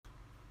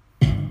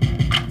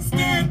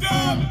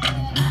Stand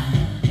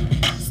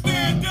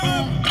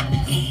up.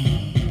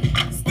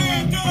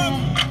 Stand up.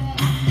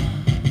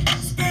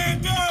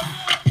 Stand up.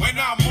 When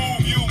I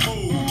move, you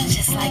move.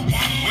 Just like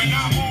that. When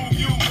I move,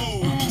 you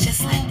move.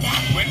 Just like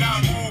that. When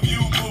I move,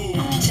 you move.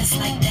 Just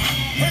like that.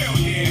 Hell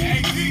yeah.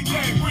 Hey,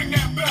 DJ, bring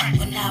that back.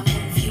 When I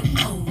move, you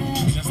move.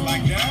 Just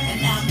like that.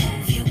 When I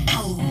move, you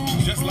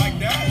move. Just like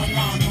that. When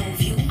I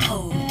move, you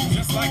move.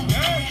 Just like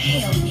that.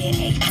 Hell yeah,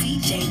 hey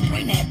DJ,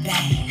 bring that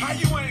back. How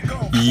you ain't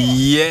go?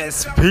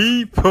 Yes,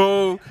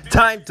 people,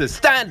 time to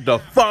stand the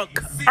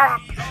fuck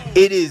up.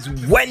 It is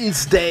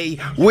Wednesday,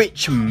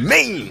 which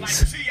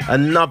means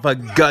another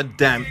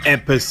goddamn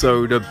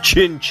episode of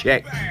Chin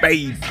Check,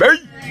 baby.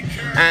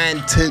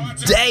 And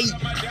today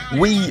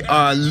we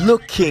are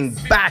looking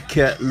back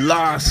at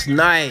last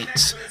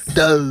night's,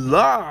 the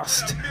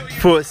last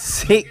for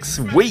 6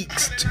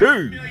 weeks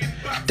too,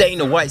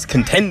 Dana White's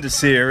Contender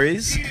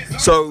Series.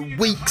 So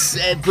week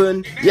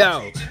 7,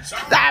 yo,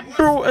 that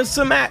brought us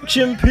some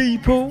action,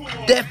 people.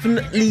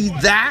 Definitely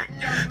that.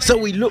 So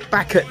we look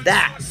back at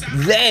that.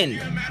 Then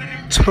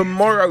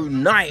tomorrow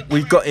night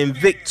we've got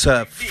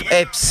Invicta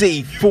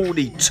FC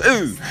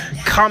 42,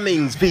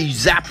 Cummings v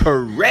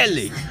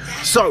Zapparelli.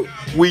 So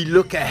we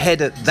look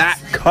ahead at that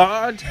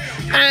card,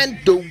 and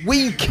the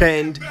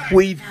weekend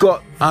we've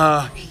got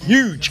a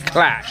huge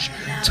clash.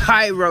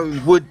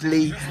 Tyrone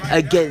Woodley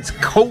against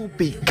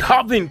Colby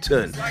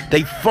Covington.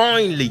 They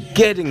finally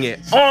getting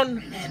it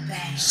on,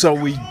 so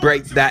we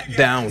break that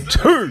down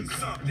too.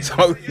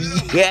 So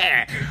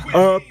yeah,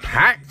 a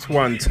packed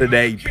one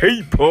today,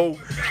 people.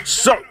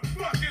 So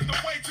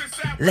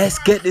let's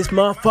get this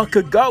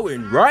motherfucker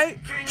going, right?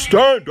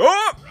 Stand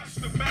up.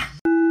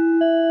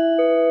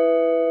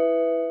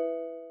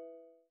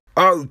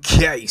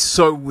 Okay,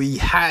 so we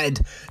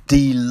had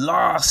the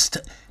last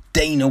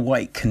Dana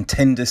White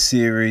Contender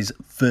Series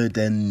for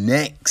the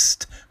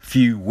next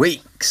few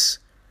weeks.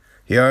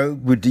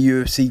 With the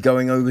UFC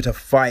going over to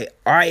Fight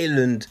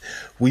Island,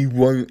 we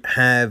won't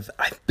have,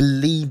 I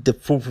believe the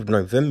 4th of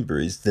November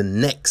is the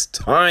next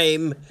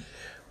time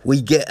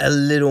we get a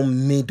little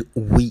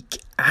midweek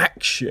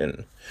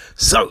action.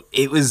 So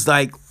it was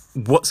like,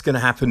 what's going to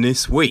happen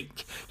this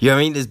week?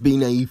 There's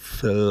been a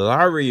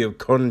flurry of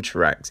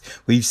contracts.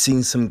 We've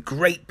seen some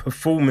great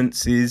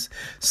performances.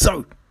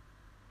 So,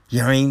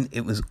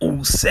 it was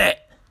all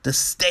set. The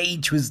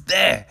stage was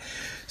there.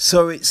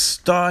 So it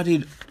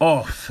started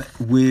off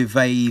with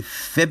a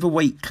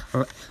featherweight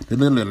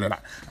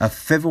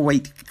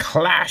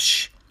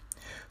clash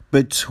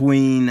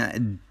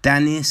between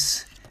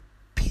Danis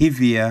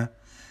Pivia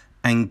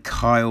and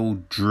Kyle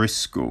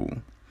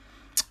Driscoll.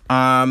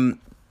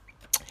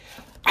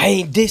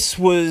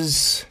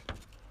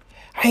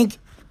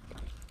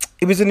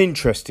 It was an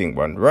interesting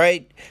one,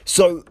 right?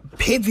 So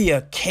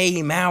Pivia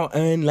came out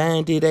and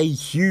landed a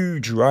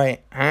huge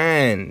right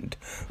hand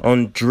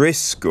on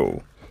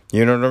Driscoll.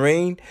 You know what I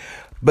mean?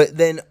 But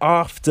then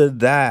after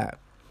that,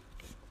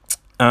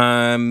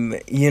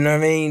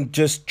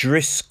 just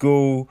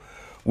Driscoll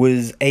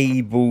was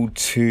able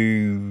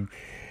to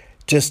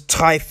just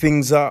tie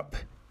things up,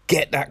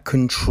 get that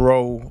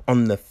control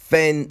on the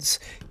fence,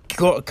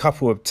 got a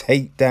couple of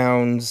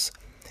takedowns,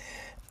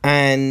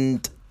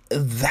 and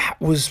that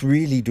was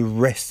really the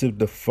rest of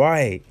the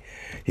fight.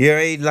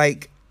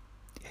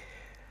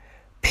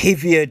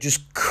 Pivia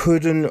just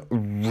couldn't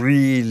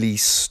really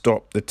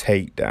stop the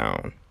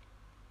takedown.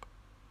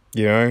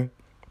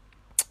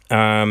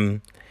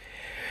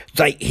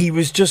 He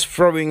was just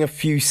throwing a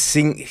few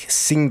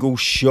single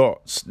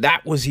shots.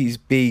 That was his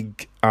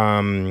big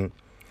problem.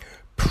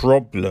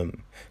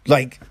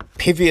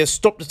 Pivia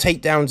stopped the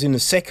takedowns in the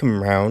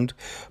second round,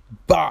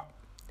 but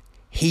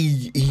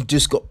he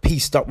just got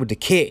pieced up with the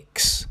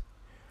kicks.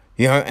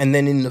 And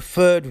then in the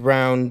third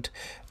round,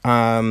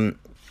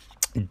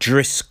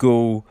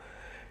 Driscoll,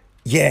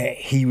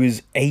 he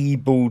was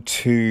able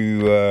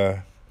to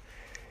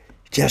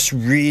just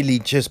really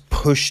just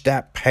push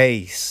that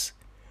pace.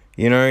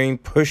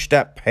 Push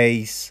that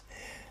pace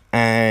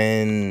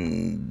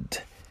and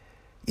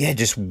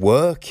just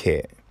work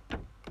it.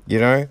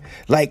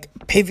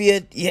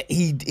 Pivia,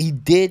 he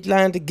did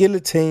land a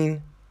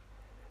guillotine.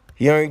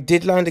 He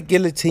did land a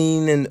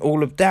guillotine and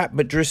all of that,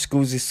 but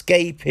Driscoll's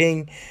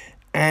escaping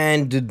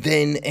and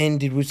then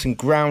ended with some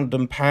ground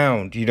and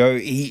pound.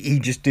 He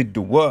just did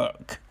the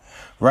work,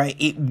 right?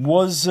 It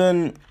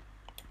wasn't,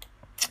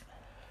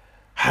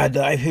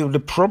 I feel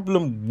the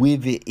problem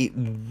with it,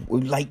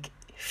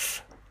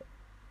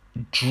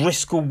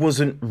 Driscoll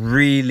wasn't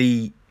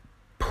really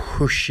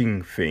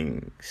pushing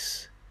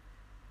things.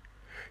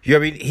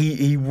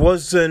 He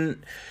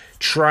wasn't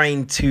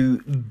trying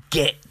to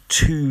get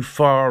too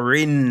far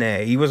in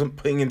there. He wasn't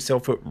putting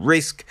himself at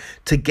risk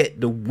to get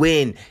the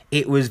win.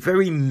 It was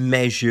very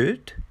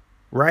measured,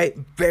 right?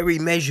 Very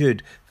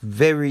measured,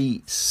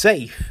 very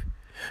safe.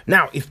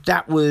 Now, if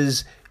that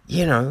was,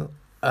 an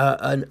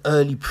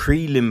early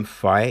prelim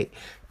fight,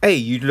 hey,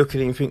 you'd look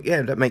at it and think,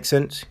 yeah, that makes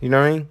sense. You know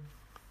what I mean?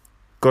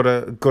 Got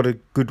a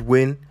good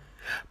win.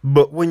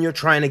 But when you're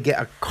trying to get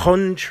a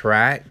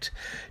contract,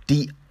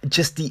 the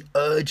just the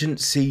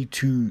urgency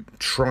to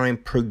try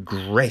and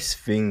progress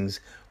things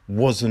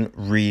wasn't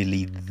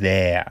really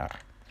there.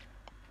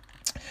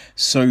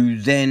 So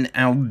then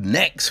our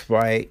next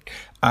fight,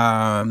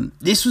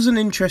 this was an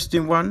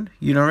interesting one,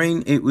 you know what I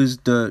mean? It was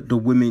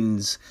the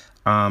women's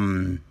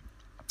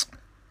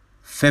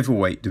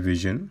featherweight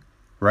division,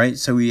 right?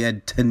 So we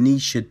had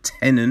Tanisha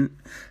Tennant,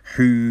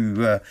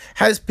 who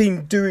has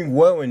been doing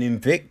well in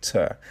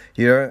Invicta,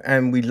 you know,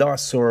 and we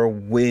last saw her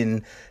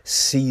win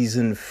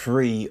season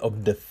 3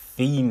 of the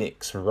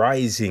Phoenix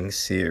Rising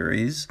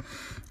series.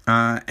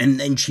 And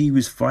then she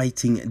was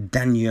fighting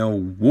Danielle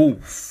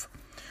Wolf,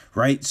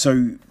 right?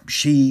 So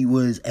she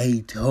was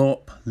a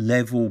top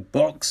level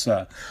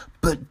boxer,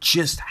 but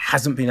just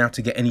hasn't been able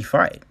to get any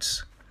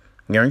fights.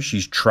 You know,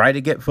 she's tried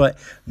to get fight.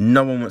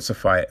 No one wants to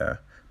fight her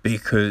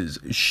because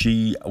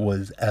she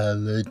was a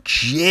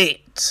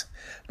legit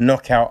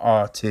knockout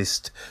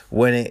artist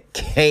when it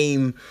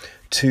came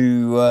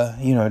to,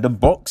 the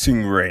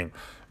boxing ring.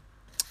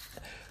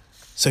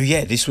 So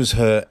yeah, this was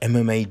her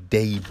MMA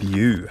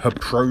debut, her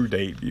pro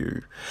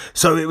debut.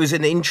 So it was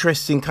an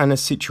interesting kind of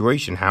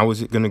situation. How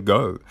was it going to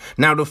go?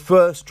 Now, the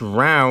first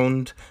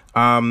round,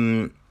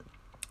 Wolf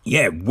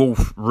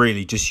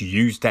really just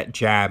used that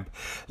jab,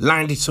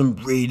 landed some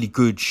really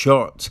good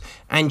shots,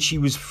 and she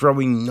was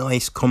throwing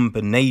nice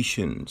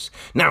combinations.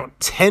 Now,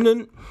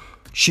 Tennant,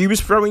 she was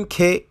throwing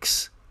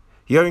kicks.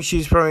 You know, she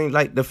was throwing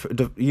like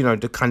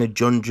the kind of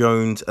John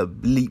Jones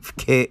leap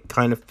kick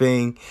kind of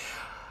thing.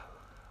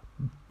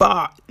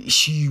 But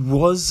she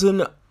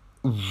wasn't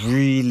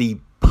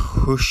really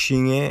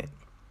pushing it.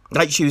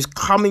 Like, she was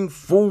coming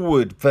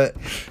forward, but,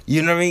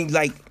 you know what I mean?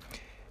 Like,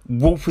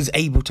 Wolf was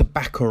able to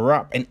back her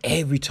up, and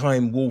every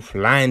time Wolf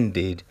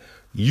landed,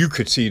 you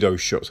could see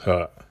those shots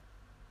hurt.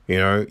 You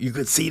know, you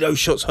could see those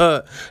shots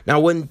hurt. Now,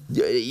 when,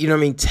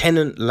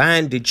 Tennant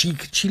landed,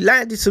 she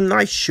landed some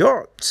nice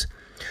shots,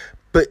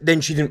 but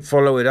then she didn't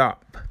follow it up.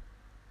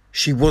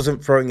 She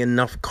wasn't throwing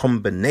enough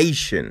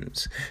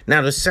combinations.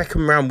 Now, the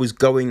second round was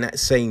going that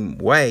same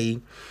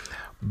way,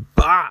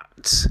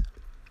 but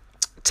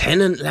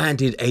Tennant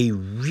landed a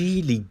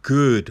really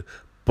good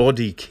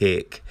body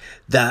kick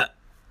that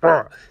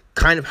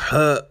kind of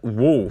hurt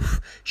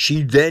Wolf.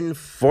 She then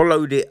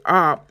followed it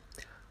up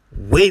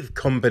with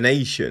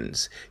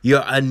combinations.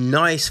 A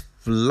nice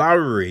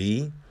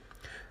flurry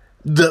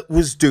that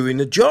was doing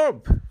the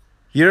job.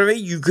 You know what I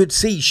mean? You could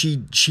see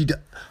she'd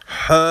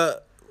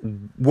hurt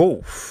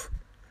Wolf,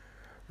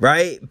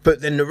 right?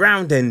 But then the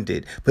round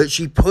ended, but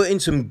she put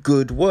in some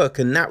good work,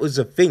 and that was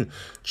the thing.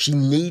 She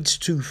needs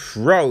to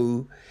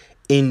throw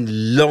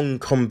in long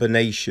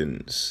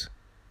combinations.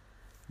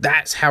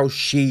 That's how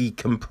she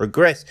can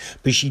progress,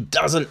 but she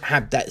doesn't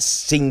have that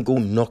single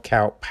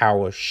knockout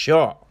power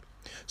shot.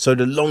 So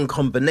the long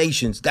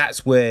combinations,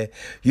 that's where,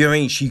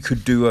 she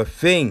could do her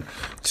thing.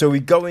 So we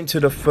go into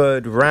the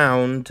third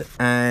round,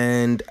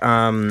 and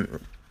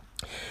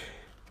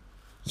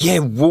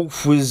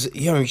Wolf was,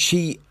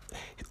 she,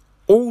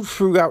 all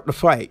throughout the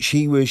fight,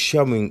 she was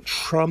showing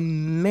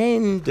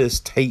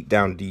tremendous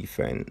takedown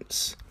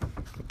defense.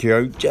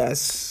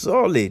 Just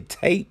solid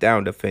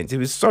takedown defense. It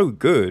was so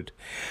good.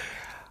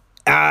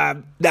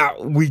 Now,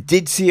 we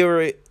did see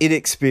her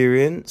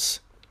inexperience,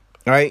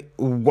 right?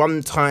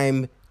 One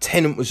time,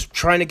 Tennant was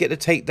trying to get the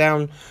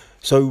takedown,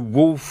 so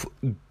Wolf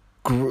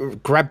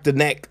grabbed the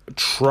neck,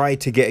 tried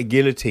to get a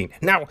guillotine.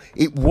 Now,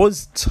 it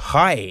was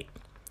tight,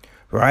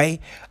 right?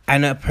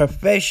 And a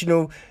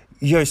professional,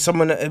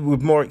 someone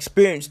with more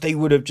experience, they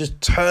would have just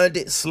turned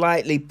it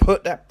slightly,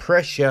 put that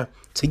pressure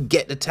to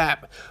get the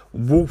tap.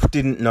 Wolf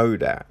didn't know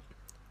that,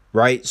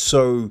 right?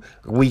 So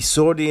we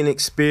saw the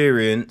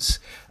inexperience.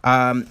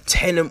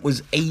 Tennant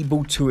was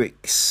able to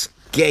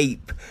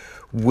escape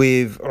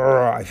with,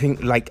 I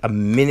think, like a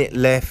minute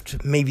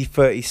left, maybe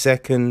 30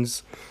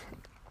 seconds.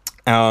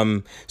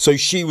 So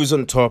she was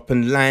on top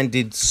and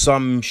landed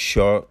some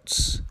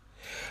shots,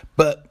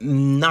 but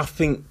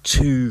nothing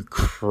too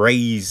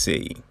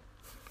crazy,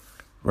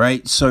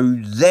 right? So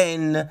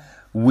then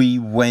we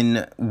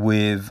went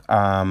with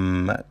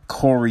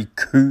Corey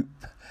Coop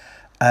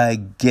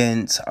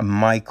against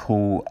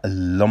Michael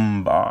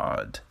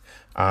Lombard.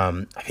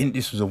 I think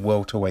this was a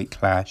welterweight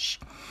clash.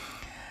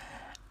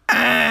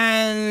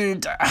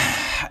 And,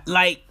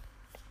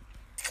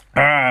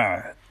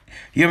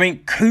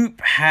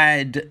 Coop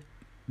had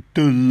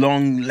the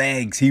long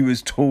legs. He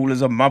was tall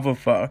as a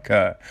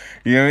motherfucker.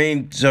 You know what I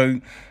mean?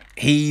 So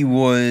he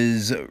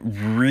was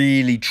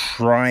really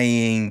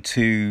trying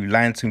to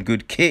land some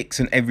good kicks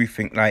and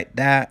everything like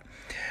that.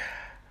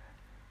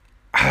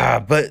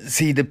 But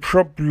see, the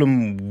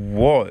problem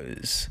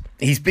was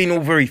he's been all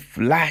very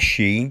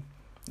flashy,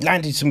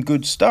 landed some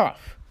good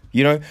stuff.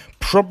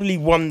 Probably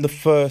won the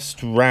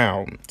first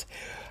round.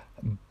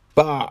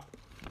 But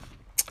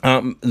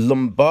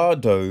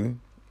Lombardo,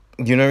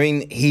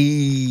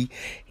 he's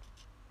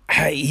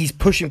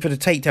pushing for the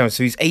takedown.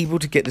 So he's able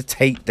to get the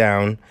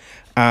takedown.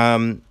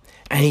 And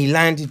he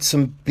landed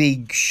some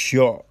big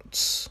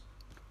shots.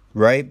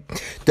 right?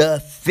 The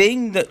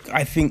thing that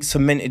I think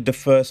cemented the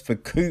first for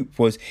Coop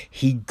was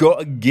he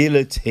got a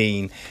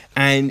guillotine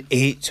and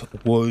it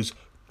was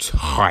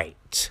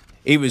tight.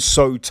 It was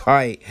so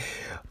tight,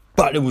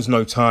 but there was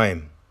no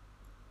time.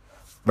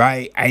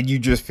 Right? And you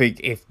just think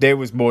if there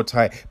was more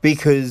time,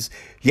 because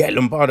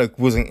Lombardo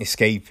wasn't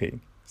escaping.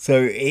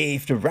 So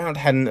if the round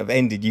hadn't have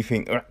ended, you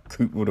think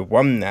Coop would have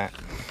won that.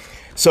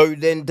 So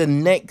then the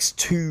next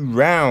 2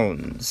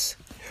 rounds,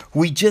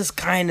 we just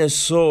kind of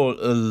saw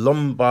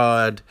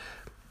Lombard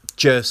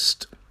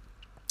just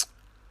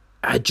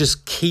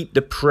keep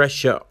the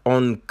pressure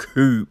on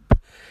Coop,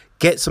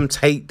 get some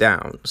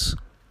takedowns.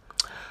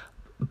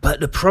 But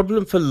the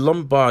problem for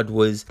Lombard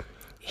was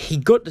he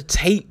got the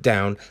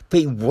takedown, but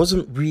he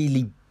wasn't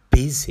really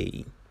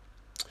busy.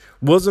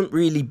 Wasn't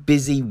really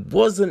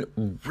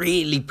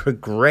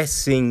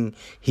progressing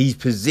his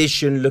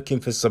position,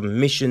 looking for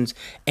submissions,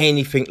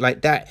 anything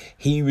like that.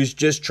 He was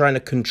just trying to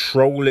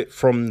control it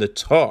from the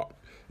top.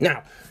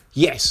 Now,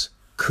 yes,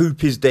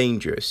 Coop is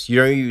dangerous. You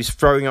know, he was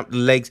throwing up the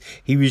legs.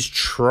 He was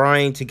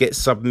trying to get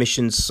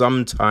submissions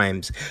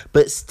sometimes,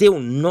 but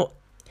still not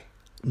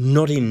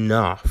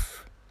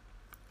enough,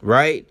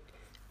 right?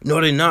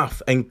 Not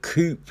enough. And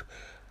Coop,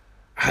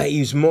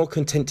 he was more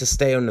content to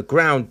stay on the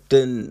ground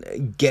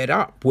than get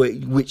up,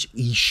 which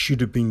he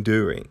should have been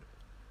doing.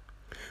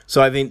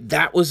 So I think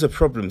that was a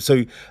problem.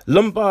 So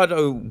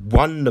Lombardo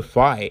won the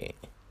fight,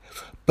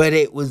 but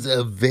it was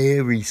a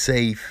very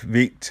safe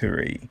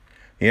victory.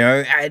 You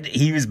know, and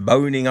he was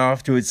moaning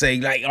afterwards saying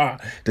like,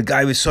 the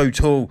guy was so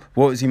tall.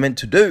 What was he meant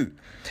to do?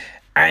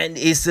 And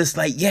it's just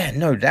like,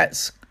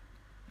 that's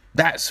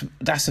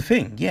the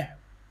thing. Yeah,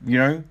 you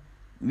know.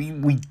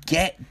 We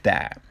get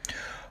that,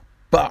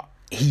 but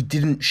he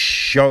didn't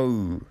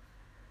show,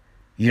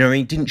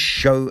 he didn't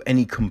show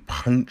any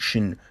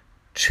compunction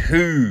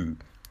to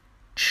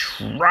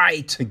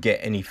try to get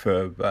any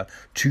further,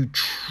 to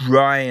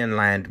try and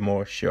land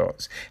more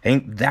shots. I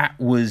think that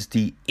was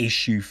the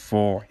issue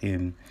for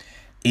him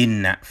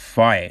in that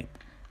fight.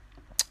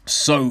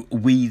 So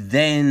we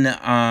then,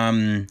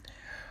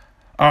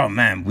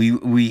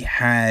 we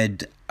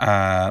had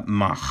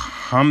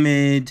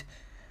Muhammad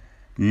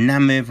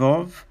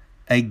Namaev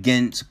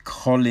against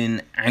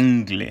Colin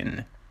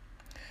Anglin,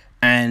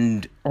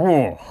 and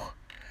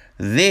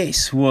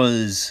this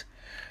was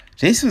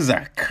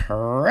a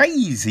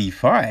crazy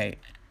fight.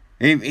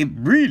 It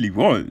really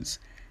was,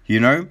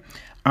 I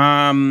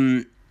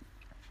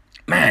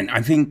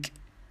think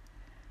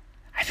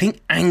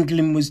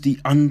Anglin was the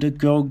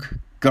underdog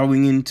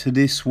going into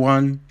this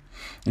one.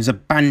 It was a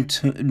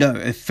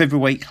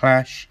featherweight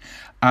clash,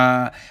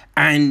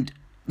 and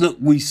look,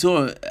 we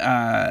saw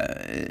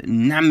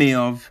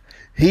Namaev.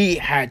 He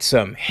had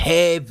some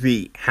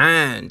heavy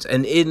hands,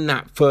 and in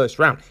that first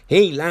round,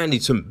 he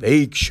landed some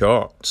big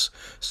shots,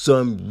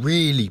 some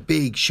really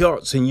big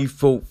shots, and you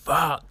thought,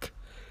 fuck,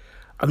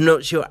 I'm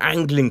not sure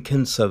Anglin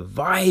can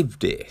survive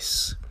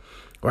this,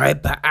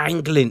 right? But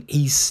Anglin,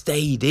 he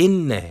stayed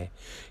in there,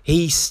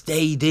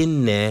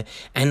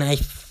 and I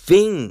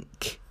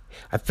think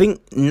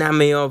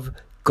Namaev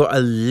got a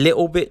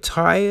little bit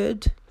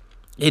tired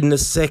in the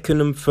second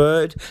and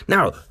third.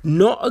 Now,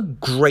 not a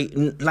great,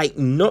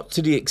 not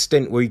to the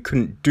extent where he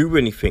couldn't do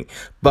anything,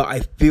 but I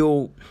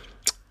feel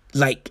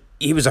like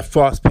it was a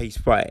fast-paced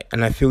fight,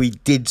 and I feel he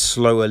did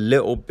slow a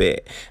little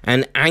bit.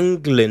 And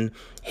Anglin,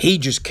 he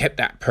just kept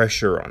that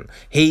pressure on.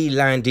 He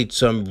landed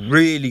some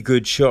really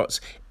good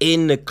shots.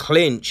 In the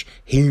clinch,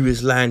 he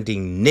was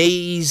landing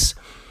knees.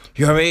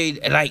 You know what I mean?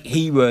 Like,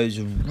 he was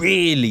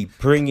really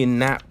bringing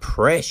that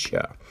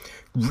pressure,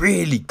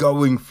 really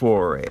going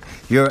for it.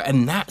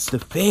 And that's the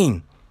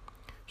thing.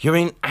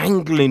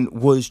 Anglin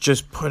was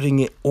just putting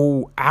it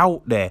all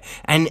out there.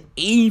 And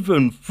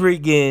even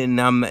friggin'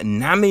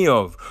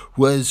 Namaev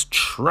was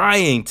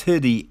trying to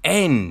the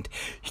end.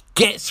 He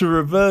gets a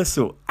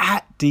reversal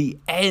at the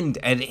end,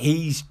 and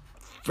he's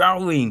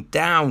throwing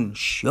down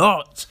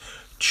shots,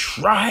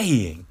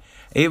 trying.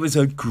 It was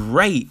a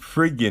great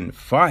friggin'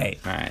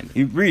 fight, man.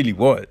 It really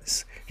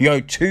was.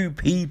 Two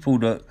people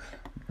that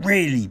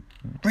really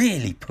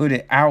put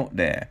it out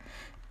there.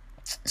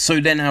 So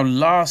then our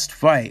last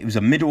fight, it was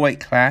a middleweight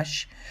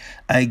clash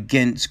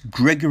against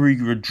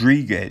Gregory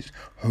Rodriguez,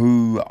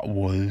 who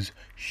was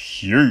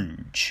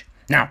huge.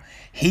 Now,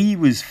 he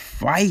was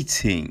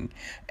fighting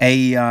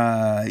a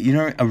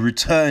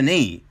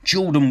returnee.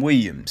 Jordan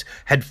Williams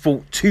had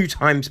fought 2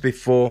 times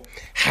before,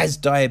 has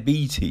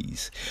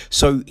diabetes,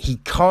 so he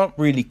can't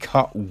really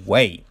cut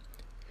weight.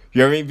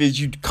 You know what I mean? Because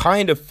you'd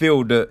kind of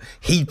feel that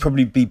he'd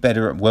probably be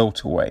better at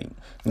welterweight.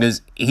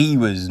 Because he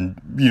was,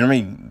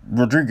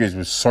 Rodriguez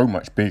was so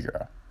much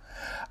bigger.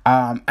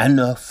 And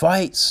the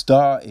fight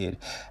started.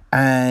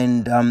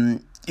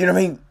 And,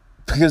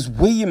 because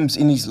Williams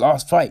in his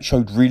last fight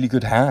showed really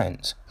good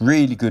hands,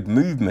 really good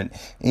movement.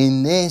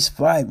 In this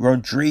fight,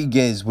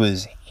 Rodriguez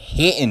was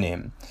hitting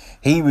him.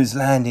 He was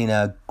landing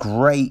a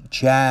great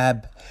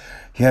jab,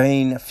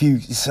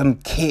 some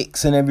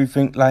kicks and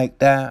everything like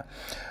that.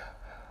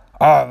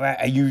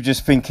 You were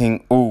just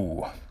thinking,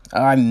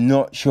 I'm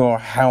not sure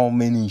how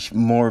many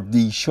more of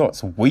these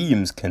shots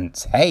Williams can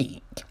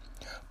take.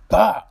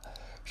 But,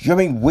 I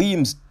mean,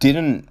 Williams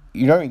didn't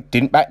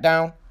back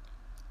down,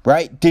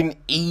 right? Didn't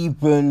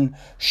even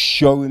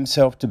show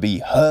himself to be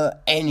hurt,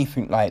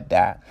 anything like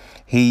that.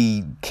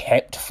 He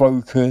kept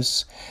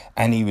focus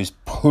and he was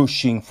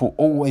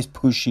always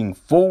pushing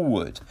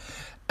forward.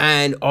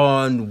 And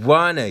on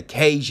one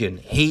occasion,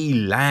 he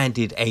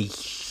landed a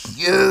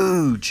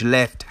huge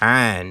left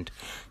hand.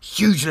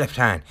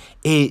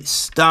 It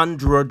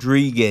stunned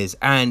Rodriguez,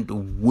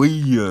 and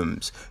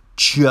Williams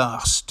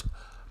just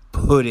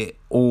put it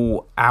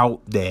all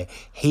out there.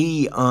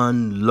 He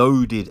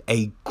unloaded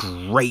a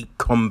great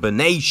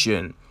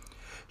combination.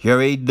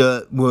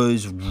 That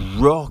was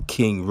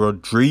rocking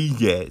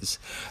Rodriguez.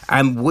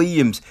 And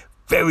Williams,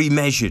 very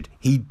measured.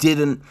 He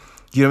didn't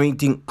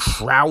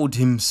crowd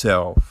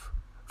himself.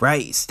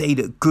 Right? Stayed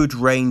at good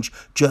range,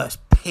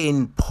 just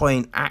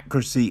pinpoint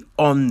accuracy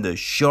on the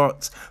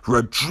shots.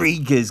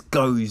 Rodriguez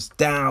goes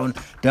down.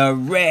 The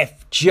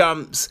ref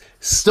jumps,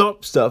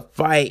 stops the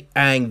fight,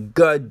 and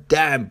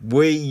goddamn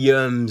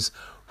Williams,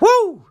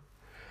 woo!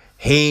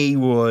 He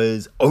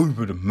was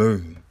over the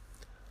moon.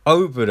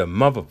 Over the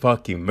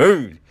motherfucking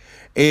moon.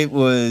 It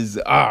was,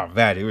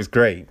 it was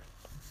great.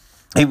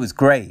 It was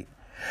great.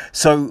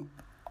 So,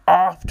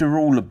 after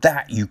all of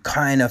that, you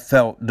kind of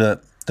felt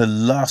that the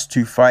last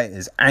two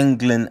fighters,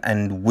 Anglin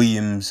and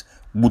Williams,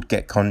 would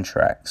get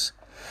contracts.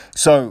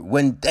 So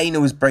when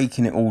Dana was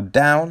breaking it all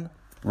down,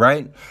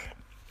 right,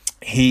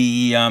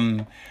 he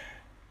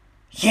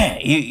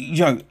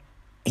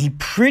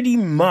pretty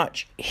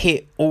much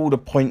hit all the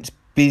points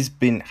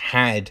Bisping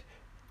had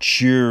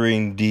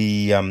during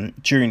the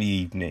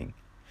evening.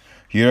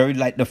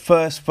 Like the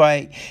first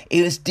fight,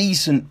 it was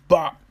decent,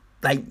 but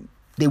like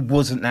there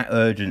wasn't that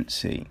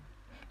urgency,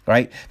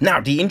 right? Now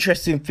the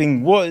interesting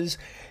thing was,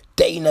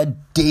 Dana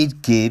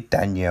did give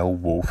Danielle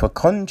Wolf a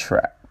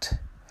contract.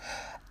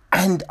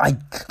 And I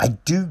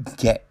do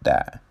get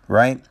that,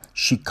 right?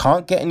 She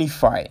can't get any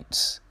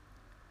fights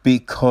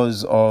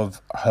because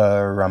of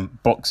her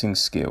boxing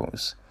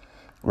skills,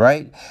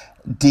 right?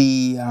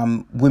 The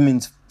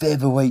women's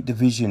featherweight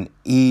division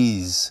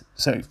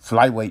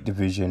flyweight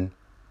division.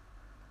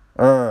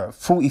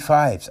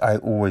 45s. I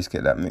always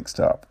get that mixed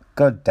up.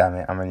 God damn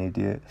it, I'm an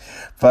idiot.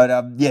 But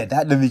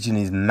that division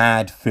is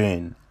mad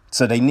thin.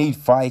 So they need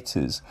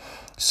fighters.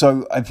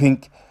 So I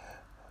think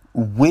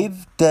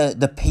with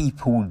the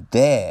people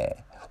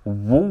there,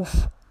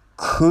 Wolf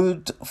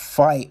could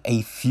fight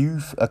a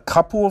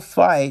couple of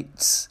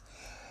fights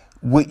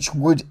which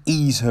would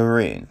ease her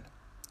in,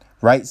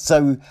 right?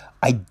 So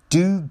I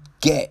do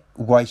get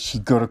why she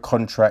got a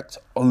contract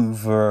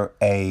over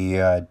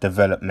a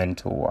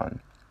developmental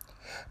one.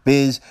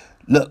 Because,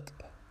 look,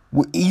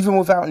 even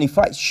without any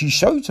fights, she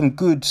showed some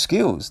good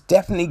skills.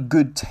 Definitely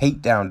good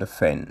takedown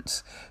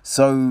defense.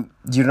 So,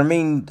 you know what I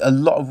mean?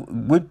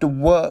 With the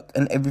work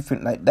and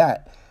everything like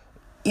that,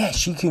 yeah,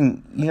 she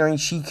can,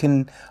 she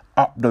can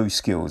up those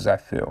skills, I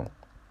feel.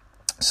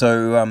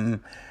 So,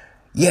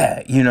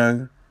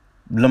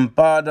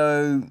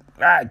 Lombardo,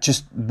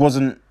 just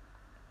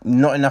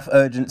not enough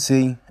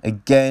urgency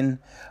again.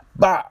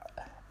 But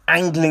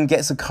Anglin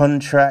gets a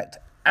contract,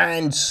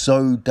 and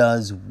so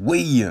does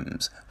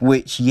Williams,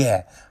 which,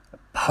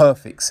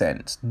 perfect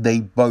sense. They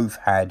both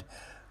had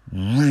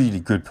really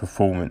good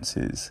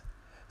performances.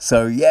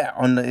 So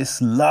on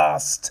this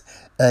last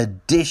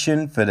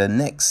edition for the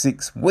next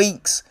 6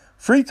 weeks,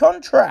 3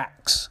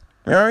 contracts.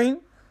 You know what I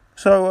mean?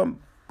 So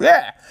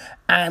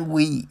and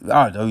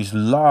those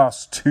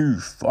last 2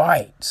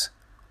 fights,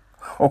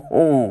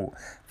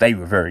 they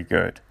were very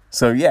good.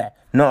 So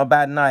not a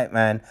bad night,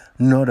 man.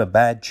 Not a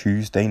bad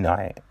Tuesday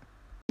night.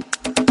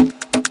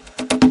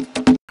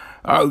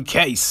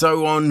 Okay,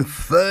 so on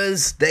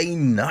Thursday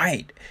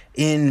night,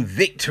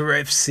 Invicta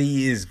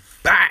FC is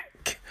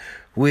back.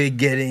 We're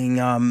getting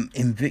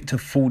Invicta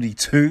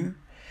 42,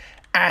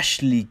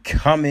 Ashley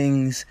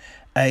Cummings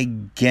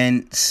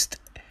against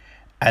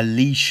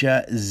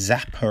Alicia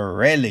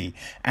Zapparelli.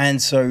 And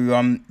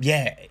so,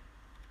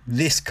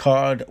 this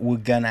card, we're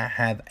gonna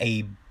have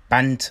an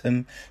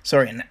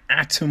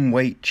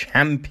atomweight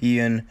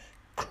champion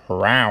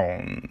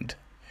crowned.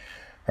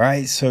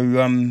 Right,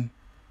 so,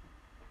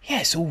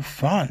 it's all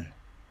fun,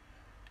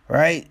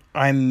 right?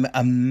 I'm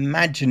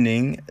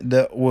imagining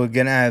that we're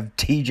going to have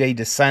TJ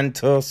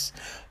DeSantos,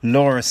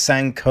 Laura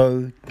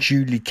Sanko,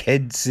 Julie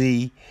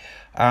Kedzie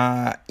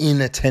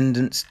in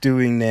attendance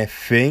doing their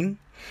thing.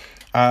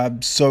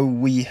 So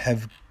we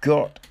have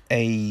got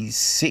a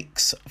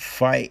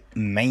 6-fight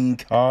main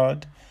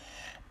card,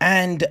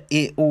 and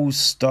it all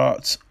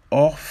starts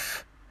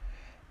off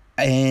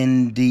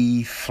in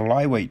the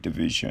flyweight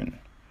division.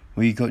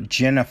 We got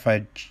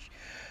Jennifer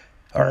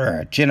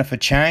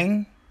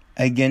Chang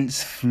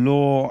against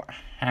Floor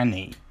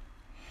Haney.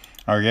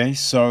 Okay,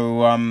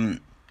 so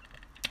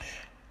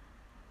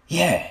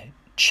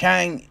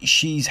Chang,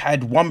 she's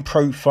had 1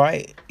 pro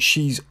fight.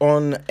 She's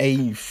on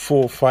a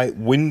 4-fight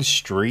win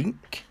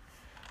streak,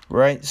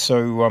 right?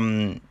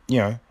 So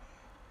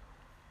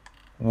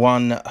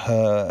won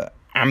her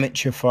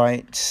amateur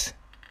fights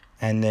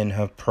and then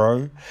her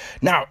pro.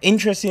 Now,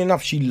 interesting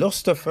enough, she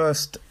lost her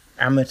first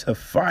amateur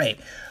fight,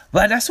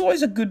 but that's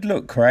always a good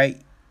look,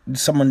 right?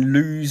 Someone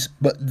lose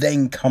but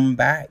then come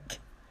back.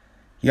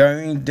 You know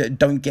what I mean?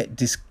 Don't get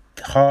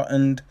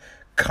disheartened,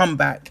 come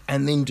back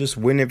and then just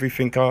win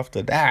everything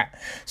after that.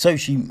 So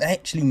she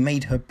actually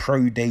made her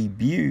pro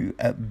debut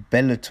at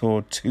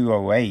Bellator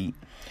 208.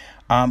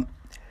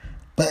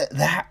 But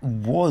that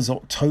was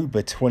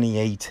October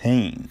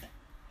 2018.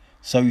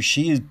 So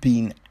she has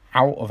been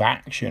out of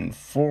action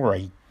for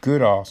a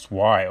good ass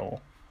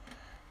while.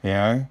 You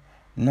know?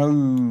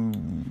 No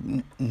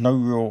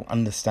real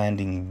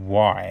understanding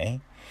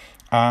why.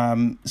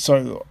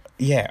 So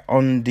yeah,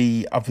 on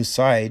the other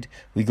side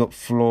we got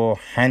Floor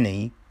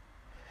Hani,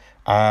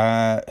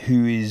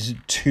 who is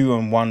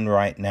 2-1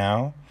 right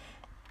now.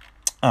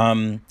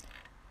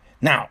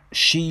 Now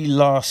she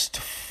last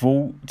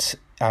fought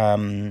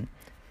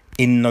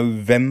in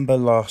November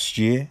last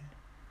year,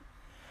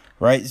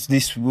 right?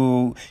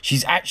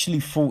 She's actually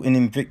fought in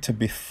Invicta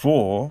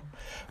before,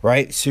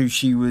 right? So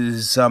she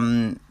was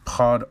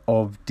part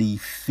of the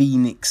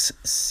Phoenix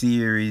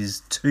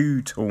Series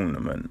 2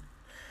 tournament,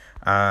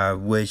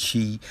 where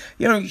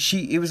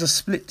it was a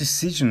split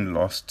decision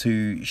loss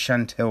to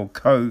Chantel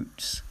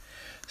Coates.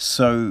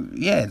 So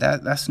yeah,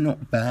 that's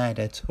not bad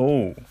at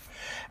all.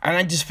 And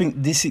I just think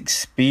this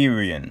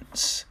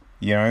experience,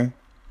 I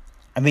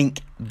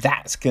think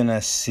that's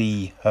gonna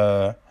see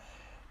her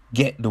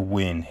get the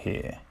win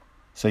here.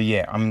 So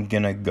yeah, I'm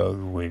gonna go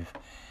with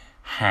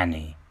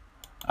Hani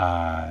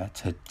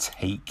to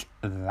take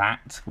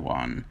that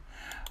one.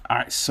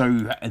 Alright,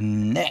 so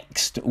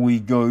next we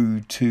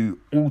go to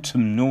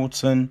Autumn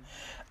Norton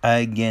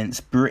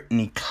against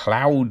Brittany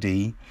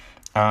Cloudy.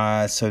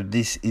 So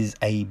this is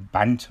a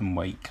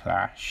bantamweight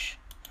clash.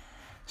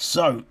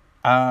 So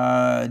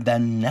the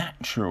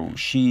natural,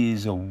 she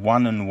is a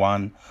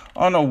 1-1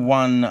 on a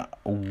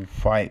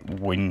 1-fight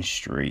win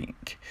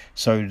streak.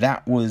 So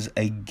that was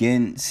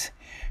against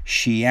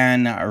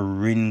Xian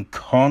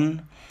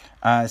Rincon.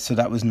 So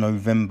that was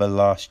November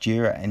last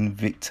year at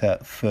Invicta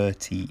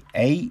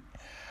 38.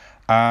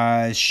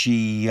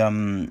 She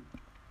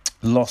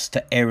lost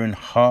to Erin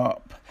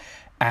Harp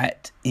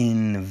at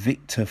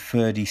Invicta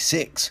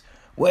 36,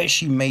 where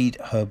she made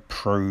her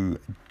pro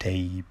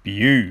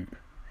debut.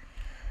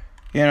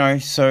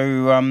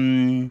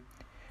 So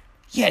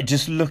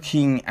just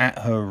looking at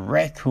her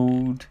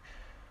record,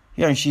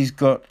 she's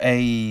got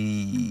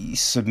a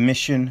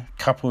submission,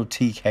 couple of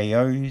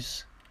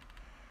TKOs,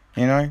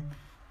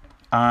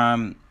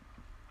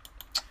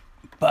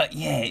 but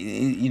yeah,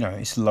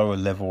 it's lower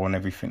level and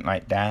everything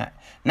like that.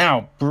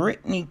 Now,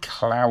 Brittany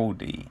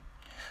Cloudy,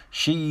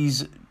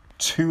 she's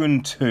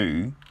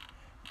 2-2,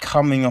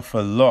 coming off a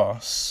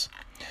loss.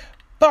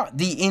 But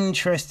the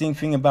interesting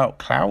thing about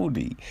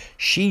Cloudy,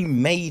 she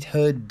made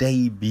her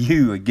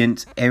debut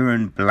against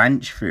Erin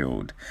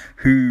Blanchfield,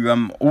 who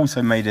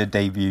also made her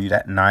debut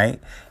that night,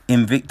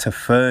 Invicta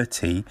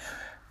 30.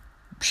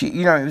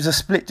 She, it was a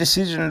split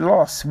decision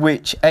loss,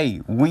 which,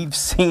 we've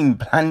seen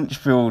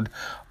Blanchfield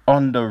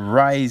on the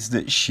rise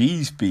that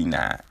she's been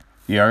at,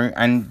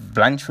 and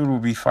Blanchfield will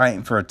be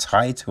fighting for a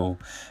title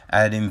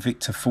at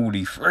Invicta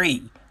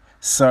 43.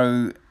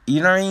 So,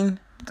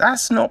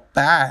 that's not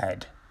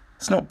bad.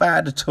 It's not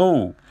bad at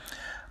all.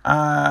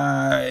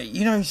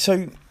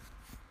 So,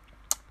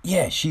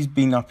 yeah, she's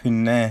been up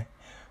in there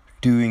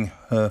doing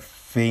her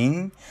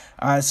thing.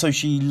 So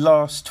she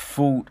last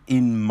fought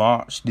in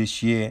March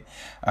this year.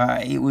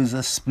 It was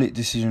a split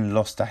decision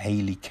loss to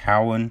Hayley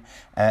Cowan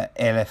at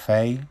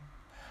LFA.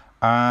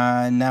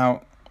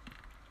 Now,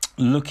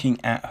 looking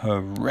at her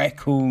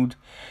record,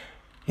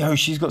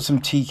 she's got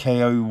some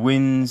TKO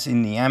wins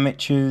in the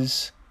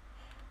amateurs.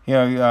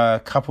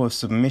 A couple of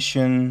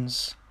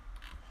submissions.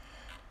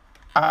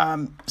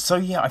 So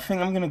yeah, I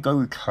think I'm gonna go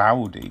with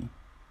Cloudy.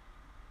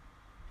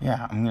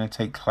 Yeah, I'm gonna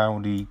take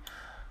Cloudy,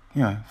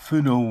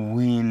 for the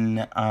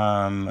win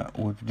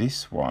with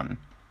this one.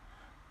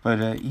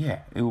 But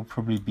yeah, it will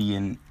probably be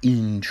an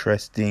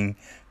interesting,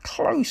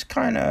 close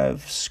kind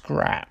of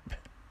scrap.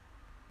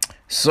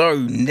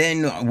 So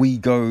then we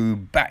go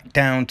back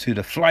down to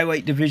the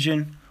flyweight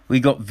division. We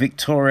got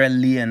Victoria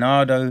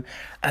Leonardo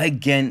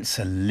against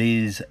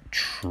Liz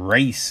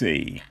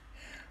Tracy.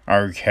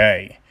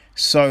 Okay.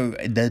 So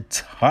the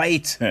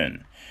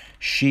Titan,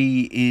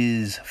 she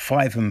is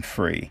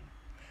 5-3,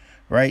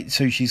 right?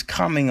 So she's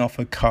coming off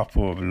a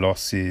couple of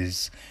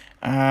losses.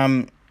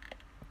 But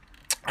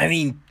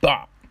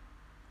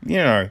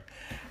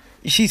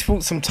she's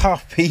fought some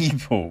tough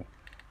people,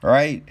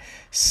 right?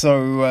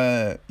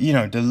 So,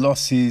 the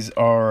losses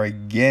are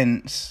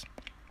against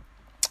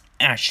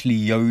Ashley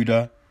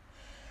Yoder,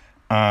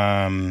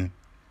 Andrea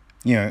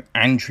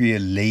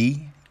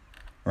Lee,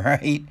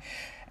 right?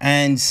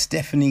 And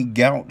Stephanie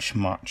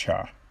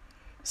Gauchmacher.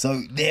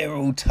 So they're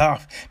all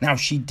tough. Now,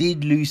 she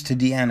did lose to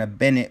Deanna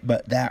Bennett,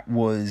 but that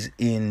was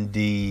in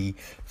the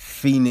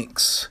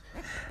Phoenix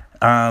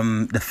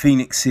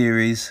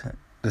series,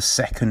 the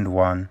second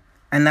one.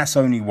 And that's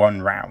only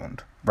one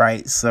round.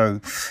 right?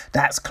 So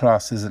that's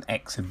classed as an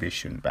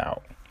exhibition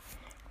bout,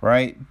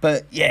 right?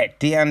 But yeah,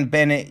 Deanne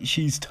Bennett,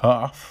 she's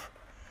tough,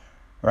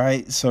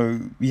 right? So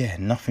yeah,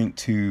 nothing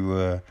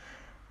to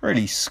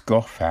really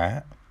scoff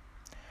at.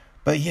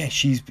 But yeah,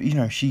 she's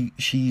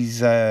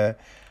she's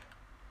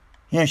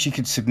she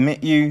could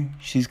submit you.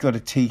 She's got a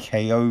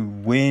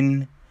TKO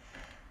win.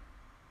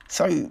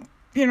 So,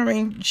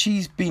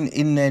 she's been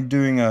in there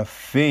doing her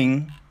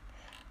thing,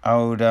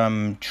 old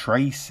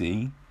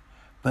Tracy.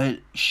 But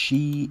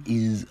she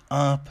is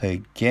up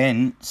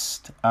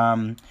against,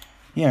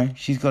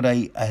 she's got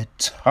a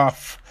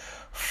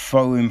tough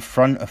foe in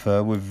front of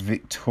her with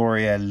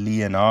Victoria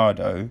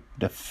Leonardo,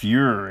 the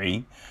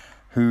Fury,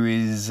 who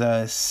is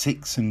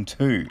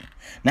 6-2.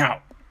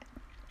 Now,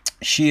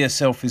 she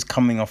herself is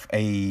coming off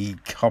a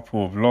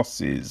couple of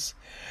losses,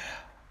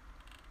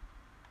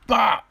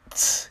 but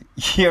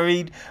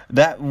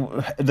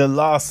the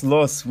last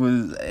loss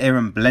was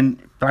Erin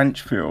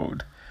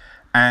Blanchfield,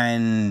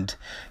 and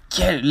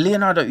yeah,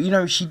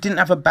 Leonardo, she didn't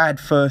have a bad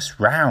first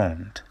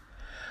round,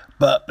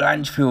 but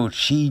Blanchfield,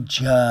 she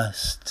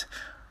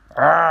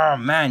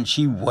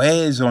she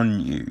wears on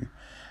you,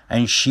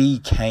 and she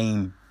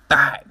came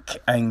back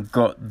and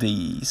got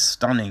the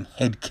stunning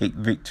head kick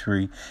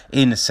victory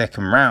in the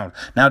second round.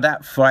 Now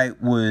that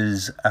fight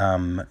was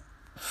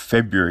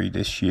February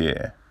this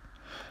year.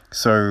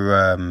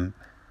 So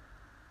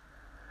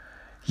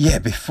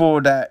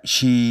before that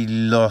she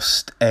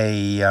lost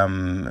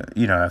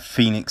a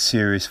Phoenix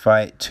Series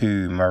fight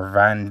to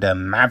Miranda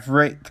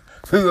Maverick,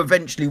 who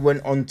eventually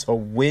went on to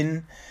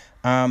win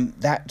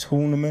that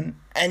tournament,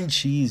 and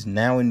she's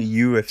now in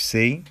the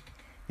UFC,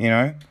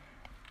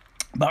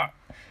 but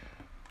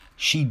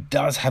she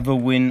does have a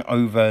win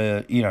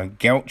over,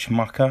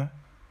 Gelchmucker.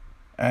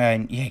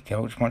 And,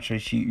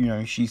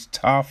 Gelchmucker, she's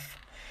tough.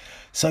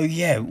 So,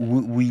 yeah,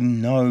 we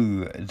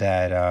know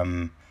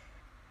that,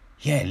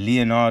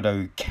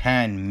 Leonardo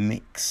can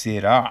mix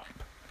it up.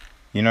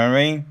 You know what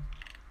I mean?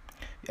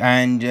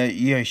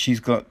 And, she's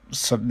got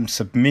some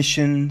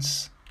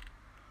submissions.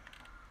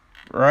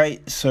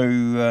 Right?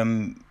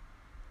 So,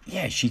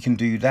 she can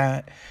do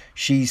that.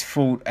 She's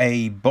fought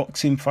a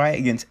boxing fight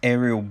against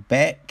Ariel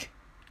Beck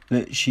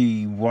that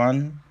she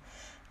won.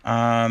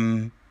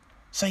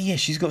 So yeah,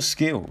 she's got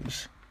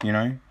skills,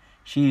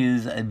 She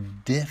has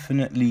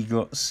definitely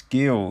got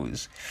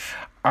skills.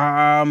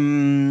 I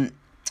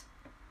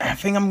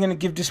think I'm gonna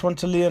give this one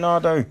to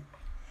Leonardo.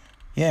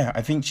 Yeah,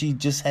 I think she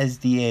just has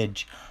the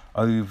edge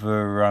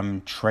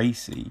over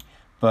Tracy.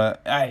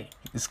 But hey,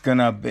 that's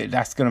gonna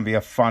be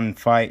a fun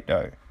fight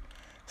though.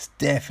 It's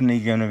definitely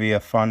gonna be a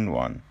fun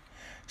one.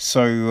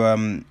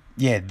 So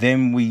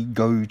then we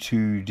go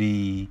to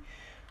the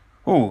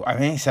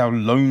it's our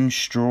lone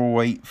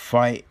strawweight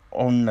fight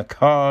on the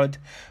card.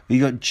 We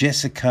got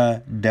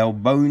Jessica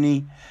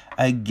Delboni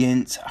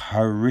against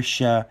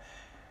Harisha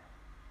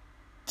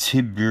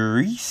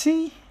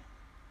Tbilisi.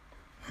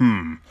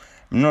 I'm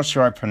not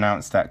sure I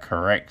pronounced that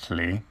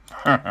correctly.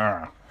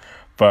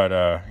 But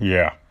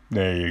yeah,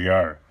 there you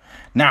go.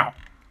 Now,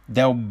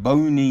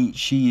 Delboni,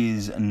 she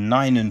is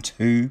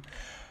 9-2,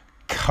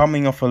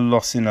 coming off a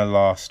loss in her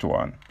last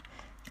one.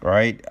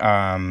 Right?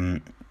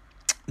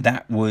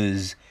 That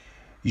was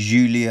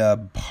Julia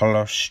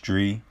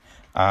Polostri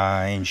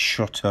in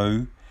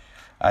Shoto.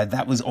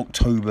 That was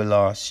October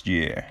last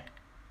year.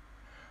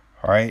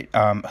 Right?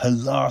 Her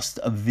last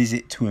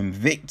visit to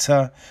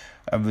Invicta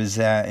was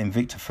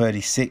Invicta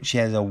 36. She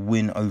has a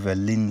win over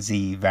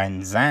Lindsay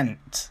Van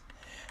Zandt,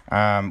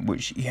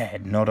 which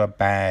not a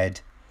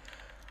bad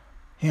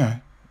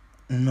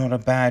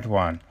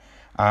one.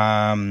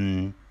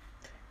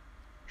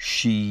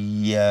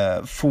 She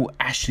fought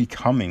Ashley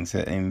Cummings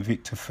at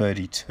Invicta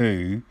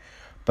 32,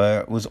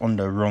 but was on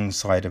the wrong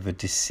side of a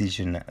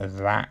decision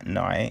that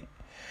night.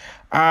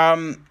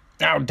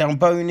 Now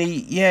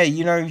Delboni,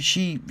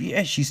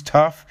 she's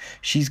tough.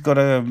 She's got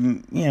a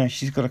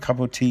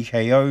couple of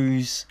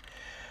TKOs,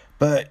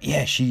 but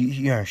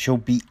she'll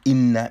be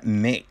in that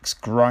mix,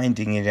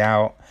 grinding it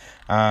out,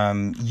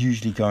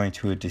 usually going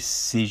to a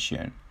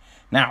decision.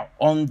 Now,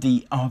 on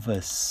the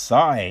other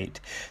side,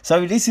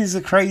 so this is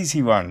a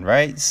crazy one,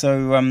 right?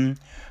 So,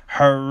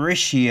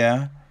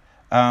 Harisha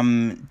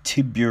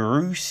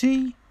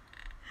Tbilisi,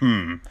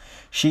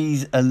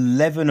 she's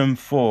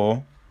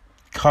 11-4,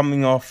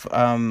 coming off,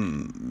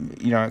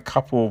 a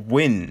couple of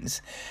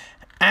wins.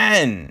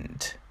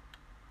 And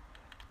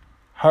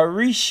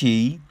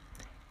Harishi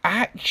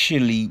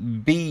actually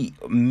beat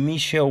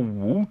Michelle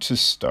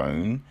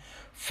Waterstone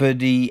for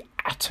the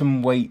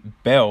atomweight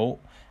belt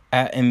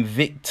at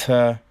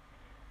Invicta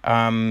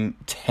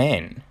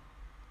 10.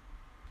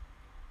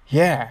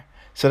 Yeah,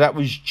 so that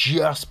was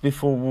just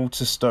before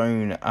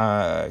Waterstone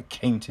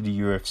came to the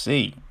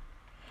UFC.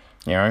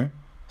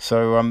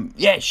 So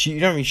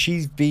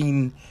she's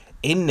been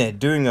in there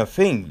doing her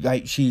thing.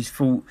 Like, she's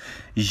fought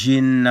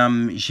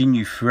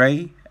Jinh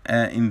Frey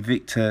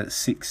Invicta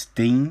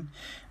 16,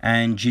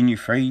 and Jinh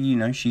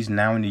Frey, she's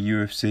now in the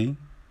UFC.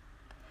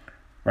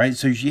 Right,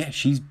 so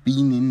she's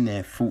been in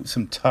there, fought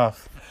some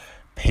tough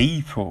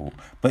people.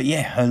 But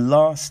yeah, her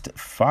last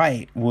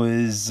fight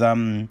was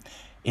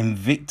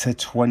Invicta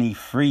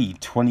 23,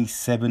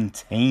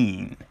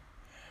 2017.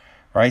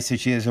 Right, so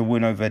she has a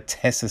win over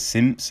Tessa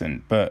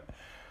Simpson. But,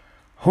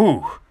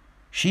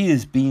 she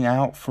has been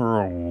out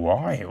for a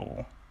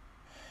while.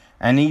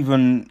 And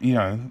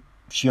even,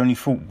 she only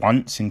fought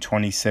once in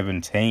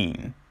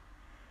 2017.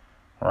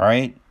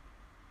 Right?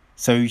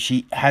 So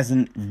she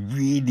hasn't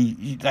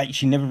really,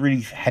 she never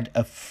really had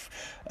a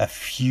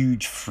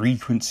huge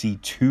frequency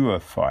to her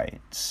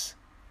fights.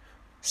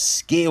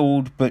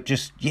 Skilled, but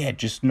just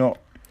not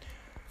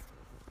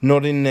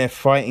in there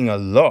fighting a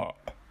lot,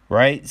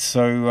 right?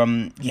 So,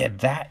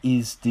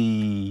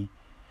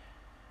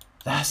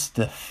 that's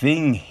the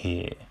thing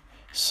here.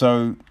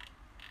 So,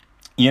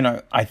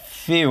 I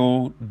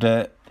feel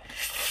that,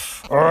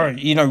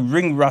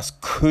 ring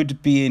rust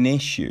could be an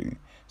issue.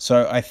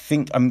 So I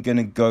think I'm going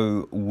to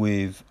go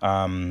with,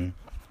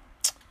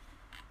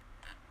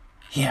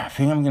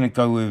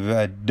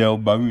 Del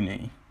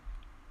Boni,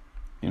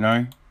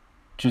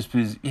 just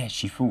because,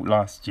 she fought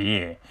last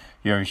year.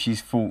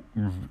 She's fought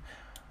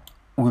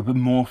with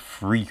more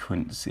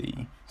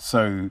frequency.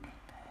 So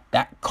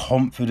that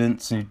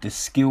confidence and the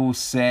skill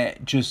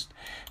set, just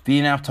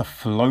being able to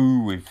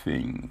flow with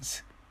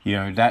things,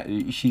 that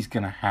she's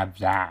going to have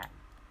that,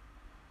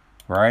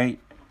 right?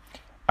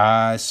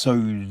 So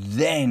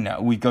then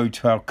we go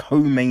to our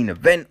co-main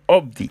event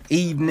of the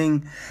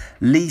evening.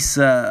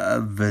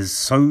 Lisa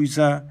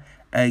Vazosa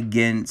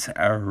against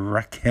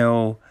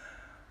Raquel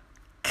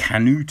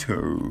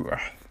Canuto.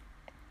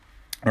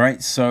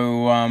 Right,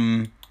 so,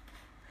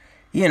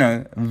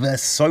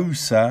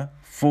 Vazosa,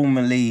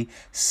 formerly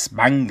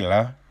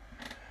Spangler,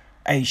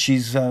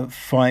 she's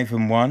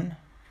 5-1,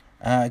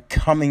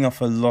 coming off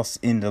a loss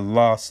in the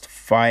last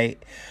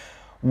fight,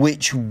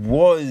 which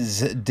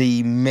was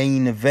the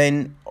main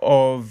event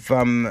of,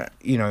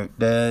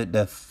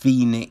 the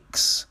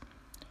Phoenix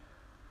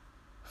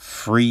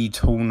Free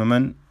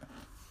Tournament,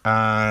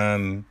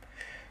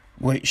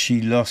 which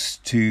she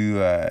lost to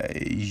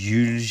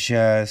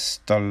Yulia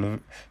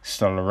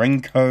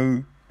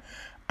Stolarenko.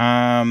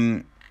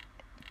 And,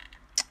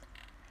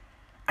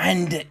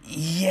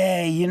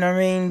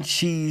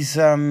 she's,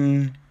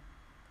 that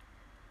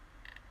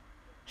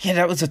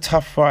was a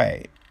tough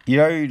fight.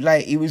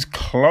 It was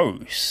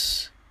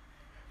close,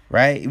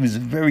 right? It was a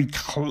very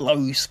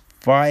close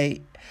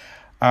fight.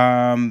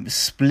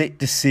 Split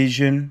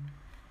decision,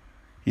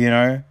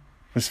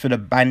 was for the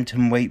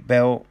bantamweight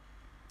belt.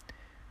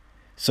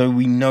 So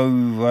we know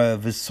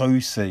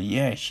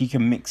Vazosa, she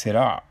can mix it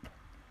up,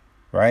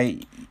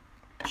 right?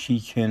 She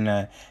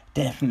can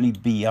definitely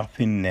be up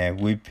in there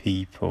with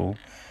people.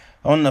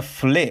 On the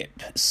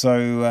flip,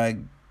 so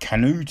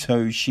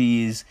Canuto,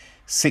 she is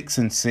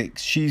 6-6.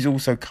 She's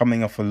also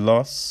coming off a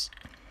loss.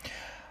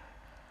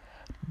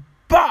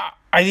 But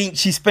I think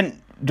she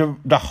spent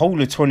the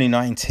whole of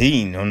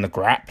 2019 on the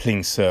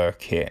grappling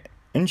circuit.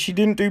 And she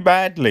didn't do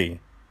badly.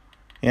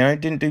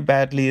 Didn't do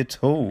badly at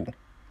all.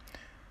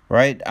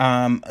 Right?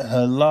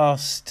 Her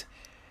last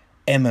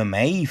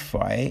MMA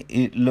fight,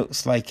 it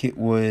looks like it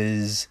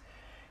was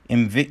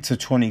Invicta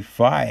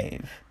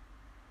 25.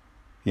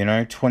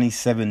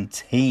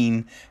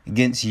 2017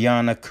 against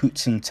Yana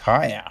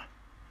Kutsantaya.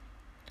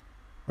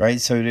 Right,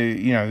 so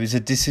it was a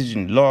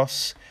decision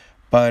loss,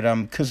 but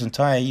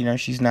Kutsantaya,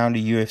 she's now in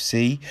the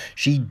UFC.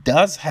 She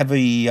does have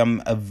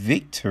a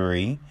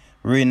victory,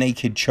 rear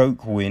naked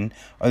choke win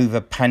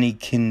over Pani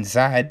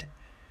Kinzad,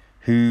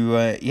 who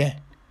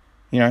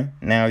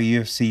now a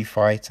UFC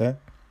fighter.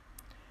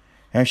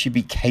 She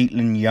beat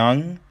Caitlin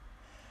Young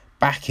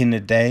back in the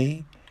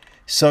day.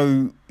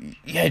 So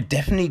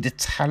definitely the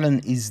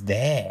talent is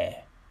there.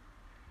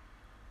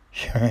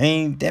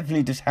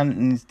 Definitely the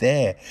talent is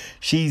there.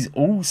 She's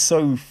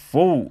also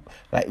fought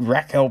like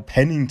Raquel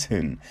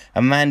Pennington,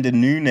 Amanda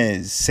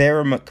Nunes,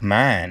 Sarah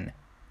McMahon.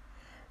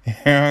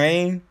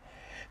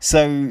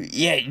 So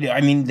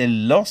the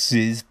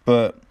losses,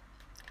 but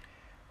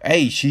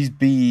hey, she's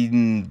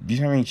been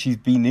she's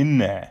been in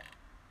there.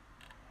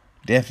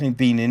 Definitely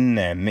been in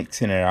there,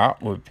 mixing it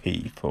up with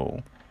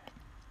people.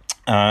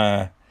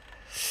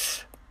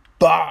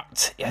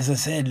 But as I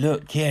said,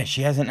 look,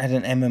 she hasn't had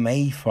an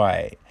MMA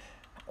fight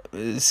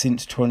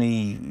since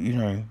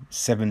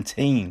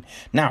 2017.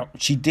 Now,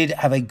 she did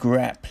have a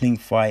grappling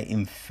fight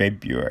in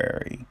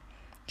February.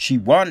 She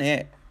won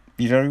it,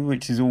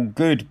 which is all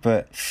good,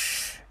 but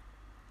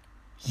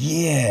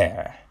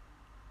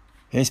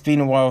it's been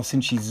a while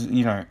since she's,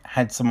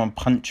 had someone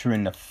punch her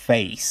in the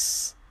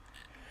face.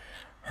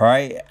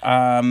 Right?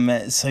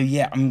 So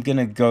I'm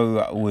gonna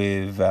go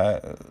with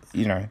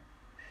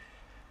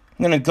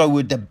I'm going to go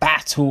with the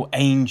Battle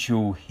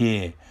Angel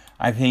here.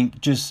 I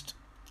think just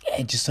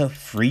her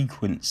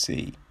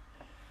frequency,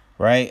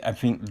 right? I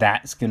think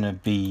that's going to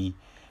be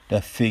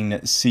the thing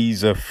that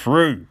sees her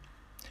through.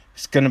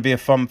 It's going to be a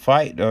fun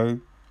fight,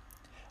 though.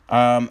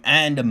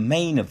 And the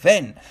main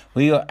event,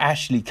 we got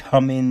Ashley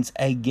Cummins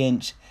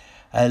against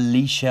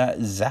Alicia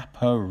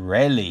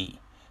Zapparelli.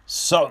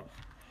 So,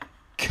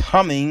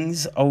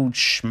 Cummins, old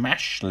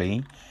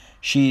Schmashley,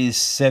 She is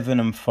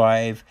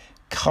 7-5,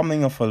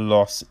 coming off a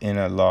loss in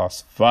her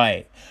last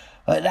fight.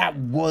 That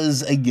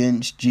was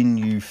against Jin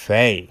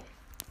Yufei,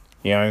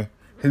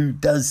 who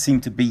does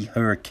seem to be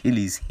her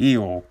Achilles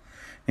heel.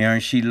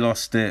 She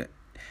lost at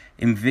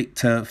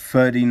Invicta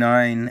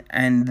 39,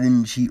 and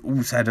then she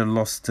also had a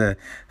loss to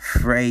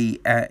Frey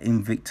at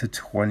Invicta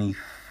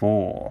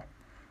 24.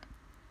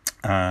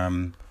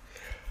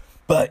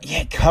 But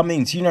yeah,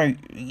 Cummings,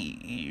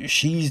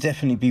 she's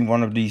definitely been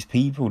one of these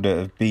people that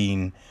have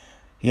been,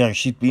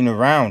 she's been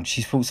around.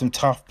 She's fought some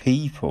tough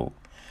people.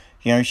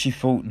 She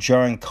fought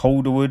Joanne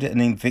Calderwood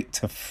and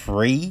Invicta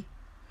 3,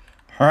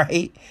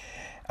 right?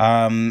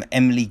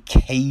 Emily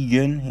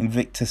Kagan,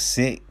 Invicta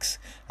 6.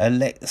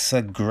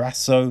 Alexa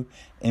Grasso,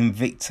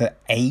 Invicta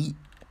 8.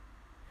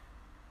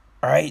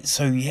 Right,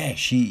 so yeah,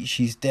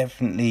 she's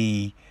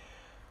definitely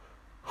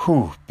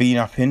been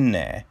up in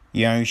there.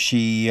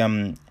 She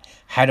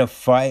had a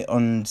fight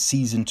on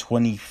season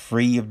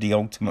 23 of The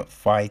Ultimate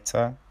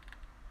Fighter.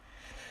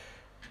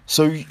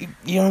 So,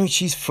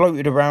 she's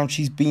floated around.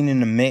 She's been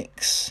in the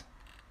mix.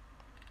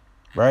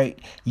 Right?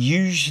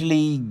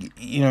 Usually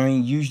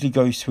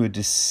goes to a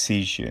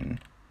decision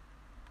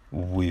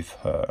with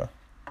her.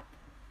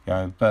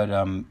 But,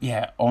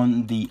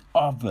 on the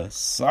other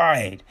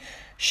side,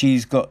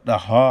 she's got the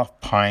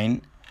Half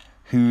Pint,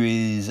 who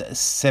is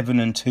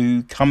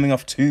 7-2, coming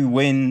off 2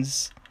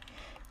 wins.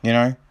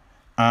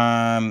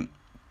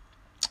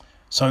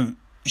 So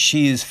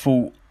she has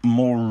fought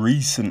more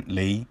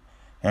recently.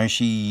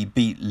 She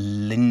beat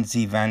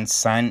Lindsay Van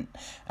Sant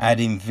at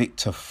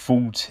Invicta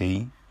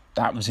 40.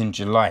 That was in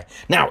July.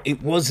 Now,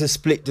 it was a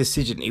split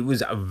decision. It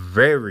was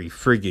very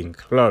friggin'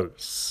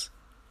 close.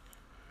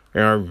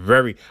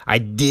 I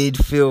did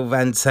feel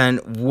Van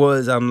Sant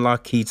was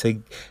unlucky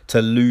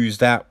to lose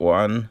that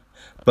one.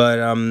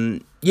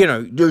 But,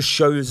 just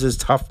shows the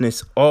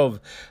toughness of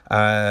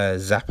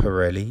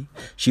Zapparelli.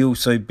 She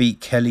also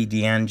beat Kelly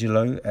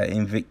D'Angelo at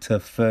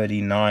Invicta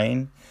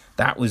 39.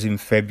 That was in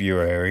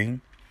February.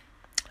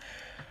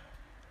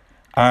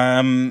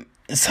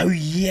 So,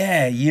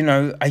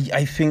 yeah,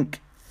 I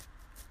think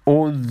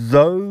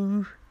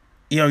although,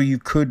 you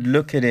could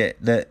look at it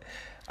that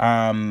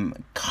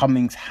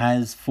Cummings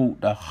has fought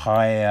a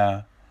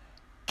higher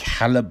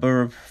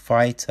caliber of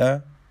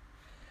fighter.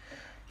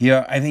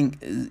 I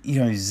think,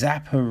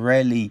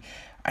 Zapparelli,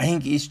 I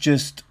think it's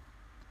just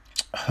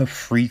her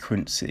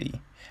frequency.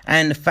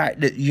 And the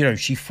fact that,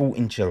 she fought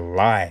in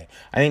July.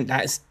 I think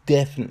that's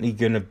definitely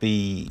going to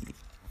be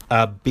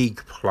a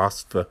big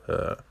plus for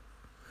her.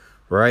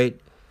 Right?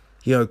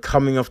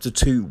 Coming off the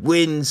 2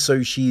 wins,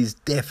 so she's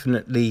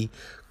definitely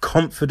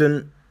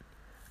confident.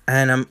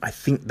 And I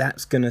think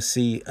that's going to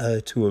see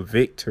her to a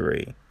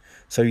victory.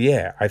 So,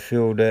 yeah, I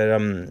feel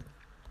that,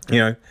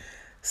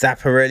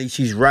 Zapparelli,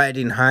 she's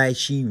riding high.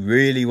 She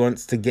really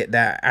wants to get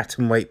that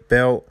atomweight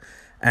belt.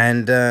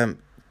 And,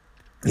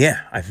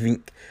 I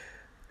think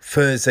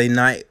Thursday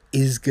night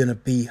is going to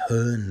be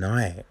her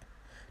night.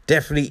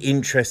 Definitely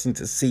interesting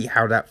to see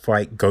how that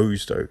fight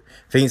goes, though.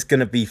 I think it's going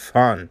to be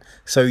fun.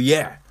 So,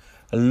 yeah,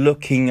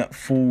 looking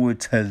forward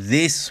to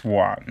this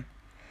one.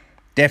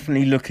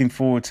 Definitely looking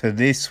forward to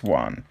this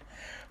one.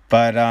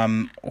 But,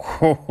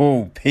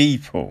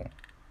 people,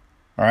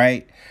 all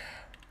right?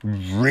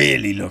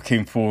 Really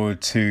looking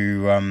forward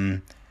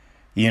to,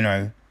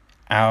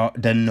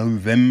 the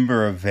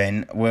November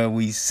event where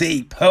we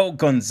see Pearl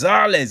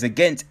Gonzalez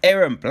against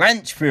Erin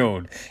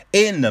Blanchfield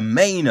in the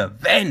main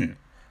event.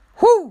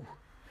 Whoo!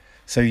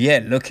 So,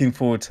 yeah, looking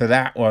forward to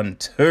that one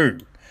too.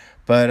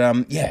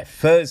 But,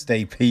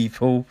 Thursday,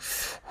 people.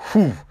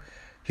 Whew.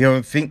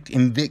 I think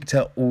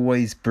Invicta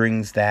always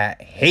brings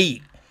that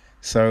heat.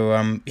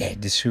 So,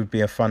 this should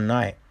be a fun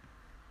night.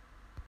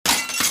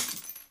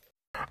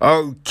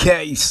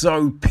 Okay,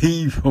 so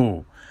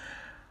people,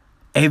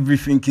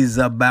 everything is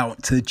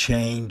about to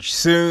change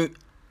soon.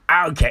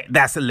 Okay,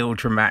 that's a little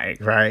dramatic,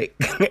 right?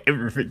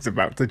 Everything's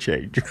about to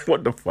change.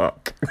 What the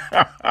fuck?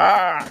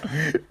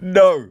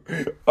 No,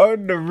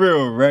 on the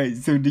real, right?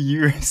 So the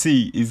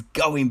UFC is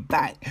going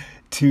back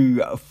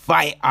to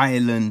Fight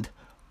Island,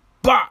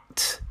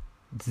 but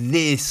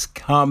this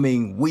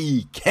coming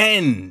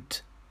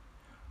weekend,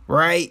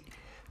 right?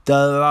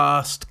 The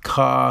last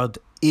card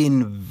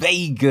in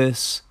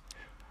Vegas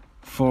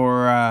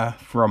for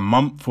a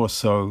month or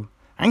so.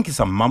 I think it's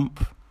a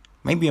month,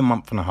 maybe a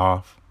month and a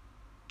half.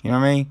 You know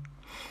what I mean?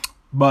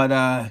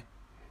 But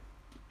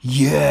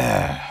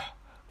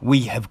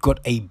we have got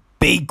a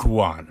big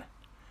one.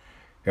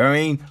 You know what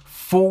I mean?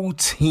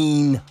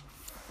 14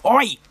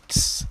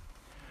 fights,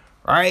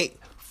 right?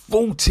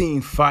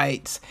 14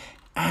 fights,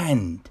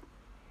 and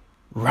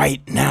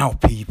right now,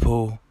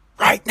 people,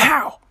 right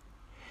now,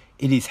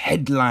 it is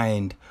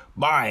headlined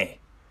by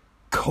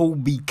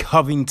Colby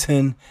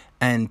Covington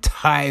and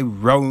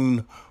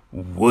Tyrone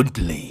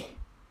Woodley.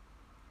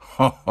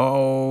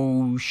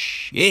 Oh,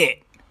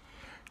 shit.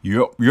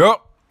 Yup.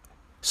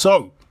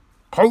 So,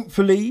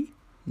 hopefully,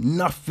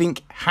 nothing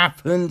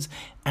happens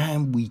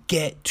and we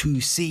get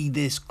to see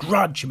this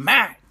grudge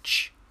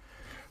match.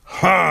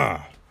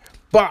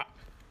 But,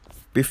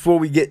 before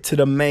we get to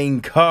the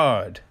main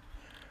card,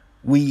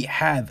 we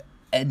have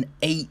an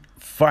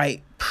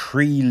 8-fight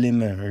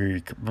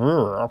preliminary.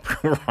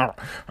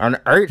 An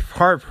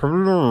 8-fight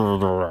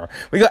preliminary.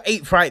 We got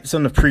 8 fights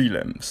on the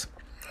prelims.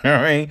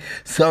 Alright,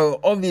 so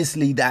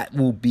obviously that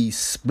will be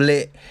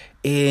split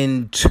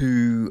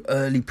into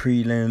early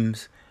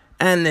prelims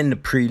and then the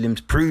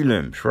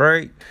prelims,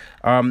 right?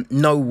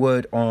 No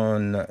word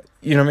on,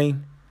 you know what I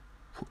mean,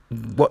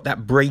 what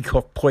that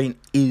break-off point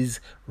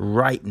is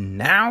right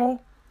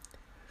now.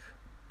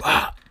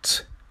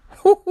 But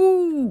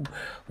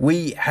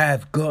we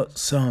have got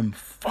some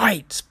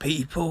fights,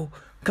 people.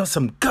 Got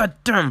some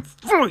goddamn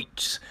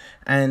fights.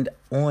 And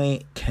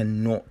I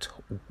cannot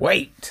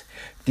wait.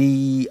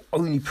 The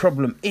only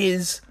problem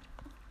is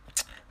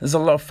there's a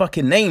lot of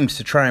fucking names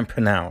to try and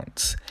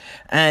pronounce.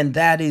 And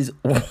that is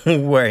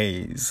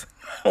always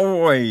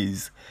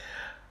a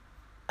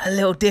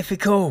little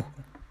difficult.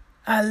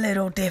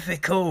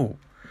 Alright?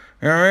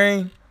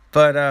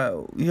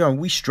 But,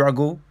 we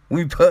struggle.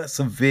 We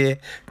persevere.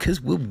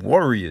 Because we're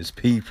warriors,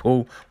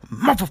 people.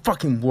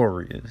 Motherfucking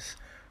warriors.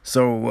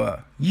 So,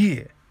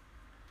 yeah.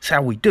 That's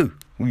how we do.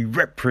 We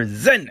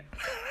represent it.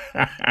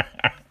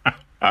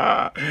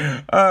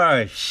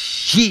 Oh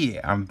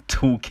shit, I'm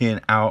talking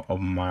out of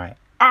my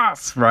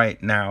ass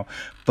right now,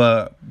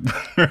 but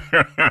you know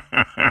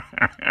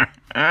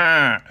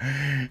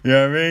what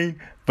I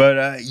mean?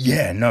 But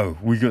no,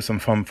 we got some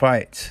fun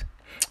fights.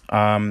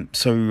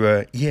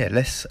 So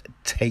let's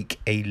take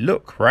a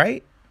look,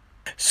 right?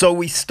 So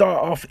we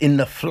start off in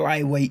the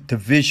flyweight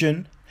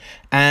division,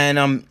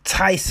 and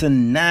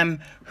Tyson Nam,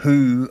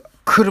 who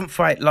couldn't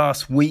fight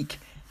last week,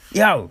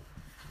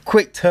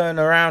 quick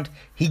turnaround.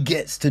 He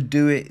gets to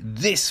do it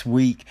this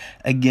week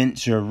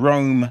against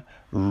Jerome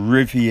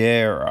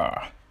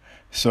Riviera.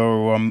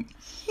 So,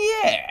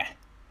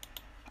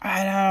 I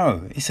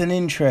know. It's an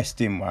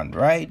interesting one,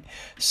 right?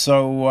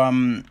 So,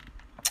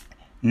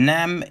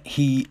 Nam,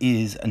 he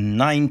is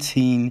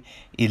 19,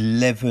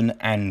 11,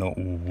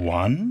 and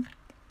 1.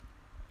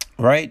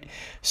 Right?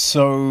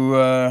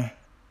 So,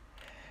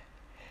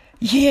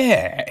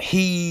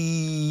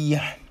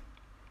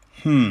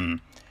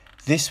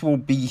 this will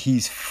be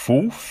his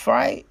 4th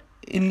fight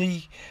in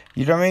the,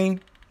 you know what I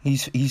mean?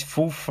 His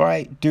 4th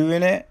fight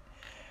doing it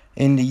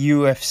in the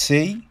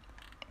UFC.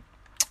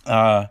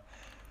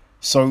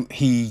 So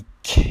he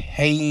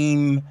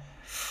came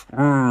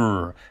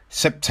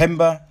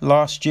September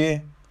last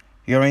year.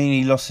 You know what I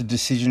mean? He lost a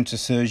decision to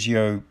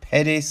Sergio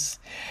Pettis.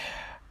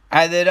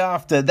 And then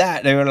after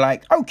that, they were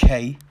like,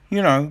 okay,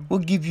 we'll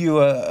give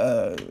you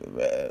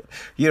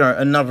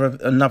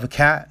another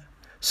cat.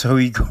 So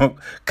he got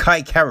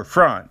Kai Kara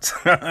France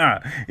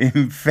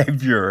in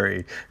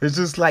February. It's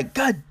just like,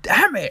 God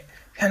damn it,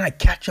 can I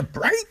catch a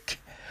break?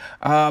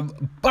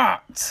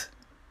 But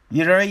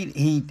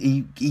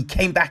he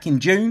came back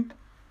in June,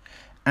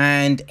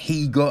 and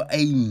he got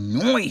a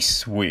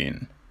nice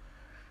win.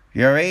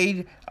 You know what I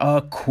mean?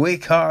 A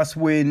quick ass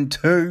win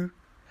too.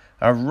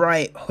 A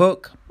right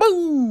hook,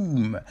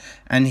 boom,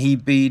 and he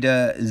beat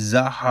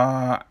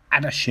Zahar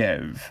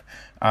Adashev.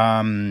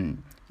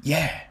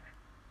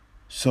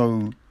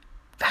 So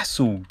that's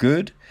all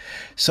good.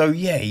 So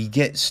he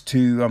gets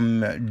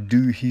to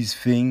do his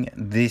thing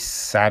this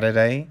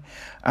Saturday.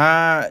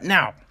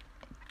 Now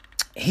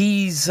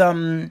he's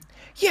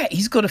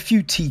got a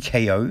few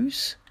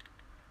TKOs.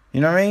 You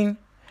know what I mean?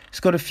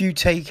 He's got a few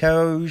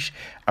TKOs,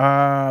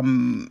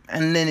 and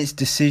then it's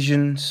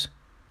decisions.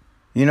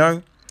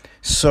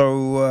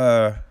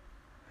 So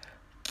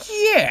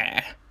he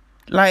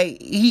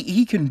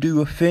can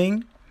do a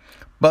thing,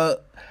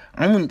 but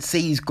I wouldn't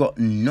say he's got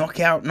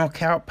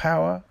knockout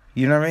power.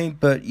 You know what I mean?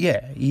 But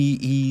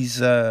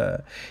he's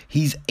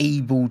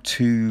able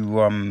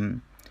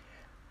to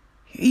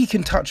he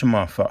can touch a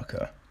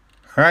motherfucker,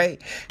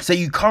 right? So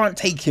you can't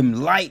take him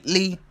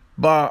lightly,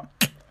 but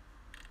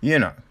he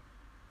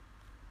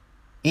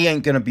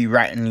ain't gonna be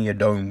rattling your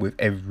dome with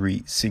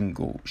every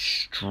single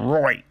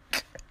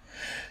strike.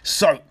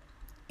 So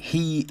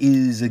he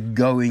is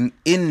going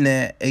in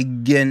there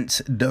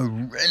against the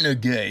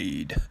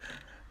Renegade,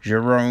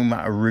 Jerome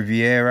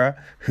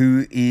Riviera,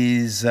 who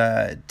is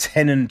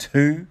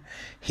 10-2.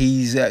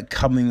 He's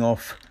coming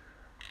off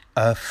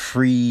a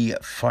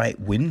 3-fight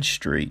win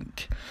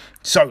streak.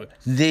 So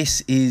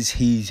this is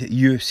his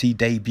UFC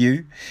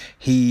debut.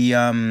 He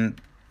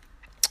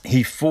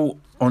fought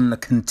on the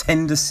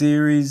Contender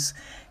Series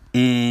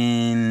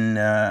in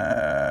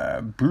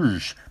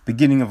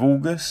beginning of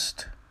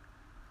August.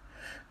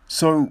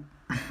 So,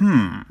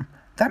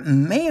 that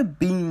may have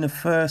been the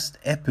first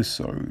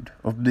episode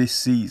of this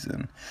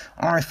season.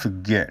 I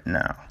forget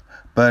now.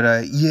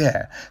 But,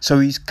 so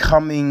he's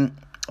coming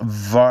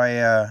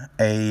via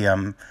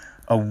a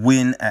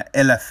win at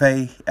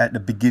LFA at the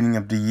beginning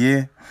of the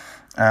year.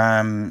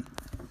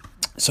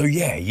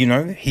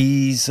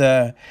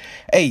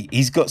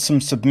 He's got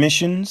some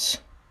submissions.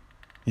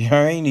 You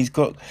know what I mean? He's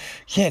got,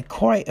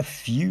 quite a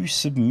few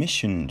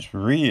submissions,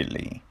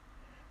 really.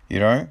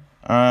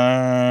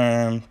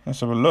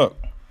 Let's have a look.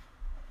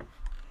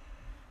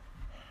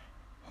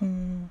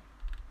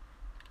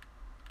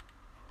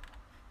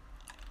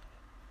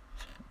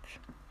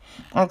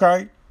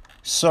 Okay.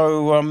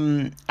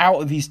 So,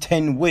 out of his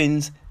 10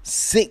 wins,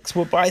 6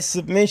 were by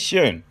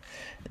submission.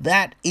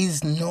 That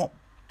is not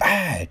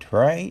bad,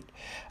 right?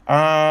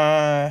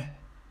 Yeah,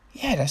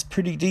 that's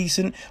pretty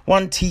decent.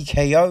 1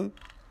 TKO.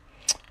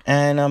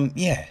 And,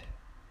 yeah.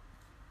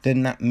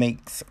 Then that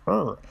makes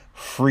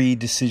 3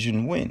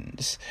 decision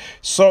wins.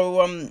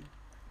 So,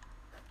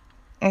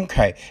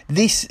 okay.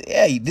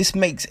 This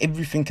makes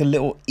everything a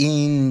little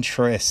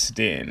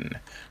interesting.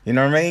 You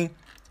know what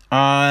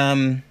I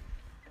mean?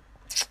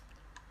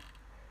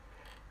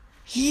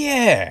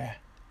 Yeah.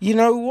 You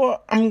know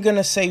what? I'm going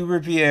to say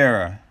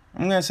Rivera.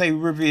 I'm going to say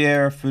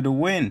Rivera for the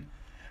win.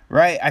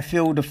 Right? I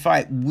feel the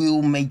fight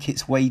will make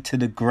its way to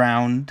the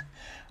ground.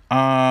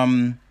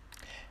 And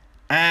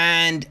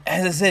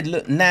as I said,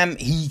 look, Nam,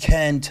 he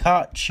can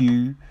touch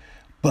you,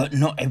 but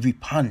not every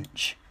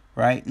punch.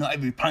 Right? Not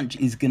every punch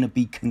is going to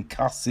be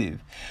concussive.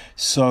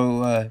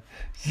 So,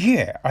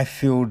 yeah, I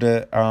feel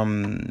that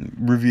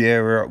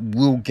Rivera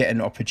will get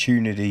an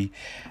opportunity.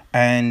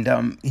 And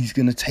he's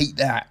going to take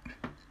that.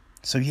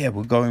 So, yeah,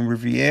 we're going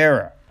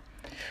Rivera.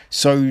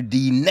 So,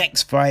 the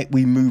next fight,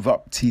 we move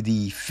up to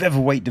the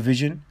featherweight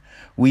division.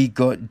 We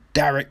got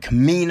Darrick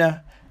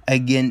Mina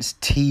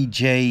against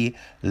TJ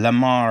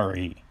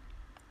Lamari.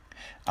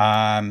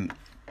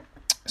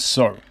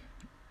 So,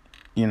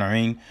 you know what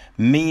I mean?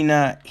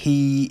 Mina,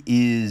 he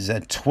is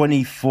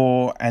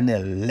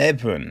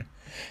 24-11.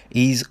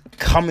 He's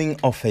coming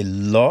off a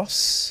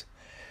loss,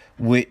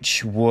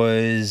 which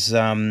was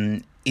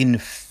in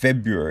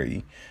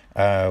February.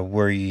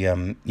 Where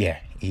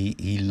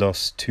he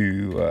lost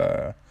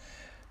to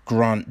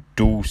Grant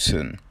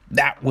Dawson.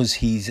 That was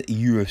his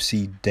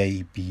UFC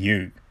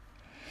debut.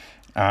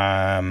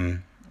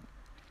 But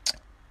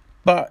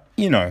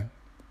you know,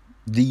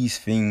 these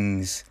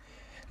things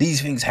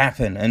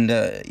happen, and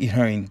you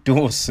know,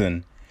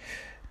 Dawson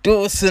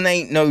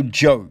ain't no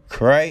joke,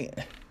 right?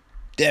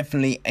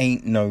 Definitely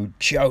ain't no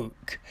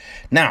joke.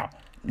 Now,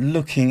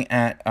 looking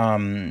at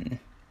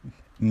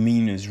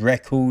Mina's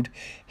record,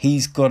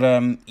 he's got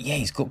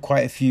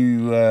quite a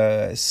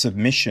few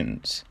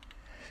submissions.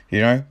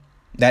 You know,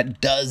 that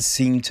does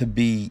seem to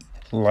be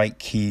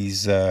like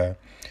his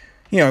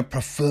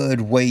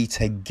preferred way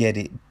to get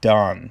it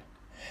done.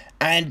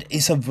 And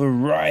it's a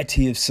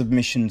variety of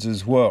submissions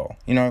as well.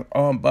 You know,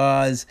 arm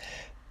bars,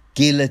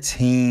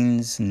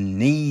 guillotines,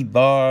 knee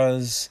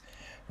bars,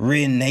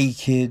 rear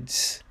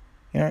nakeds.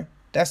 You know,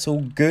 that's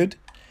all good.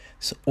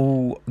 It's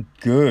all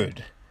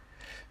good.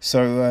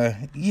 So,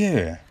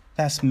 yeah,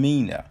 that's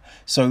Mina.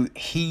 So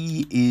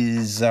he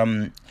is,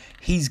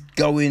 he's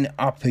going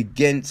up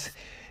against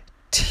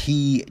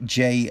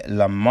TJ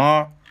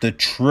Lamar, the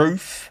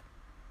truth,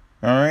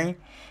 all right,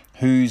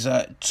 who's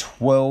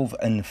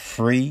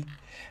 12-3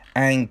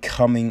 and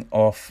coming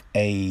off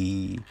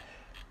a,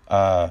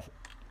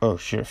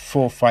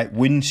 4-fight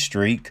win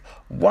streak,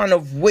 one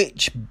of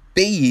which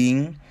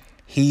being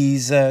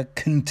his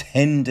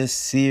Contender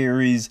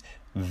Series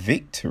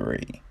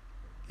victory.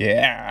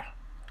 Yeah.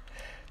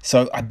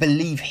 So I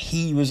believe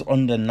he was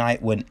on the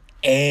night when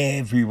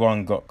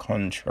everyone got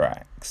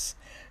contracts.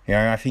 You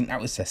know, I think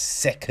that was the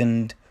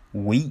second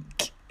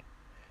week.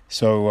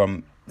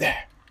 So,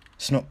 yeah,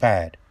 it's not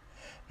bad.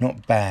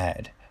 Not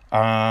bad.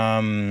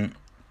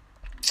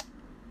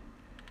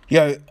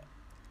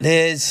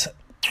 There's,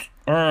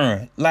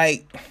 I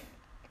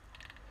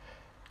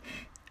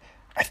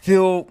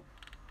feel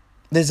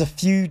there's a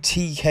few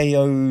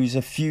TKOs,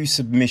 a few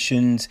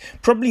submissions,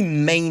 probably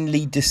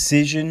mainly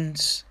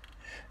decisions.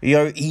 You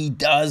know, he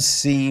does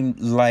seem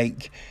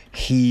like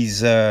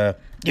he's,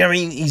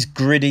 he's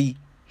gritty.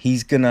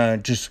 He's gonna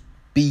just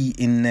be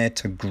in there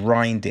to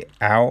grind it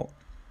out.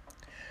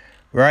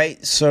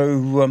 Right?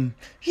 So,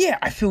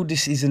 I feel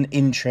this is an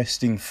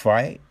interesting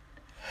fight.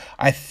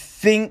 I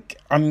think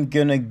I'm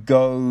gonna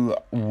go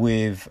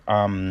with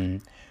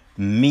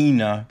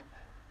Mina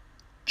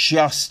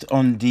just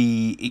on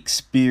the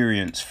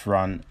experience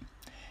front.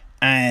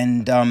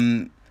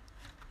 And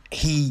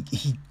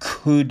he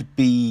could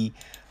be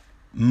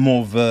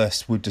more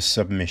versed with the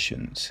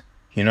submissions.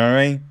 You know what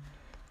I mean?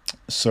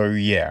 So,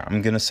 yeah,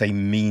 I'm going to say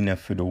Mina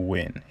for the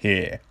win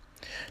here.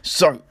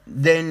 So,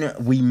 then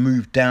we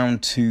move down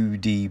to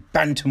the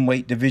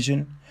bantamweight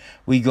division.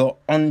 We got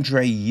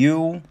Andre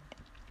Ewell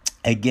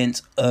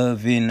against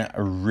Irvin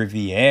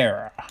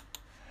Riviera.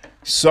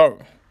 So,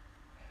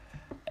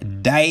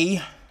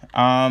 he's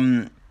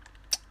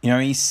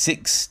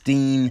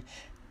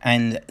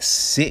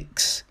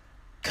 16-6,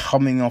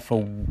 coming off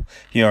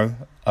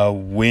a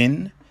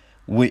win,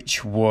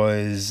 which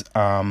was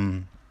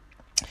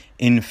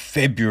in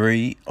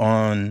February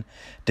on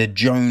the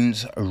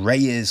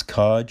Jones-Reyes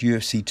card,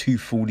 UFC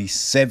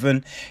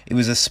 247. It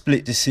was a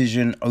split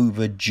decision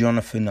over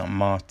Jonathan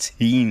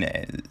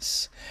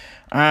Martinez.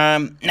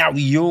 Now,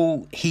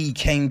 he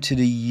came to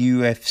the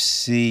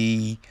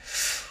UFC.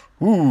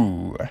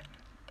 When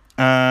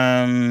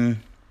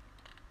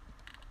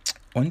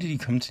did he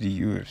come to the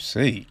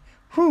UFC?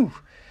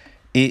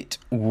 It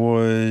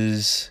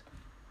was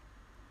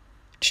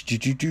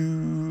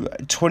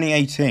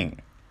 2018.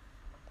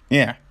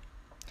 Yeah.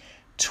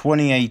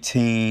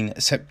 2018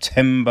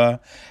 September,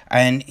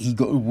 and he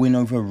got a win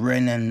over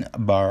Renan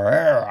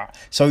Barrera.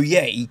 So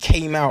yeah, he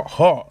came out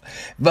hot,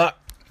 but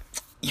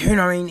you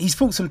know what I mean, he's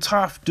fought some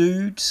tough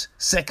dudes.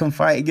 Second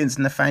fight against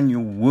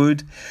Nathaniel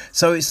Wood,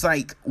 so it's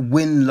like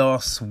win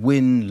loss.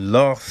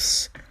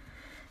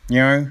 You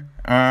know,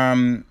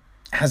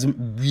 hasn't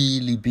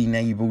really been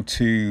able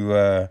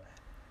to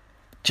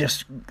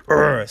just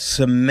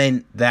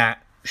cement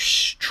that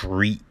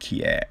streak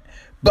yet.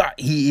 But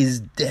he is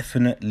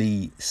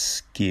definitely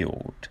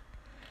skilled.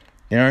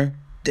 You know,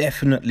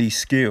 definitely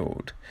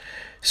skilled.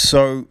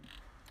 So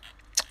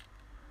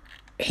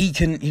he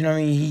can, you know,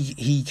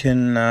 he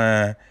can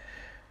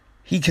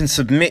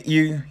submit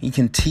you. He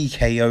can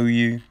TKO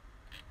you.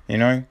 You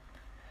know.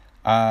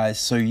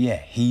 So yeah,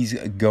 he's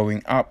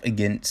going up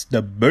against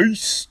the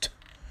beast,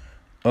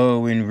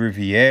 Irwin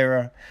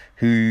Rivera,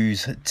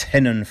 who's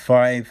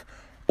 10-5,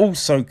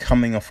 also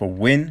coming off a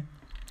win.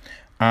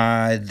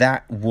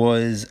 That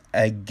was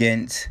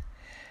against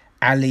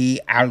Ali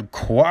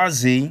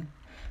Al-Qazi.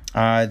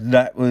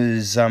 That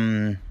was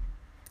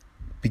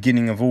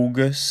beginning of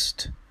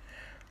August,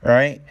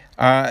 right?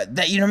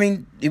 That, you know what I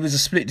mean? It was a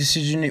split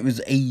decision. It was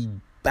a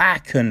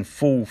back and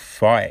forth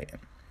fight.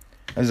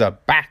 It was a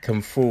back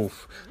and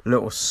forth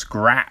little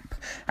scrap,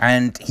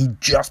 and he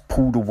just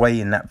pulled away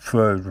in that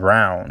third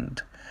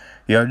round.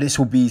 You know, this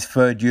will be his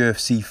third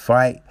UFC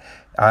fight.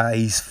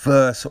 His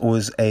first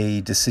was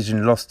a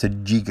decision loss to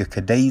Giga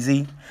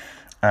Kadesi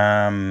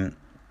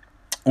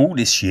all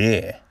this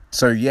year.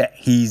 So yeah,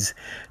 he's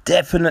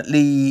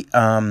definitely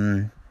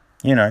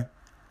you know,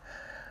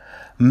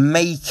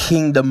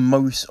 making the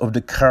most of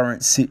the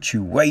current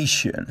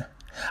situation.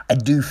 I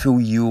do feel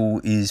Ewell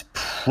is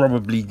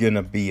probably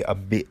gonna be a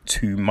bit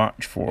too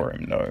much for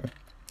him though.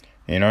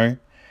 You know?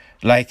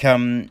 Like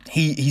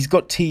he's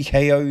got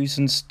TKOs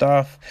and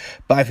stuff,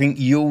 but I think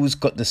Ewell's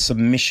got the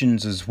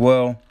submissions as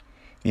well.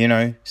 You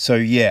know? So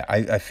yeah,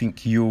 I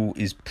think Ewell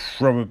is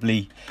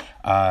probably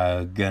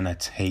gonna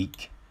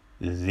take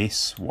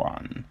this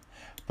one.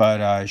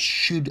 But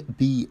should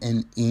be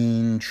an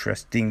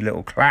interesting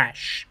little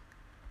clash.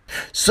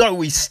 So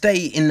we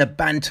stay in the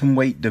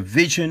bantamweight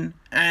division,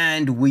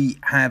 and we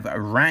have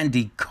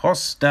Randy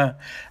Costa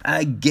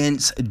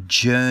against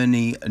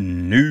Journey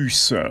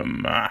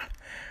Newsom.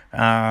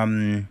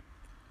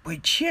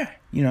 Which, yeah,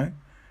 you know,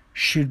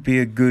 should be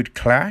a good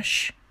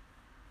clash.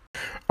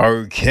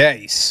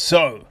 Okay,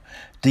 so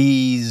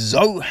the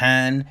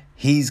Zohan,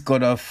 he's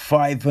got a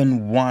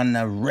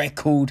 5-1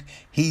 record.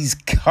 He's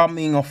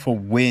coming off a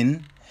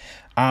win.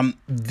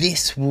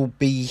 This will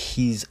be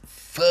his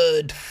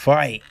third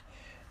fight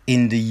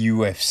in the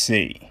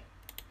UFC.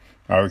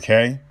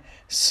 Okay,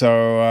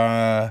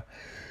 so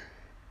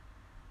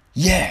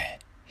yeah,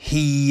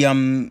 he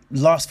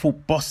last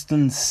fought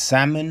Boston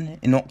Salmon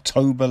in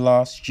October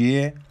last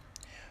year.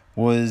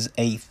 Was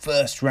a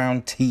first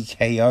round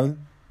TKO.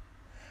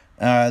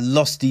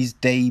 Lost his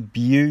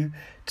debut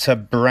to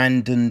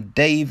Brandon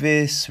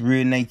Davis,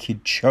 rear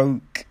naked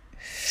choke.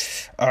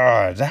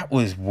 That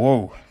was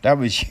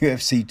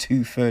UFC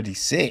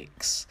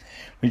 236,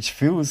 which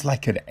feels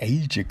like an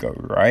age ago,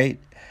 right?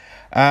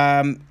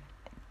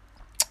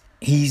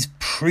 His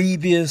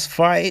previous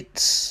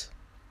fights,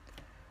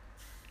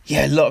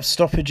 yeah, a lot of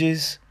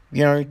stoppages,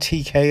 you know,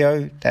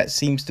 TKO, that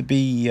seems to be,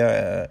 you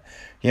know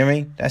what I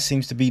mean? That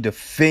seems to be the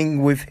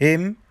thing with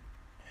him.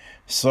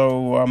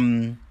 So,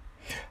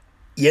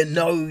 you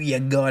know, you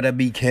gotta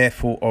be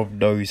careful of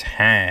those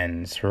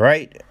hands,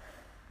 right?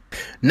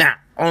 Now,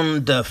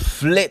 on the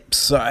flip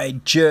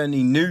side,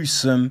 Journey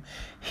Newsom,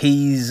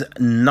 he's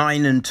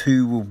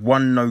 9-2 with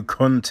 1 no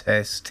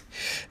contest.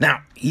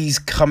 Now, he's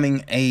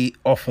coming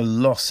off a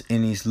loss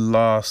in his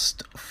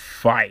last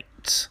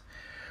fight,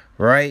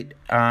 right?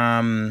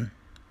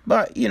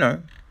 But, you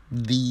know,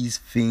 these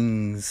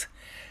things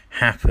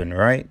happen,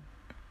 right?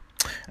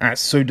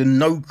 So the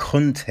no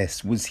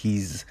contest was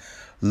his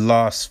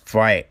last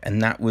fight,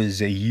 and that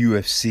was a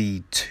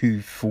UFC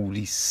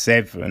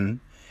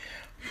 247.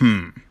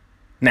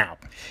 Now,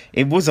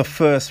 it was a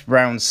first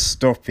round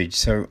stoppage,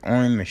 so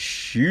I'm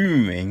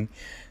assuming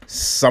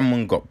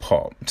someone got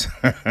popped.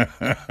 You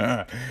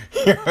know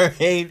what I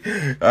mean?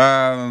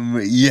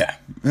 Yeah,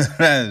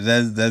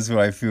 that's what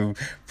I feel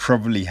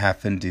probably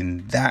happened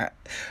in that.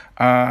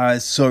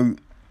 So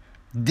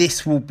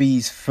this will be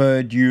his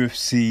third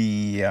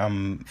UFC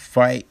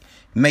fight.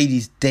 Made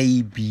his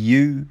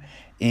debut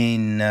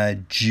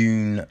in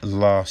June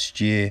last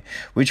year,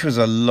 which was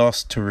a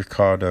loss to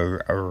Ricardo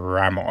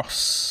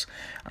Ramos.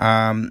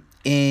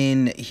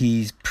 In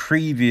his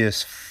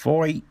previous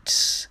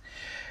fights,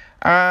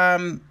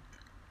 you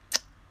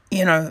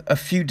know, a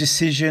few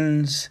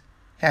decisions,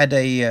 had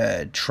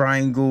a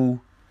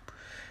triangle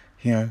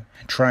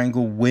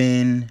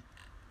win,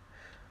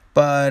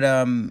 but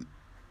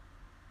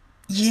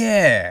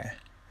yeah,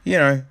 you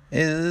know,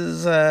 it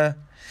was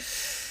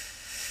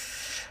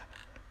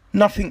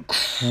nothing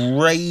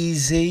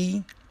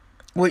crazy,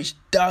 which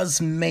does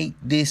make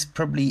this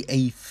probably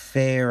a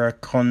fairer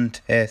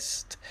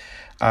contest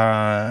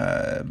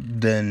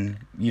than,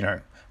 you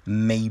know,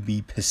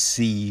 maybe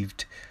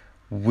perceived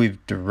with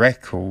the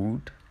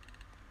record.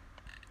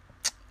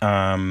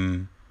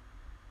 Oh,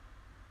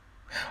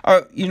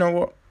 you know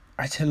what?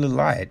 I tell a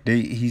lie.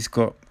 He's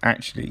got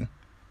actually,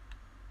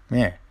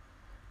 yeah.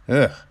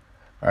 Ugh.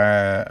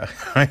 I'm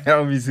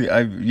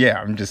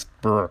just,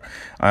 I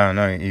don't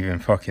know, even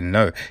fucking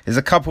know. There's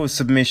a couple of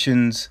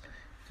submissions,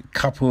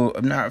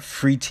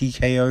 three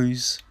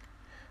TKOs.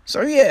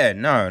 So yeah,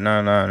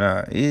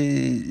 no.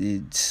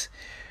 It's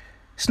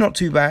not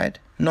too bad.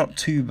 Not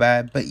too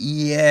bad, but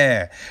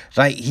yeah,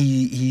 like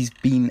he's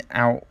been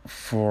out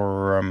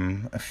for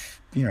a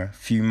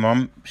few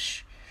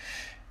months.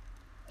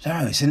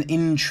 No, it's an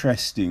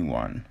interesting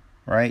one,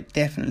 right?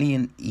 Definitely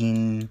an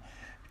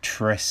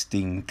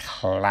interesting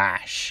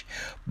clash,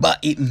 but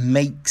it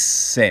makes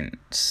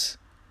sense,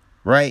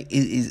 right?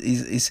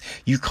 It's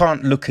you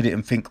can't look at it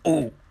and think,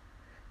 oh,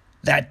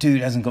 that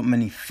dude hasn't got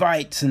many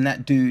fights, and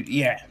that dude,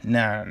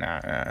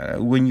 no.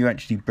 When you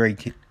actually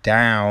break it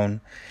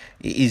down,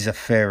 it is a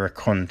fairer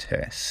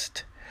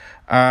contest.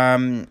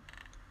 I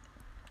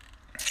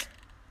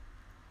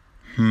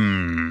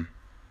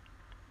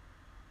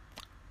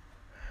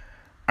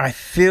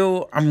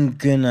feel I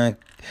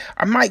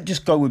might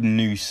just go with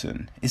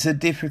Newson. It's a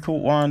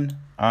difficult one.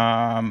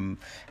 I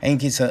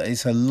think it's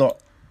a lot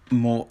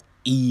more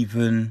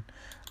even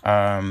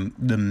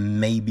than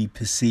maybe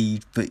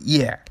perceived, but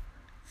yeah,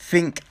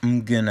 think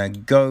I'm gonna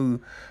go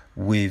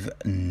with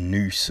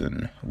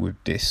Newson with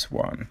this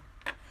one.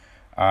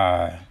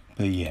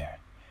 But yeah,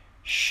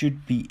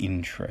 should be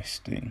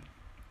interesting.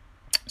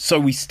 So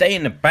we stay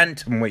in the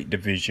bantamweight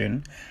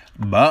division,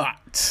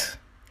 but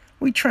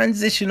we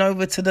transition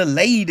over to the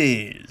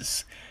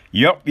ladies.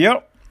 Yup.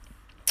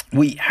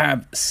 We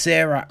have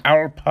Sarah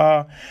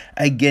Alpar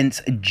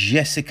against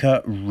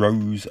Jessica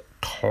Rose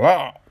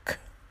Clark.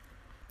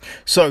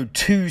 So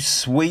too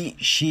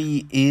sweet,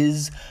 she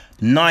is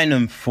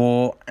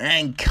 9-4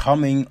 and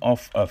coming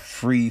off a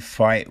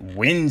 3-fight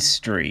win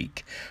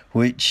streak,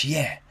 which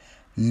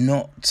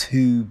not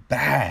too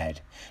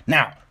bad.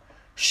 Now,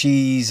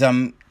 she's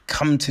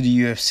come to the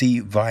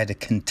UFC via the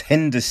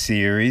Contender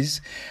Series.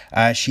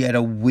 She had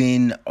a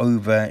win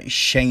over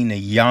Shayna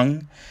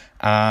Young.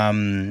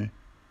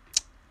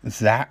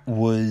 That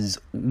was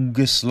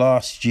August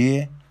last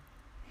year.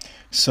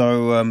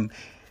 So,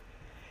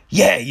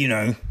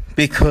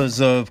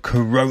 because of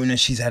Corona,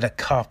 she's had a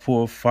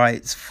couple of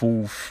fights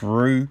fall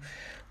through,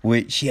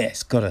 which,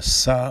 it's gotta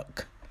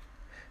suck.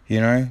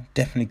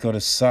 Definitely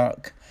gotta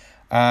suck.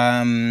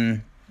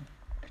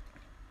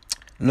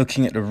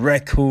 Looking at the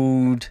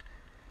record.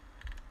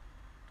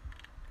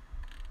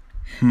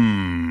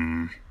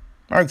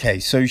 Okay,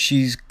 so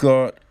she's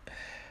got,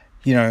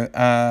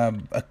 a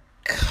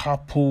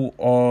couple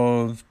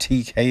of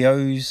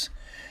TKOs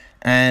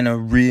and a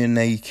rear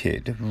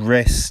naked.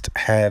 Rest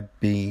have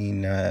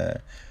been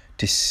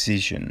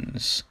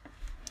decisions.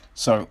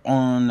 So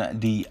on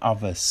the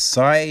other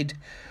side,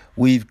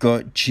 we've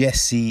got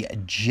Jessie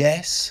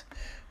Jess,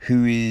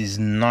 who is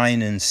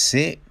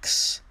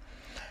 9-6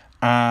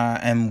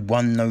 and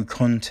won no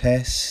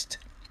contest.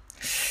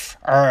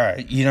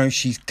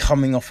 She's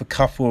coming off a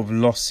couple of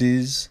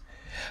losses,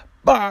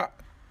 but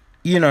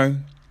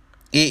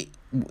it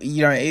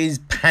is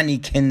Pani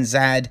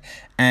Kenzad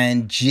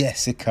and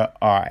Jessica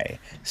I.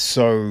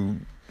 So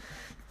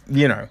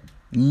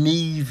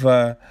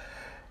neither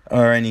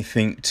are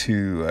anything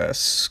to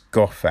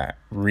scoff at,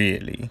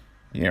 really.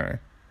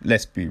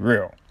 Let's be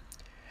real.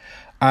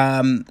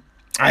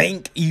 I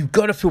think you've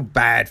got to feel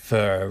bad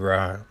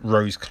for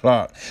Rose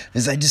Clark,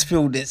 because I just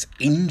feel that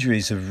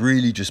injuries have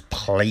really just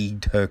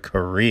plagued her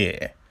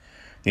career.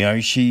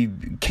 She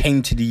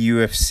came to the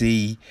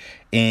UFC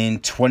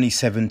in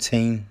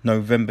 2017,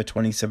 November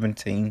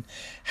 2017,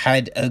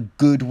 had a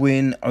good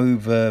win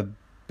over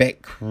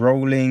Beck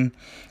Rowling.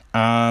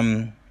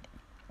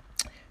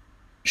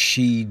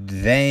 She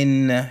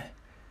then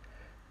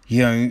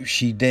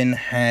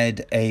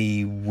had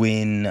a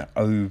win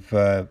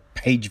over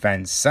Paige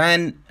Van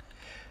Sant.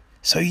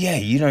 So,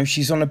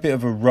 she's on a bit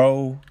of a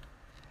roll.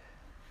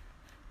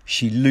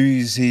 She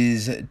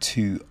loses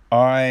to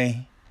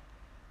I.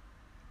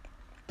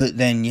 But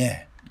then,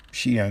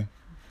 she,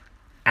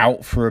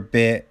 out for a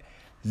bit.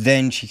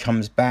 Then she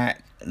comes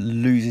back,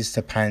 loses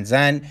to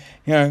Panzan.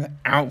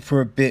 Out for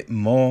a bit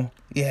more.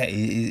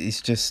 It's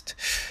just,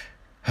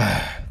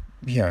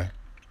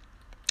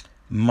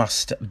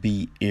 must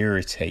be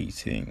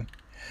irritating.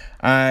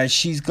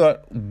 She's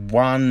got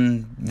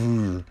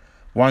one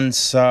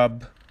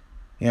sub.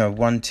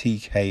 1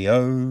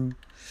 TKO.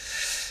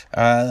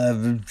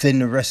 Then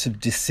the rest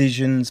of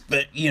decisions.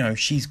 But,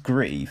 she's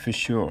gritty for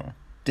sure.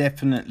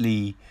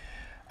 Definitely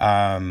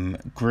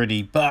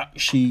gritty.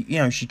 But she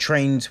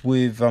trains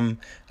with a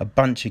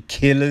bunch of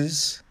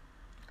killers.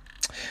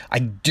 I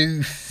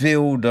do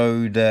feel,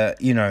 though,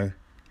 that,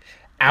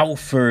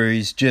 Alpha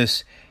is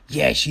just,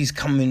 she's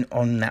coming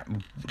on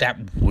that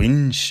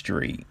win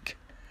streak.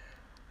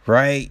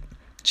 Right?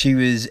 She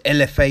was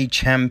LFA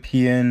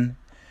champion.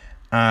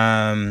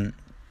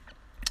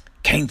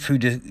 Came through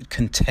the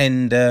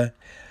Contender.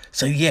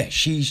 So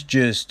she's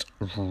just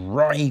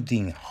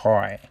riding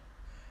high.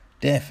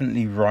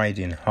 definitely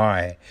riding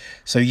high.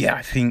 So yeah,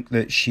 I think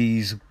that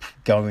she's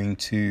going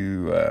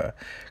to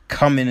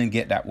come in and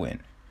get that win.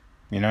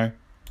 You know,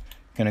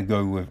 gonna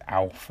go with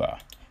Alpha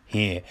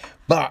here,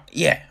 but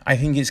yeah, I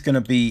think it's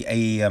gonna be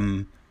a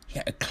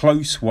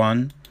close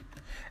one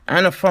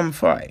and a fun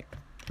fight,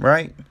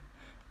 right?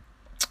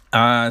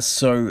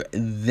 So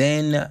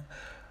then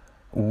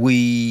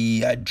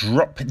we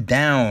drop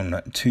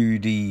down to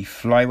the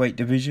flyweight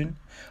division.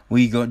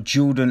 We got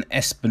Jordan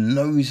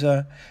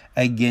Espinosa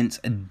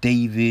against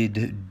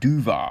David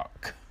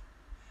Duvac.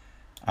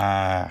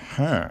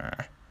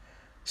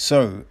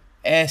 So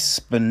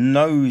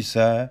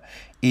Espinosa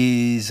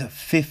is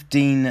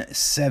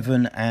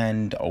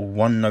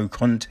 15-7-1 no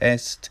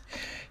contest.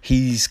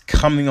 He's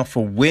coming off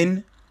a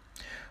win,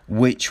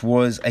 which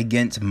was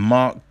against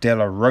Mark De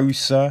La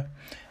Rosa.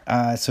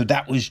 So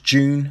that was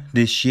June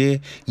this year.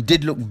 He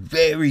did look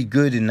very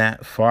good in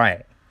that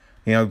fight.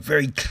 You know,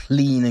 very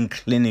clean and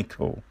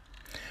clinical.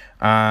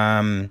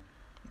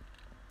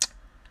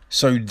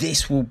 So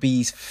this will be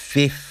his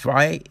 5th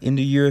fight in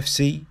the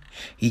UFC.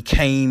 He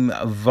came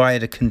via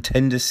the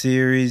Contender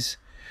Series.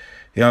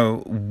 You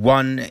know,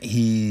 won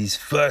his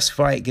first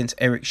fight against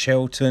Eric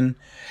Shelton.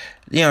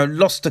 You know,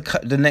 lost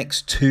the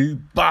next 2,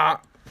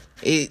 but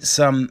it's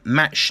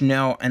Matt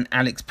Schnell and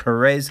Alex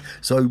Perez.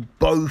 So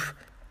both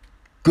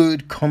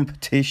good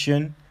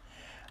competition.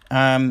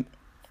 But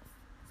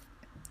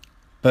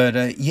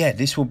yeah,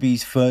 this will be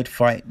his 3rd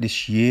fight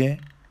this year.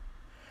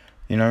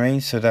 You know what I mean?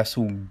 So that's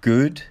all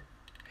good.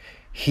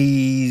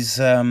 He's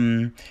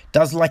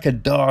does like a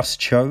D'Arce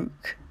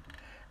choke,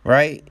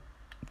 right?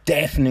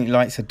 Definitely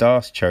likes a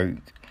D'Arce choke.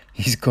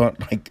 He's got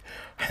like,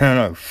 I don't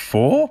know,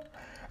 4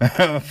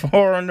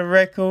 on the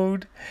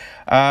record.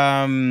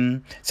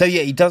 So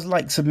yeah, he does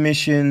like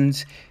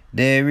submissions.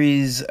 There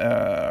is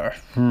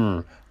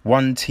 1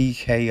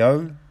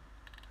 TKO,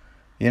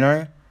 you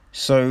know.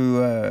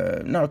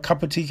 So no, a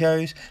couple of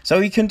TKOs.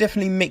 So he can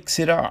definitely mix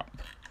it up.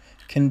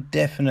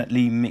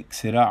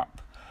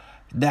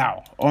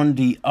 Now, on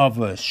the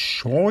other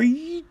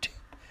side,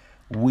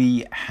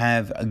 we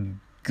have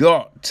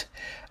got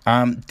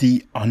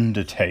The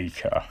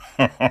Undertaker.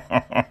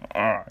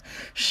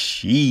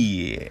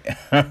 Shit.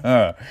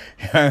 I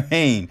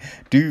mean,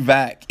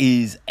 Duvac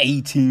is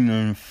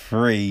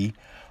 18-3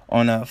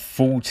 on a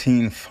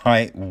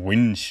 14-fight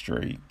win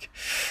streak.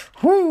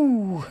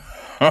 Whoo!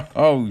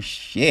 Oh,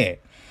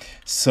 shit.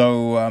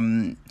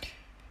 So,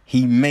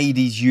 he made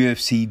his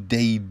UFC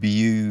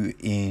debut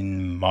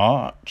in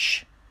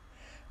March,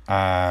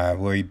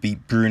 where he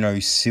beat Bruno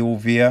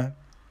Silva.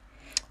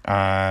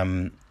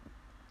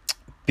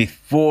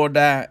 Before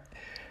that,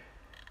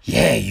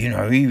 yeah, you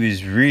know, he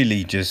was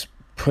really just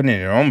putting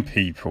it on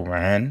people,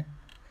 man.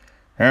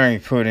 Very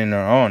putting it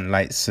on,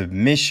 like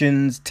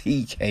submissions,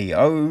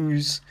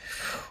 TKOs.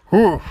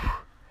 Whew.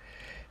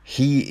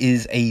 He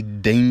is a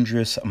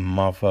dangerous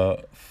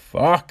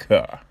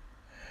motherfucker.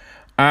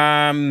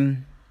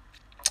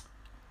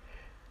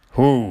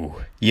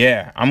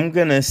 Yeah, I'm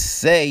gonna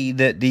say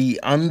that The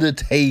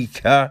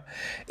Undertaker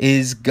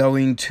is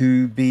going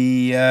to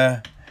be,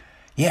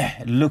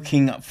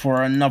 looking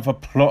for another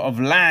plot of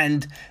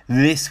land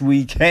this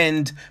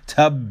weekend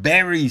to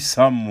bury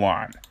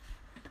someone.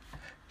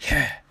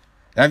 Yeah,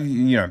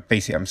 you know,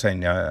 basically I'm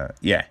saying,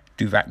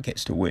 Duvac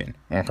gets to win,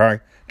 okay?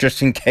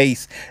 Just in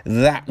case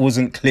that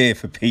wasn't clear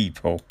for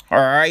people, all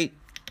right?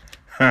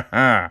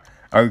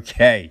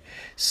 Okay,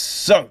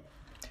 so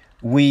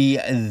we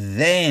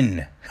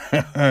then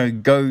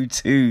go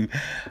to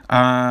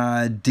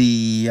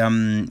we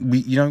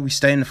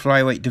stay in the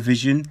flyweight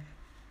division,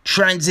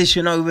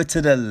 transition over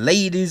to the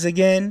ladies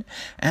again,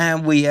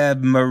 and we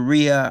have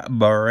Maria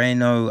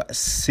Moreno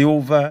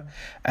Silva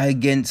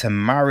against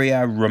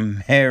Maria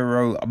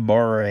Romero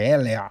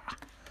Borella.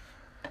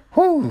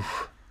 Whew,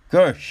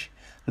 gosh,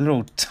 a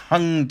little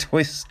tongue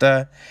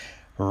twister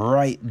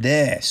right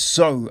there.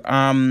 So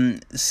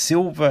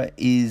Silva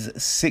is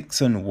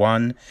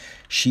 6-1.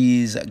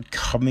 She's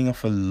coming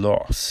off a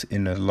loss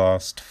in the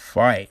last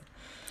fight.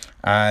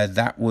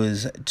 That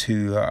was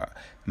to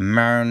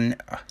Marina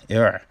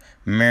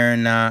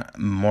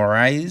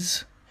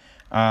Moraes,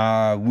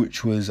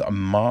 which was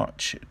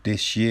March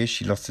this year.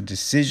 She lost a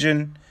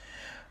decision.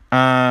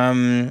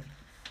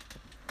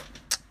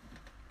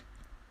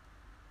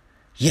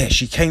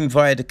 She came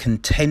via the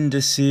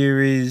Contender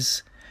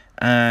Series,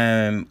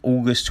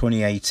 August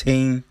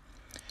 2018.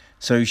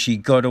 So she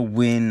got a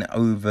win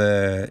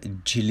over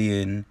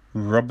Gillian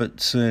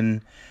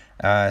Robertson,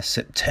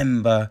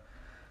 September,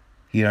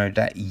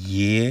 that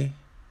year.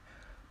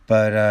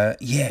 But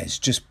it's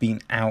just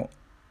been out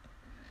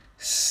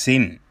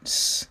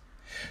since.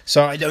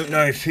 So I don't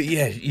know if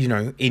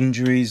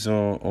injuries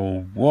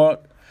or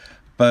what.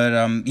 But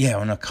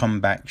on a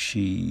comeback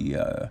she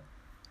got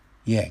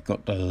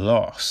the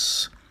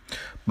loss.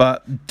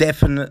 But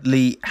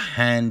definitely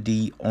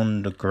handy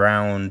on the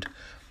ground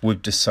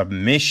with the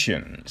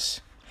submissions.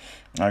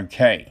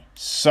 Okay,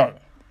 so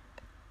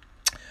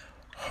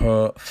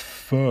her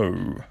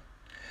foe.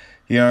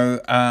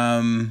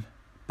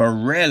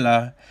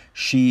 Barella,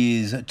 She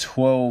is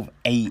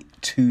 12-8,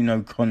 2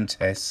 no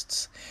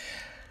contests.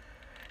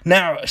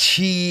 Now,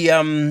 she's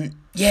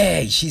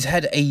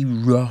had a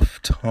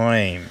rough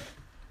time.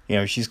 You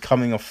know, she's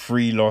coming off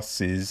 3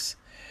 losses.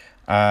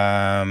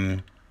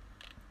 It's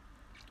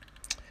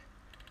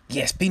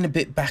been a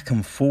bit back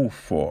and forth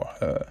for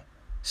her.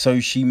 So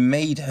she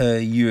made her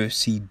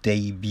UFC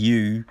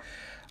debut,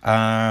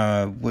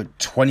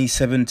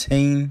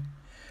 2017,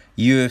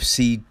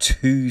 UFC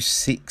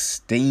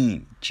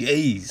 216.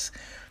 Jeez,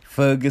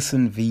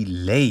 Ferguson v.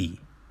 Lee.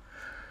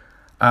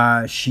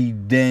 She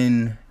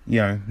then,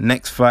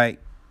 next fight,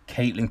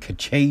 Caitlin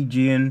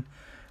Kachagian,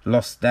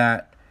 lost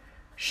that.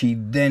 She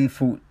then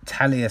fought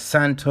Talia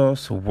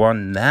Santos,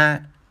 won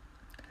that.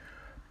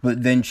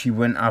 But then she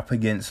went up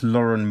against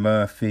Lauren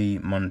Murphy,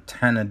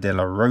 Montana De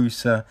La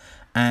Rosa,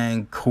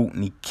 and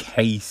Courtney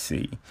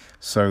Casey.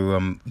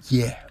 So,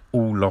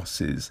 all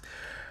losses.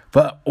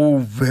 But all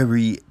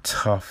very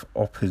tough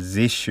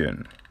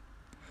opposition.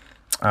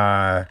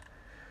 Now,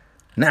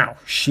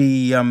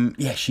 she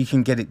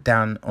can get it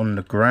down on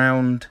the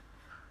ground.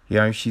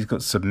 She's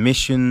got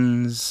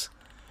submissions.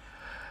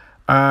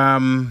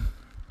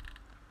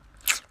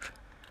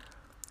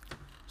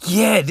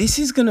 This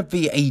is going to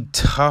be a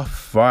tough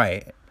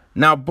fight.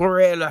 Now,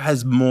 Borella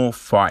has more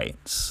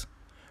fights,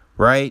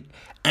 right?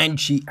 And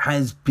she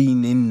has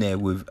been in there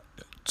with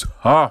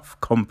tough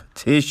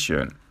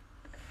competition,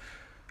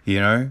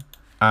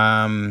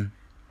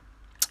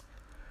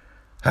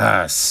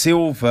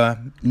 Silva,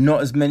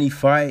 not as many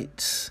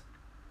fights,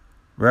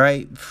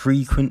 right?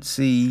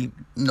 Frequency,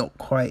 not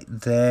quite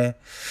there.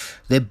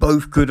 They're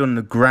both good on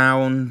the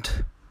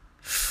ground.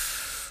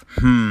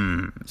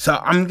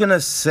 So I'm going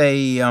to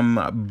say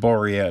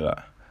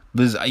Borella.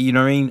 Because, you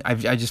know what I mean?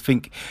 I just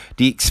think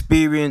the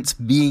experience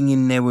being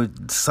in there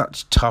with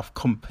such tough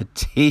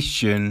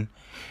competition,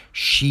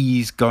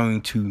 she's going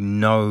to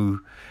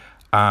know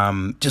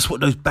just what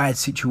those bad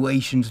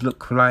situations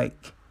look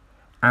like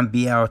and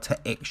be able to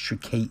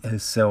extricate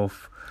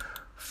herself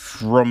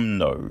from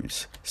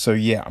those. So,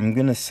 I'm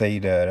going to say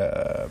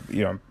that,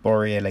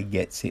 Borella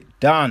gets it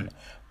done.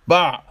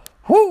 But,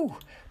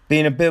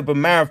 being a bit of a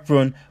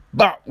marathon,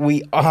 but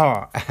we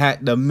are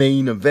at the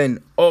main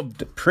event of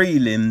the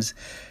prelims.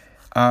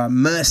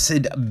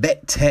 Merced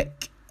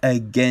Betek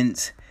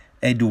against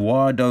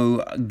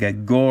Eduardo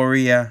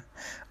Gregoria.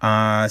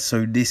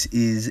 So this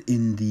is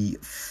in the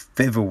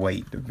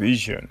featherweight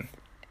division.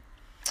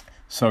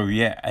 So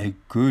a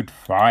good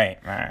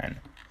fight,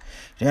 man.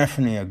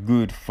 Definitely a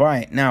good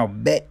fight. Now,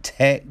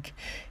 Betek,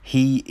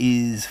 he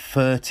is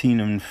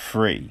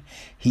 13-3.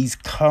 He's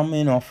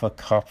coming off a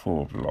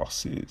couple of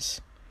losses.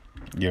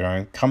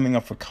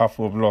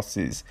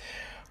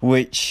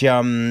 Which,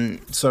 there's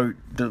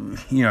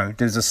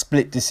a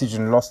split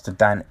decision loss to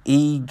Dan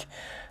Ige.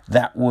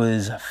 That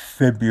was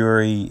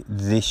February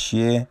this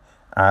year.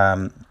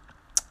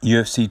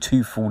 UFC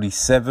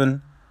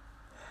 247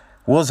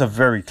 was a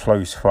very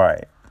close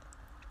fight.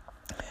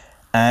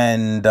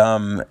 And,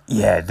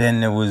 then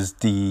there was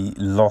the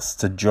loss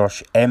to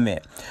Josh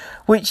Emmett,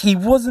 which he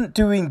wasn't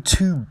doing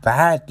too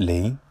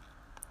badly.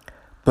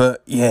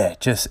 But,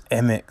 just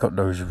Emmett got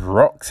those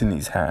rocks in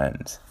his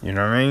hands. You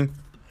know what I mean?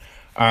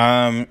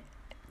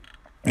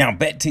 Now,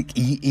 Betek,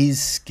 he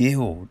is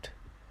skilled,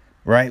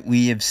 right?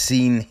 We have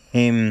seen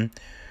him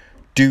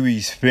do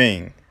his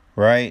thing,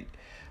 right?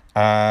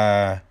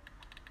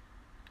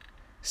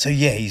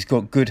 He's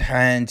got good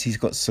hands. He's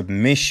got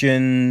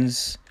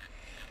submissions.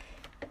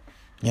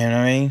 You know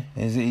what I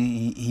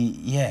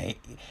mean?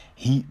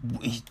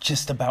 He's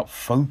just about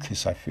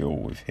focus, I feel,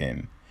 with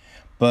him.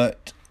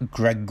 But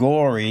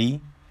Gregory,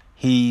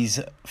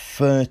 he's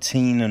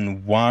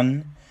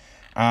 13-1.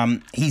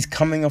 He's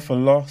coming off a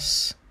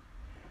loss,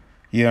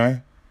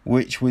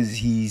 which was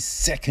his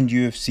second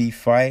UFC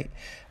fight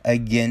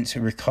against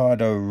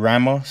Ricardo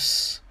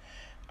Ramos.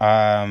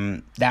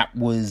 That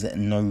was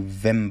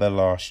November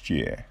last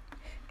year.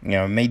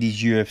 Made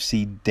his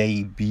UFC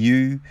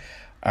debut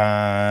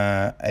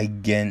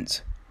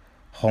against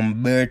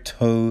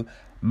Humberto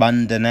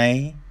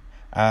Bandeira.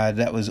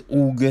 That was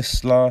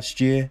August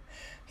last year.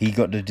 He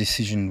got the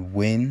decision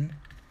win.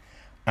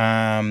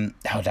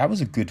 That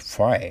was a good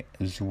fight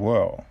as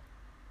well.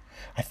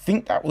 I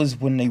think that was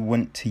when they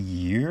went to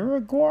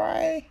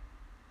Uruguay.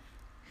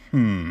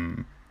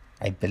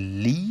 I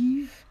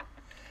believe.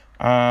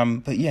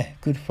 But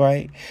good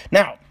fight.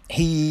 Now,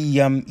 he's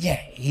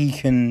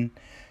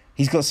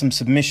got some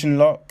submission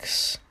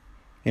locks.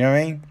 You know what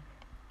I mean?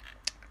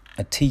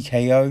 A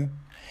TKO.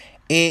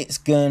 It's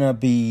gonna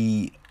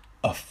be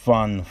a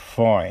fun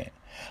fight.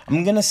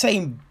 I'm gonna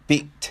say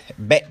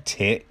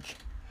Betek,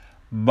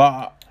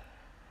 but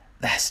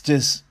that's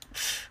just,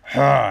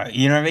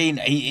 you know what I mean?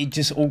 It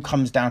just all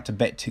comes down to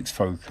Betek's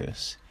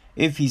focus.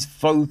 If he's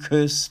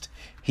focused,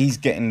 he's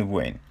getting the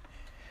win.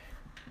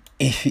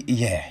 If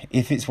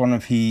it's one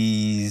of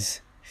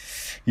his,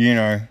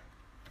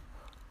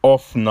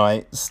 off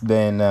nights,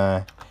 then,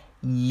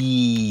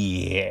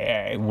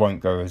 it won't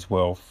go as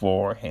well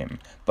for him.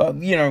 But,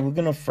 we're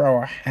going to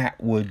throw a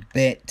hat with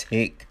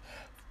Betek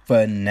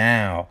for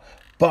now.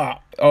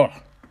 But,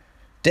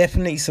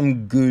 definitely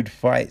some good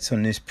fights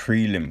on this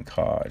prelim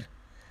card.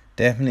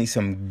 Definitely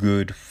some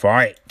good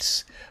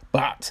fights.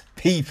 But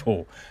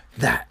people,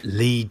 that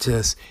leads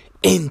us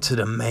into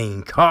the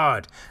main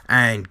card.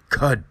 And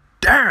god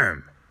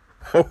damn,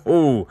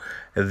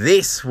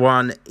 this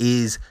one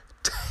is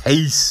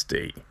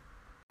tasty.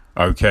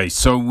 Okay,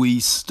 so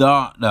we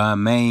start the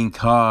main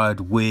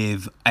card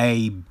with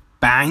a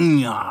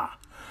banger.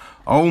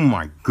 Oh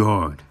my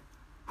god.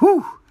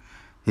 Whew.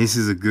 This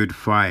is a good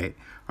fight.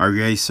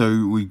 Okay,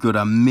 so we got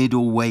a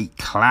middleweight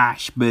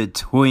clash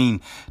between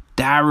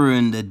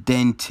Darren the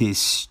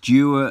Dentist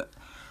Stewart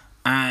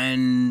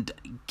and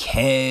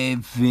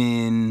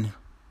Kevin.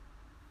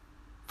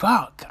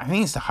 Fuck, I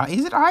think it's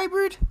is it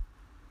hybrid?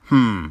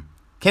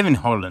 Kevin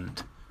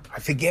Holland. I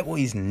forget what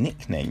his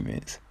nickname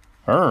is.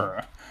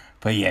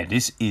 But yeah,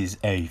 this is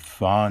a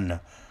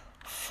fun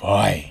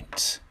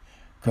fight.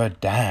 God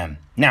damn.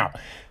 Now,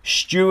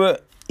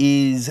 Stewart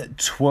is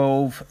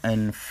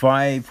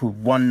 12-5 with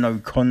 1 no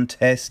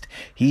contest.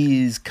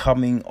 He is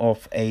coming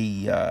off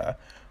a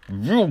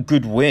real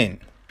good win.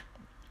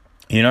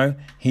 You know,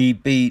 he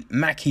beat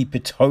Maki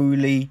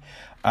Pitoli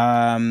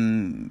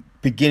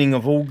beginning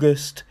of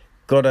August.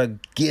 Got a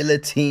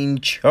guillotine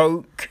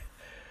choke.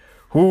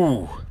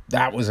 Ooh,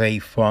 that was a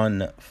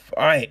fun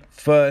fight.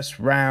 First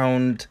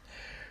round,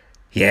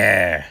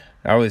 yeah,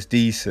 that was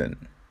decent.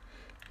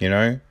 You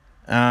know,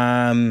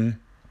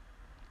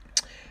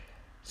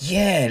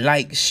 yeah,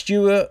 like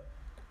Stewart,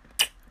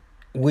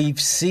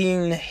 we've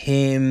seen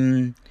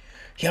him.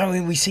 You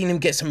know, we've seen him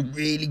get some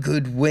really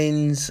good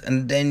wins,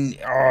 and then, you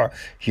know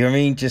what I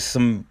mean, just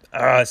some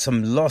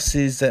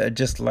losses that are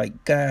just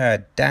like,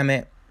 god damn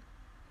it,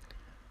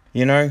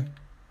 you know.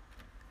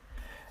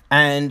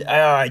 And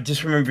I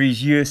just remember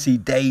his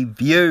UFC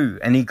debut,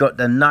 and he got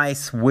the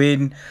nice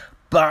win,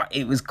 but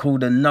it was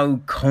called a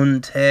no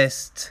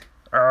contest,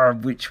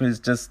 which was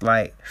just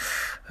like,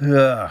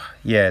 yeah,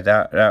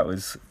 that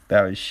was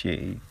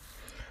shitty.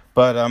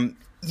 But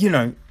you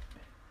know,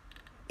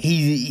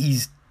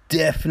 he's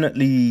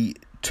definitely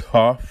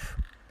tough.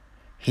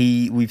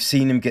 We've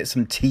seen him get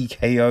some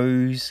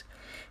TKOs.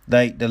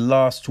 Like the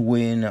last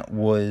win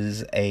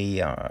was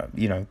a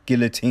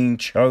guillotine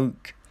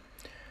choke.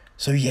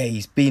 So yeah,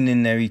 he's been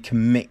in there. He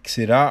can mix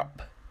it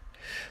up.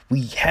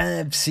 We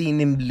have seen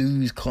him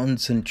lose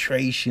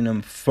concentration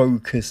and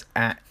focus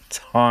at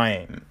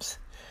times,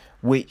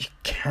 which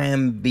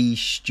can be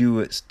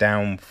Stewart's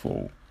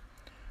downfall,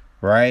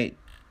 right?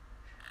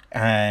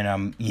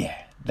 And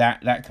yeah,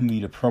 that can be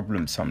the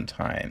problem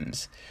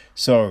sometimes.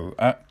 So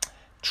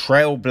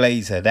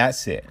Trailblazer,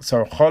 that's it.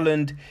 So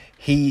Holland,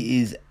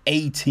 he is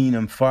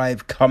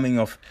 18-5, coming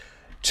off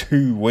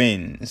 2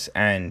 wins,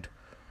 and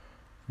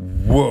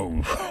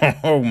whoa,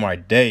 oh my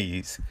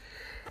days,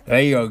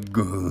 they are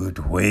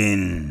good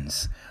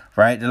wins,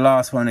 right? The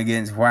last one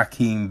against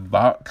Joaquin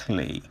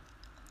Buckley.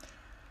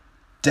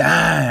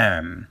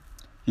 Damn.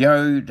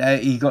 Yo,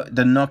 he got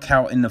the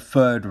knockout in the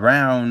 3rd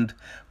round,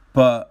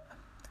 but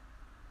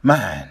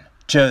man,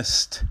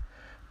 just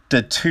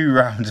the 2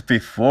 rounds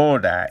before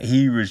that,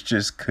 he was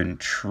just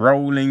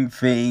controlling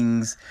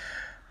things,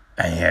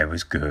 and yeah, it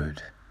was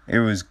good. It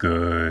was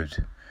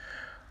good.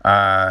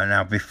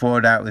 Now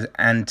before that was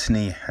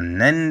Anthony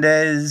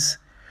Hernandez,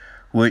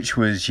 which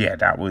was, yeah,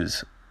 that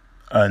was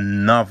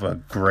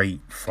another great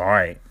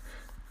fight.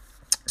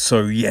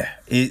 So yeah,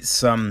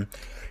 it's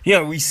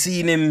we've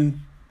seen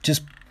him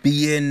just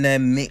be in there,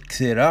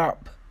 mix it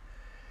up,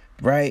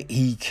 right?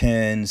 He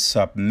can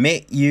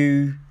submit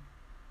you,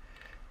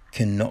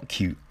 can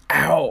knock you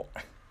out,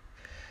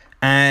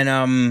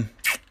 and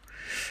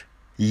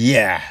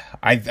yeah,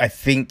 I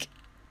think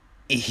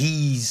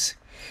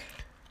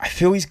I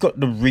feel he's got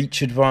the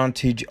reach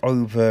advantage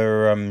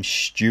over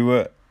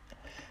Stewart.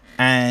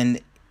 And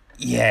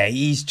yeah,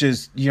 he's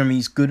just,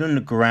 he's good on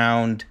the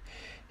ground.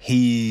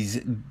 He's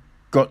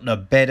got the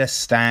better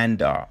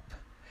stand up.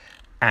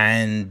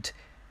 And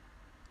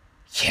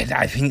yeah,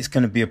 I think it's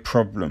going to be a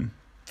problem.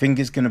 And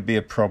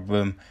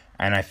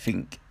I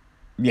think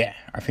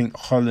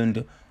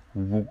Holland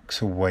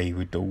walks away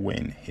with the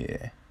win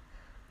here.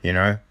 You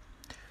know?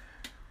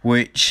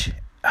 Which,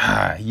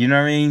 you know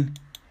what I mean?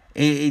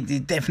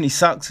 It definitely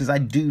sucks, because I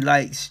do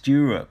like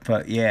Stewart,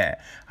 but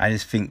yeah, I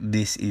just think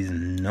this is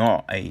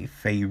not a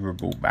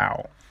favourable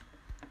bout.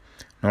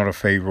 Not a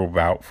favourable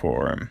bout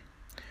for him.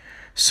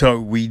 So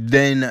we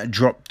then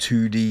drop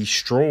to the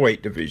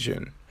strawweight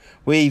division.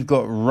 We've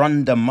got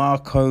Ronda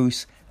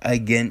Marcos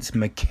against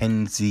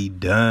Mackenzie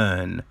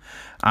Dern.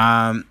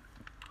 Now,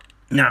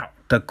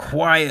 the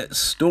Quiet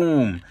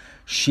Storm,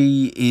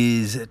 she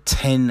is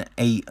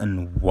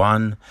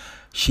 10-8-1.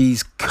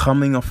 She's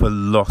coming off a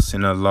loss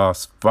in her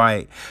last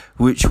fight,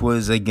 which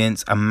was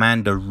against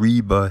Amanda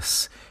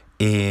Ribas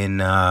in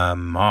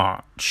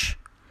March,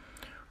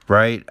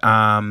 right?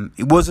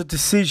 It was a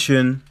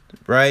decision,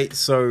 right?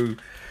 So,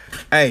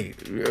 hey,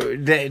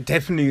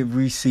 definitely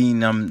we've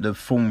seen the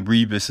form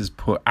Ribas has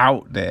put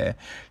out there.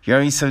 You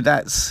know, so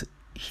that's,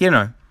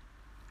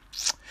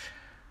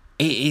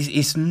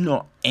 it's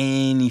not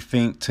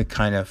anything to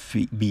kind of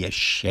be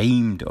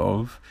ashamed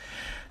of.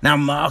 Now,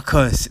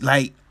 Marcos,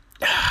 like,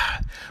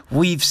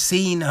 we've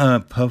seen her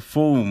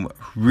perform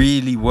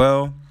really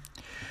well.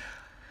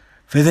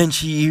 But then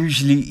she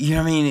usually, you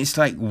know what I mean? It's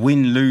like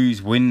win,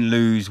 lose, win,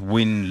 lose,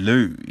 win,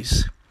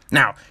 lose.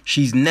 Now,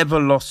 she's never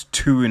lost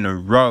 2 in a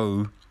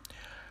row.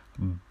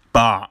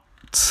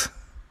 But,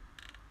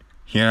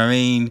 you know what I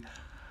mean?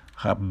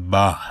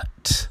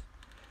 But,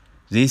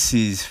 this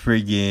is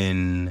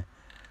friggin'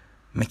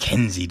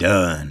 Mackenzie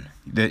Dern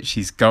that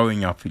she's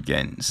going up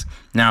against.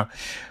 Now,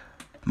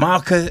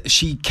 Marca,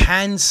 she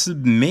can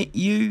submit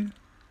you.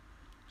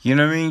 You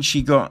know what I mean?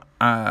 She got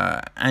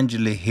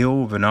Angela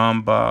Hill with an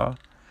armbar.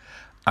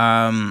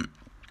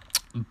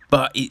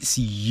 But it's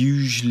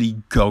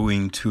usually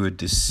going to a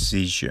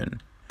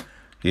decision.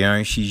 You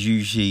know, she's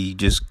usually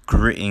just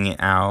gritting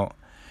it out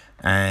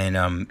and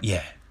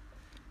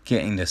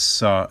getting the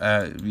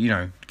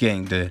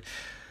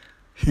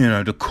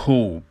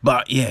call.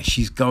 But yeah,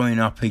 she's going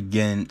up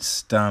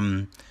against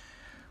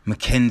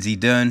Mackenzie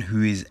Dern,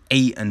 who is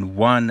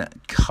 8-1,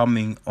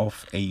 coming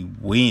off a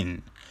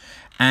win.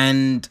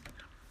 And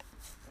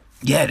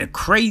yeah, the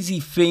crazy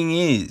thing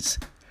is,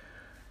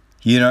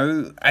 you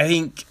know, I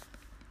think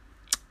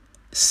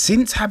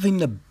since having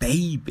the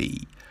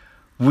baby,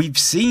 we've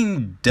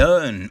seen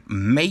Dern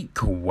make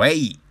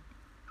weight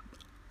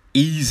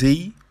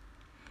easy,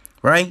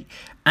 right?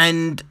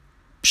 And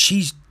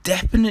she's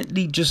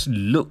definitely just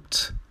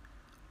looked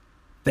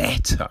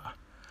better,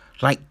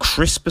 like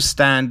crisper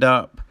stand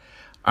up,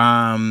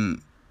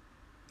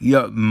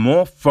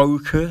 more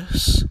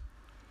focus.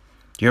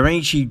 You know what I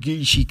mean?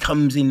 She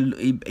comes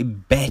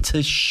in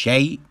better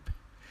shape.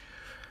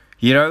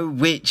 You know,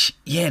 which,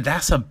 yeah,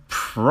 that's a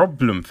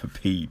problem for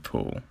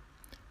people,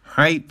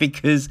 right?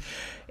 Because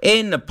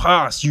in the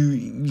past,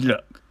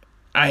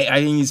 I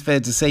think it's fair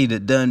to say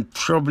that Dern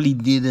probably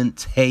didn't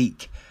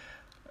take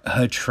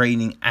her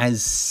training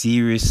as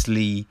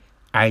seriously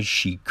as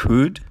she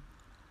could.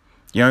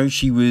 You know,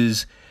 she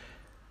was,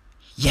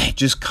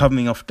 just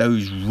coming off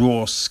those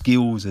raw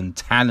skills and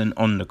talent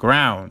on the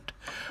ground.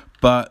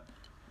 But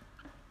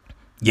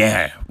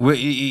yeah,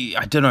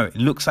 I don't know. It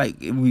looks like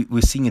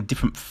we're seeing a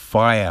different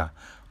fire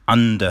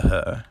under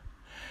her.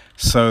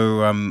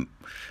 So,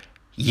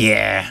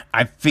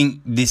 I think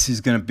this is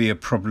going to be a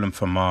problem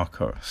for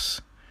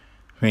Marcos.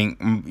 I think,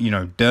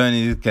 Dern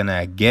is going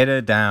to get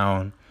her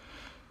down.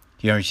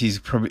 You know,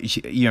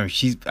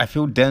 I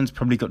feel Dern's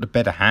probably got the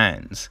better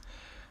hands.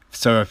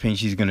 So I think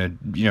she's going to,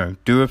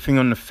 do her thing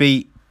on the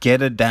feet,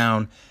 get her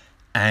down,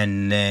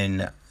 and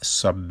then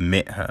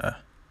submit her.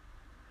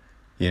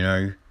 You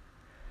know,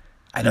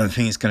 I don't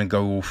think it's going to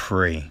go all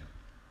 3.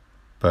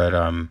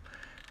 But,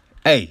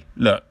 hey,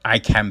 look, I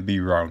can be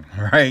wrong,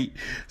 right?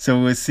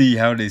 So we'll see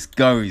how this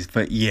goes.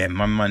 But yeah,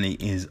 my money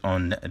is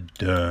on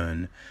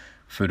Dern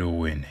for the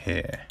win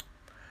here.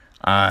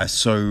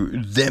 So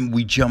then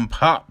we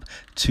jump up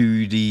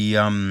to the,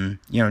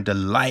 the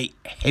light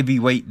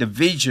heavyweight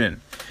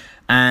division.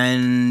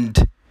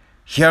 And,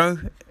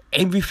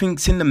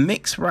 everything's in the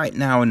mix right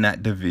now in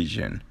that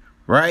division,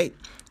 right?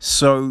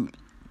 So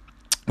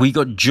we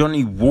got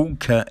Johnny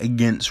Walker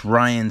against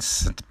Ryan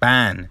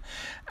Spann.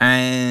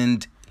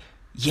 And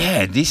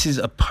yeah, this is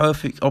a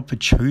perfect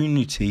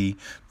opportunity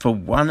for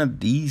one of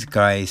these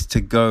guys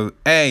to go,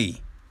 hey,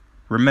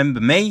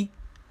 remember me?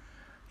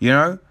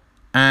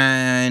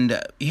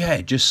 And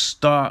just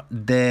start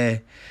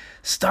their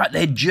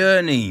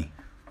journey.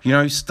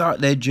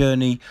 Start their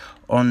journey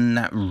on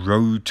that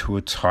road to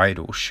a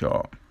title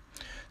shot.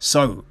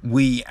 So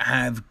we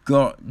have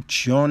got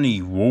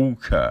Johnny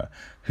Walker,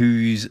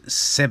 who's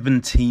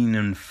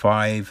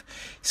 17-5.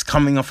 He's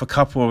coming off a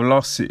couple of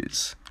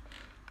losses,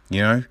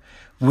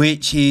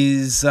 which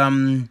is,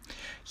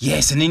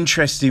 it's an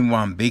interesting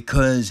one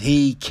because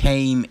he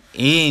came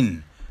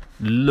in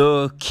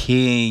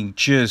looking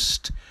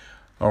just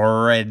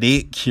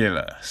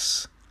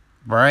ridiculous,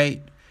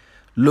 right?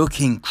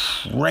 Looking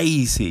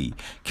crazy.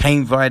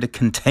 Came via the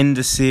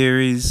Contender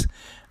Series,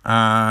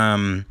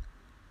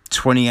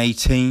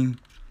 2018.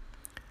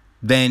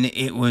 Then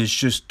it was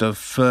just the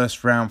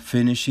first round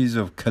finishes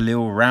of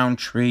Khalil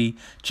Roundtree,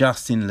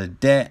 Justin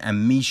Ledette,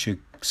 and Misha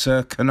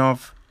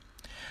Serkinov.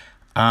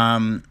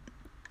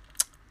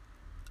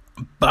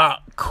 But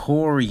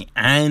Corey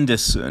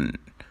Anderson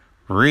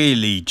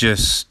really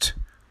just,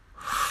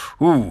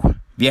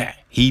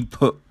 he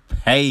put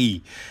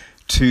pay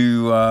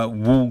to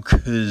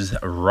Walker's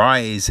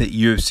rise at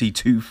UFC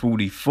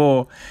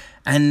 244.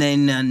 And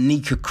then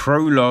Nika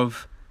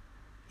Krolov,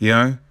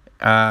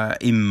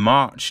 in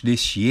March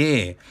this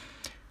year,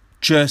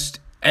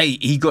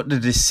 he got the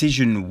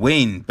decision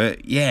win.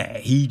 But yeah,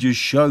 he just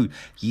showed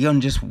he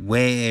can just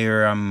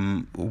wear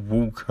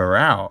Walker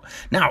out.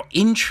 Now,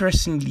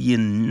 interestingly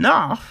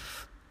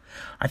enough,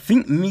 I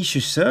think Misha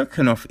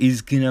Serkinov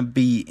is going to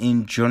be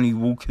in Johnny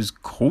Walker's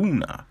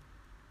corner.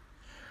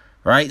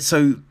 Right?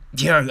 So,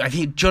 I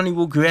think Johnny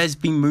Walker has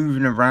been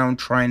moving around,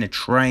 trying to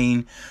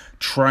train,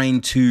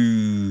 trying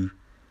to,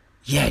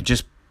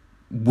 just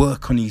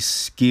work on his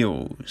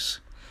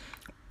skills.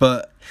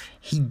 But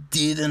he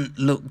didn't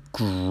look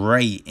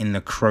great in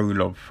the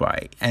Krolov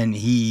fight. And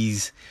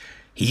he's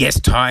he gets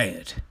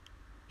tired.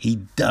 He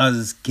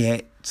does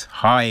get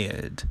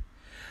tired.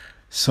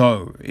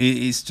 So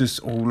it's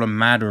just all a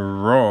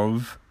matter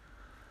of,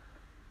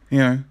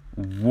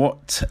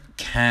 what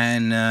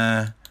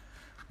can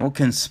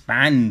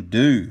Span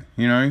do?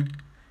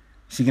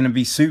 Is he going to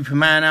be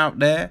Superman out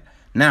there?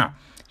 Now,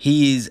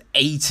 he is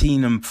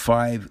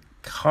 18-5,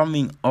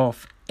 coming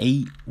off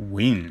 8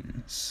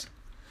 wins.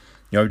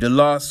 The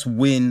last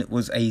win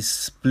was a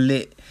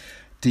split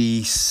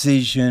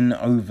decision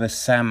over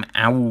Sam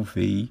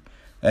Alvey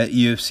at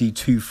UFC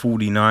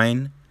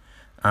 249,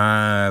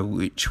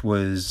 which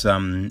was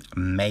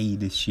May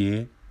this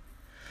year.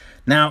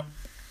 Now,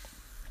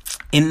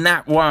 in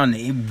that one,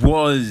 it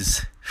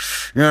was,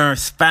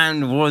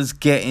 Span was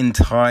getting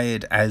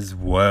tired as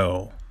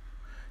well.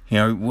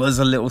 It was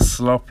a little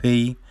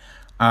sloppy.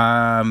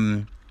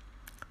 But,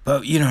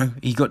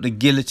 he got the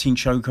guillotine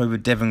choke over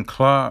Devin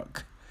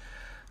Clark.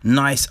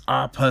 Nice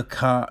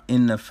uppercut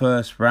in the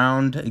first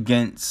round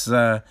against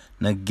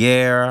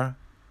Nogueira.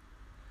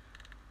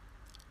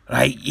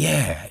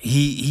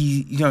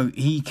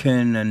 He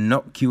can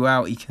knock you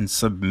out. He can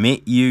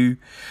submit you.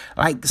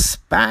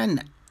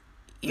 Span,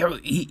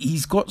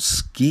 he's got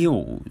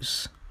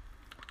skills.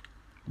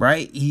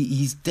 Right?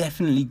 He's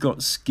definitely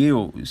got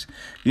skills.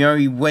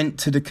 He went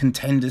to the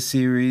Contender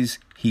Series.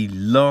 He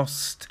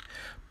lost.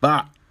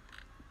 But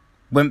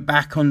went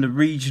back on the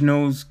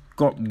regionals.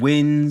 Got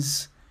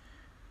wins.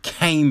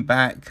 Came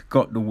back.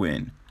 Got the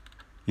win.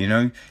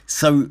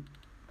 So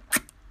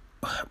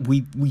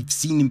we've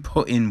seen him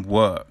put in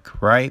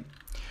work. Right?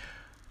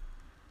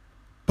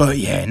 But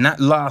yeah, in that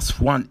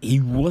last one, he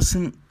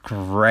wasn't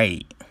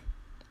great.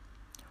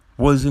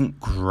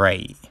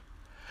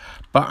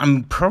 But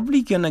I'm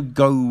probably going to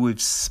go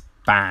with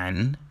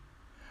Span,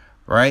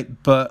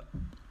 right? But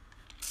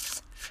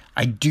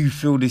I do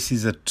feel this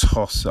is a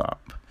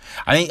toss-up.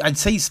 I'd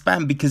say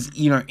Span because,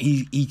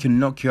 he can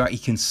knock you out. He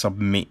can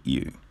submit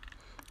you,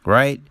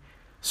 right?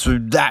 So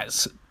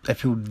I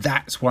feel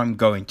that's why I'm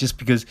going. Just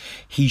because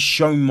he's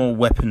shown more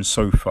weapons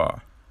so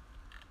far,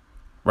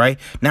 right?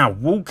 Now,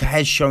 Walker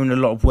has shown a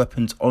lot of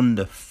weapons on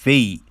the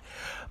feet.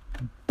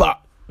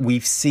 But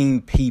we've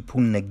seen people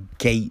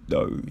negate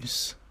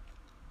those.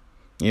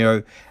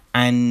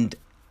 And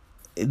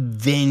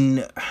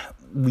then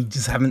we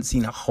just haven't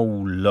seen a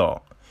whole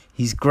lot.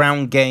 His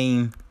ground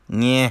game,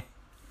 yeah.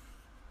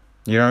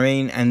 You know what I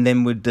mean? And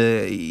then with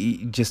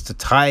the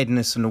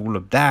tiredness and all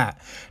of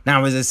that.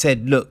 Now, as I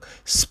said, look,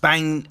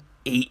 Span,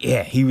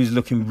 he was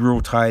looking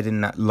real tired in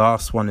that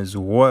last one as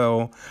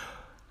well.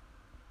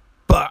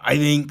 But I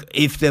think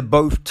if they're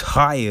both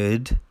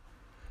tired,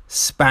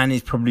 Span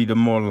is probably the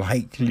more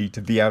likely to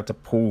be able to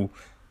pull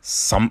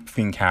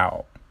something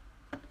out.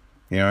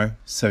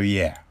 So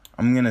yeah,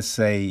 I'm gonna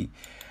say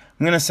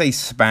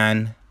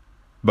Span,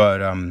 but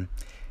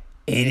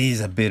it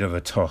is a bit of a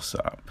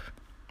toss-up.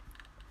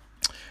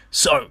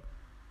 So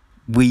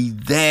we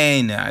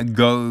then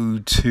go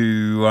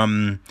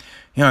to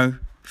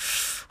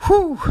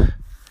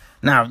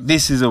Now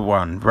this is a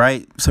one,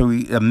 right? So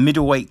a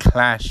middleweight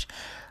clash.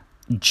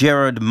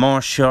 Gerard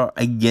Marchot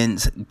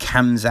against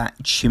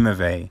Khamzat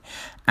Chimaev,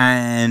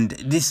 and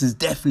this has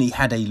definitely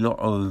had a lot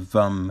of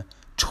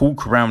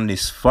talk around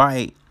this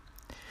fight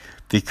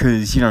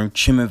because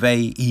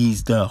Chimaev,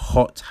 he's the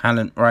hot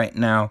talent right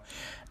now,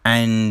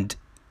 and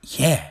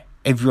yeah,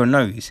 everyone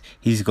knows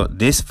he's got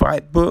this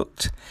fight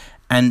booked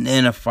and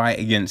then a fight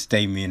against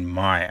Damian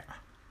Maia.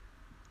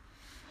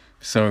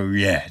 So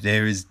yeah,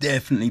 there has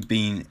definitely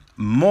been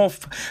more,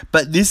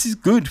 but this is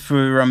good for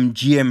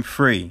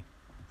GM3.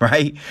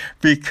 Right?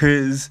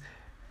 Because,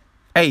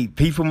 hey,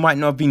 people might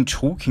not have been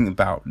talking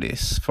about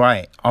this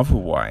fight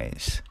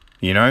otherwise,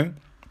 Now,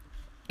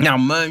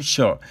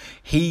 Marchot,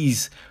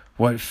 he's,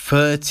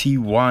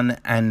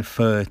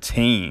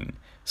 31-13.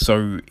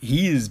 So,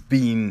 he has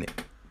been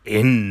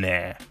in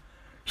there.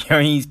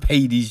 He's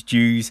paid his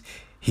dues.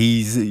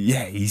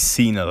 He's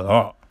seen a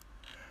lot.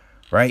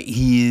 Right?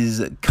 He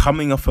is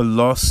coming off a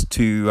loss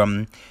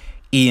to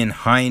Ian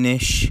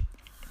Heinisch,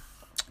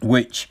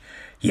 which...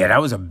 yeah,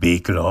 that was a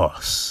big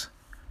loss.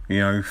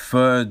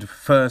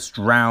 First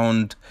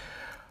round,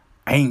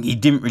 I think he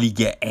didn't really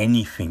get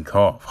anything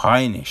off.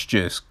 Heinisch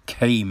just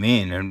came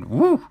in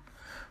and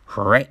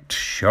wrecked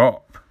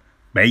shop,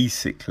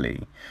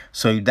 basically.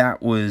 So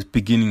that was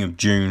beginning of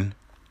June.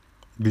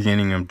 Now,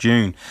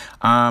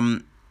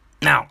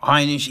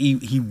 Heinisch,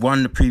 he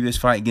won the previous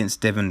fight against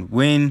Devin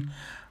Wynn.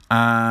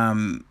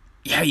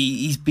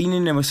 He's been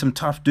in there with some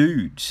tough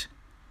dudes,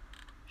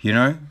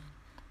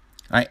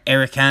 Like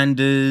Eric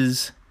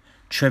Anders,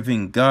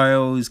 Trevin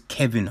Giles,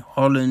 Kevin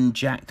Holland,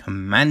 Jack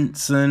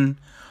Manson,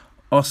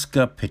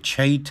 Oscar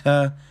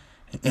Picheta,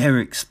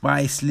 Eric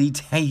Spicely,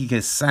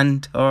 Taker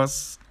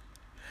Santos.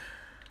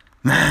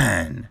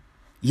 Man,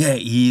 yeah,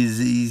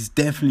 he's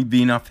definitely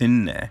been up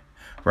in there,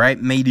 right?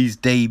 Made his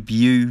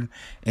debut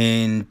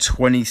in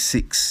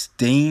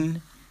 2016.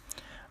 He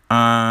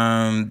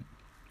got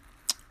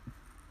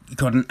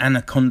an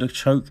anaconda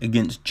choke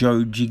against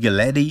Joe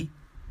Gigoletti.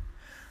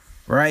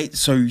 Right,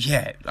 so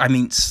yeah,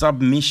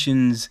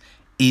 submissions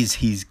is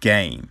his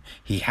game.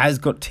 He has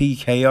got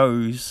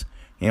TKOs,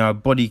 you know, a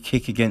body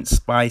kick against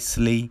Spice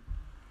Lee,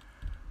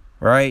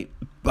 right?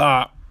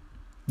 But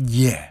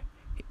yeah,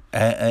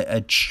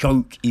 a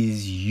choke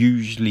is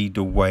usually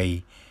the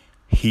way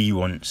he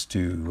wants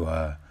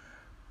to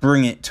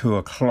bring it to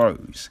a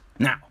close.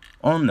 Now,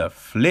 on the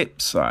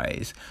flip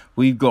side,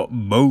 we've got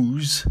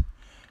Bose.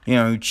 You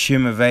know,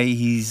 Chimaev,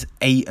 he's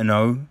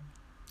 8-0.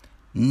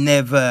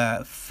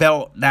 Never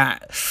felt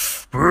that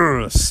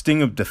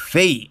sting of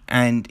defeat,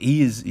 and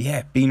he is,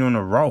 been on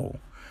a roll.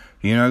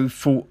 You know,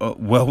 fought at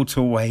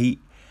welterweight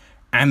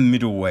and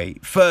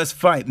middleweight. First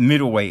fight,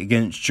 middleweight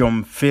against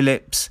John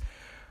Phillips.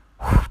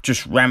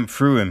 Just ran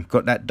through him,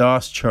 got that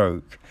D'Arce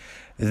choke.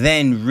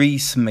 Then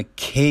Reese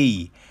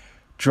McKee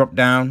dropped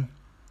down,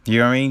 you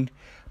know what I mean?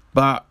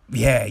 But,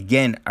 yeah,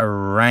 again, I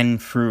ran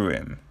through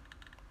him.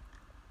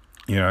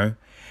 You know?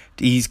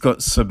 He's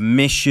got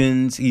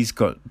submissions. He's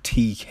got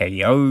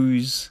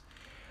TKOs.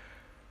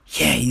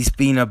 Yeah, he's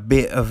been a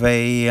bit of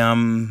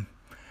a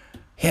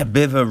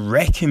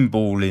wrecking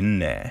ball in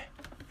there.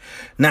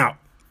 Now,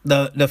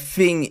 the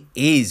thing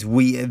is,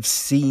 we have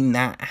seen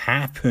that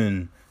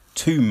happen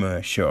to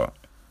Meerschaert.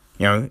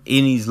 You know,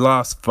 in his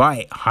last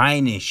fight,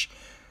 Heinisch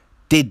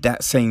did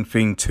that same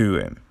thing to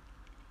him.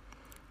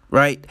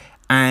 Right?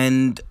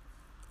 And,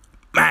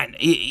 man,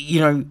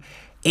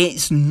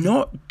 it's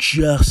not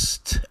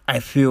just, I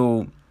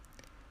feel,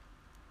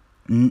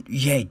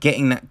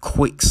 getting that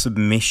quick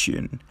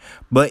submission,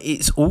 but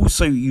it's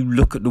also, you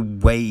look at the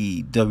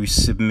way those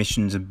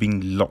submissions have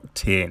been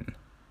locked in.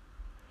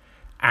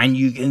 And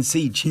you can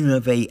see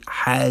Chimaev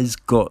has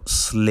got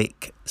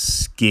slick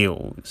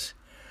skills.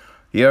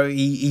 You know,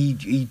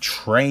 he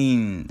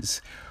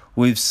trains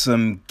with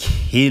some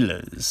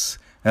killers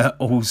at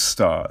All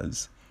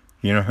Stars.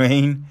 You know what I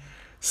mean?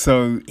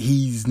 So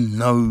he's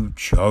no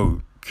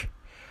joke.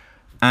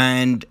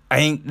 And I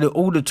think that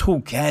all the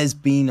talk has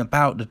been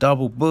about the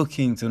double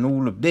bookings and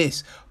all of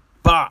this.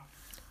 But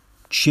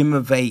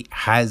Chimaev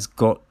has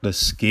got the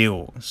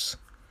skills.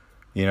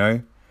 You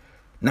know?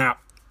 Now,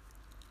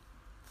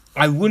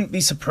 I wouldn't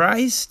be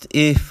surprised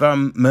if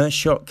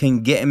Meerschaert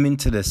can get him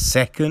into the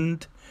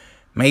second,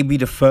 maybe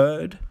the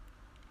third.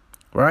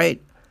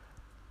 Right?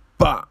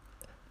 But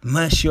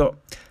Meerschaert,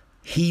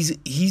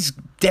 he's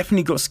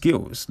definitely got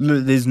skills.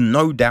 There's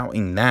no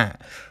doubting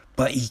that.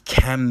 But he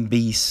can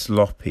be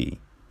sloppy.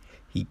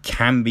 He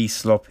can be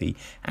sloppy.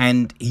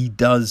 And he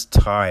does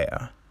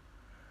tire.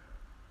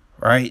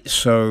 Right?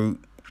 So,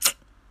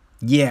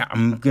 yeah,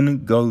 I'm going to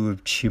go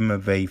with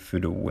Chimaev for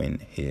the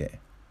win here.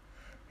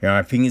 You know,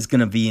 I think it's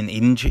going to be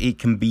it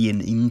can be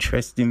an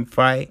interesting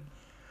fight.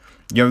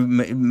 You know,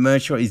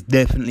 Meerschaert is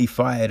definitely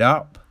fired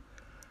up.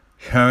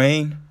 You know what I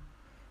mean?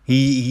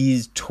 He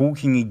is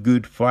talking a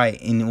good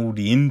fight in all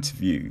the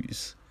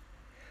interviews.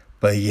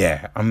 But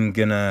yeah, I'm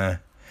gonna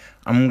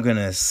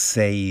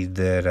say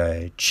that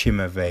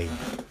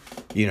Chimaev,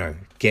 you know,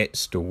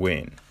 gets the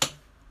win.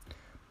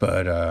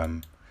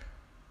 But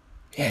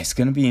it's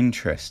gonna be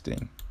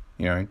interesting.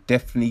 You know,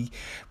 definitely,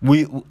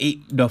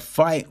 the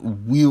fight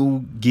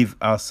will give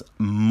us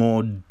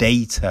more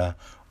data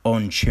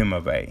on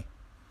Chimaev.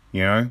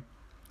 You know,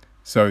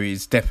 so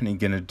it's definitely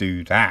gonna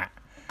do that.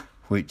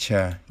 Which,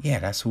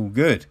 that's all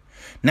good.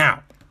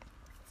 Now,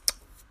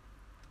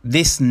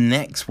 this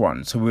next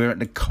one, so we're at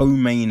the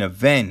co-main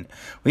event.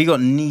 We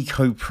got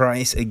Nico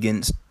Price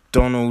against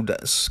Donald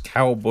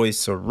Cowboy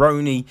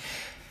Cerrone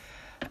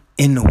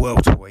in the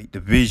welterweight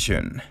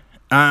division.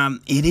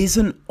 It is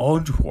an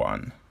odd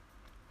one,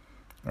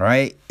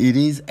 right? It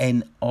is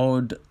an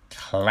odd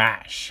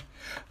clash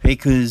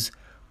because,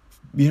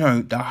 you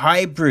know, the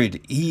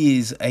hybrid, he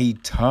is a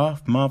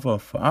tough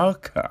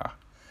motherfucker.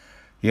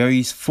 You know,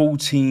 he's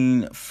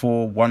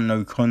 14-4-1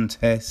 no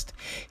contest.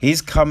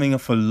 He's coming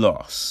off a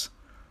loss,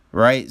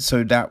 right?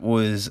 So that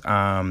was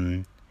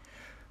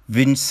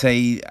Vince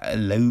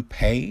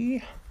Lope,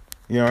 you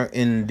know,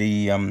 in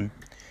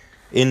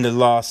the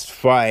last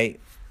fight.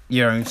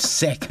 You know,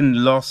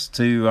 second loss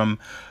to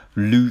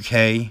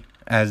Luque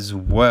as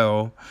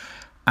well.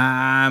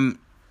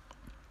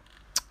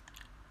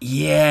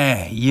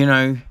 You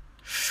know,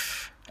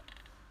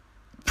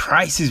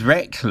 Price is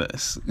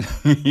reckless.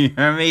 You know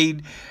what I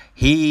mean?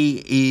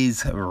 He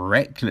is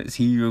reckless.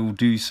 He will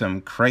do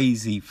some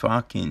crazy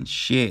fucking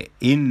shit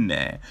in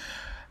there.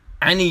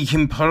 And he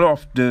can pull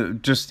off the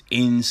just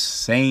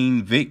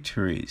insane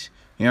victories.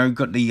 You know,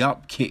 got the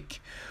upkick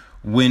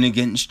win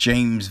against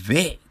James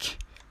Vick.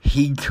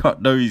 He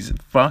got those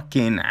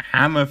fucking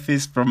hammer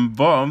fists from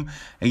bottom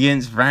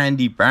against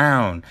Randy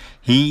Brown.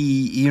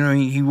 He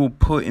will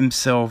put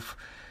himself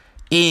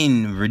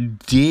in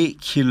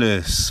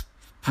ridiculous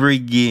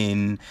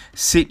friggin'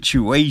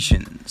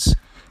 situations.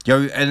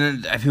 Yo,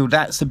 and I feel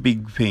that's the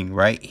big thing,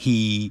 right?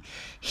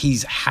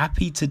 He's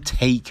happy to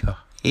take a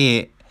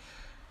hit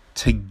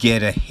to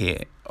get a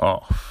hit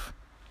off.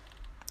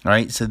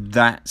 Right? So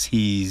that's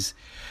his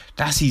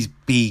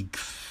big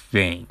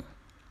thing.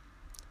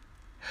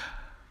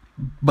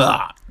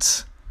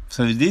 But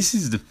so this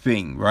is the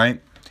thing,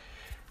 right?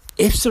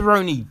 If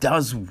Cerrone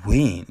does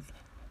win,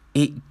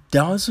 it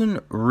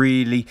doesn't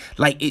really,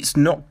 like, it's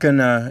not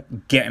gonna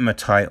get him a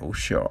title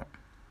shot.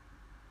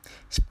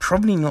 It's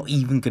probably not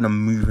even gonna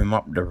move him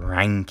up the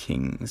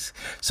rankings.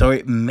 So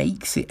it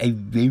makes it a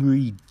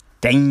very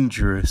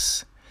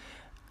dangerous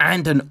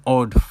and an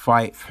odd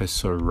fight for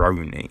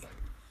Cerrone.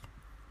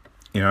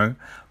 You know?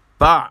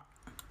 But,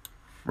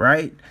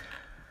 right?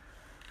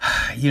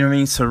 You know what I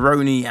mean?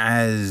 Cerrone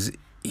has,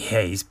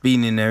 he's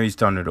been in there, he's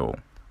done it all.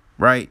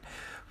 Right?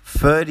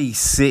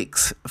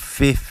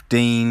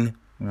 36-15,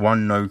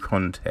 won no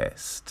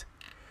contest.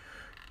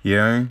 You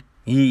know?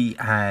 He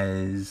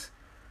has,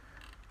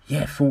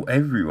 fought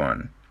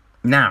everyone.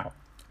 Now,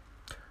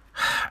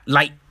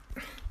 like,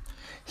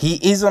 he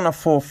is on a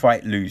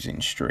 4-fight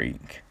losing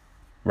streak.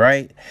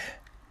 Right?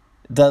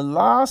 The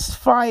last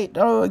fight,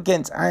 though,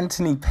 against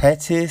Anthony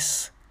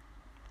Pettis,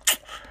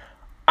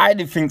 I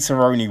didn't think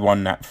Cerrone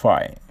won that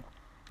fight.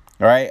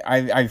 Right?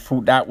 I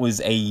thought that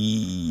was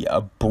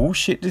a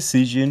bullshit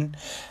decision.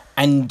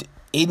 And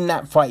in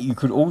that fight, you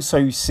could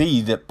also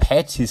see that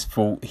Pettis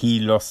thought he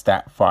lost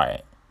that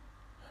fight.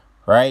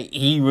 Right?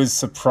 He was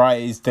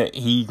surprised that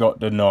he got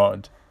the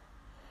nod.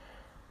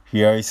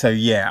 You know, so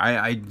yeah,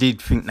 I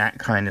did think that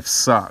kind of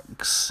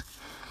sucks.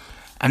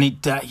 And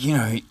it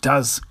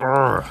does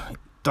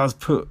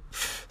put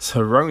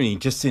Cerrone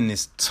just in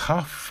this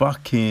tough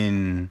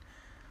fucking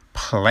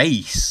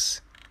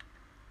place.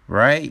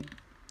 Right?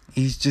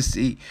 He's just,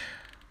 ugh.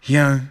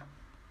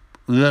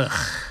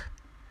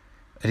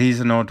 It is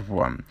an odd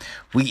one.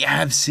 We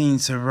have seen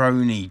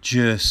Cerrone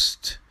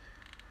just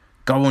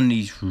go on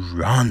these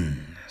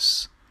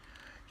runs.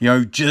 You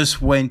know,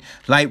 just when,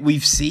 like,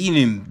 we've seen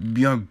him,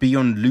 you know, be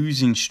on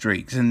losing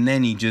streaks, and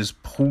then he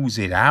just pulls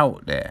it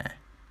out there.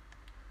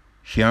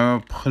 You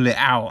know, pull it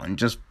out and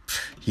just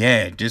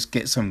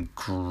get some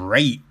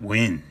great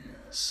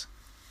wins.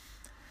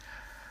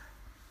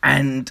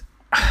 And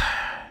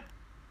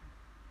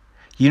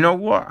you know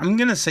what? I'm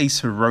going to say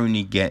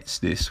Cerrone gets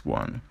this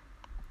one.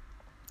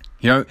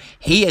 You know,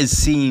 he has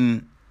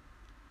seen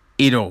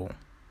it all.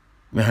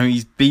 You know,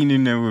 he's been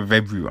in there with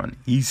everyone.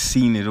 He's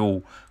seen it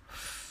all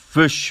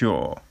for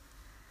sure.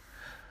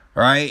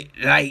 Right?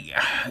 Like,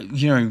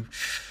 you know,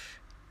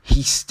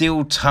 he's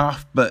still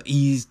tough, but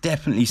he's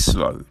definitely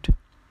slowed.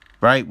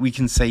 Right? We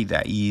can say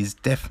that. He is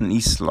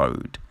definitely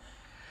slowed.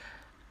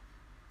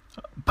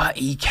 But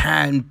he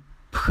can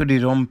put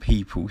it on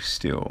people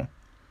still.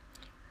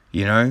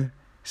 You know?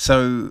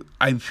 So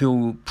I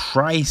feel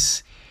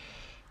Price,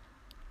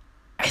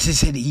 as I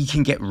said, he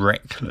can get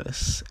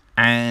reckless.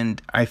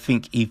 And I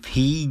think if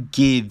he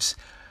gives,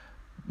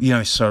 you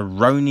know,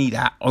 Cerrone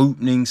that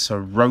opening,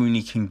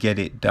 Cerrone can get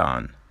it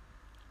done.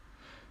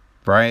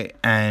 Right?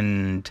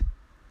 And,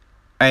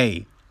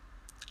 hey,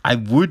 I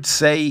would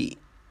say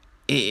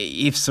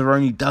if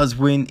Cerrone does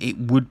win, it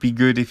would be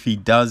good if he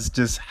does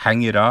just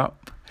hang it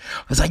up.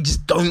 Because I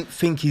just don't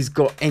think he's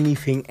got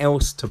anything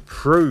else to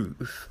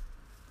prove.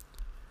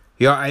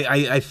 Yeah,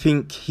 I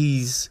think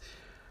he's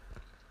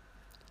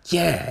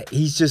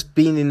just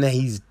been in there.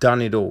 He's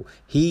done it all.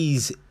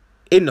 He's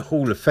in the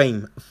Hall of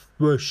Fame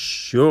for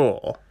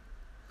sure.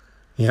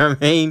 You know what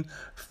I mean?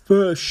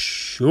 For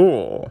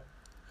sure.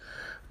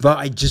 But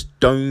I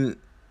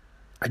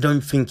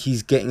don't think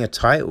he's getting a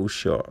title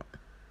shot.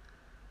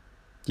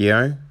 You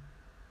know?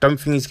 Don't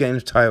think he's getting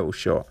a title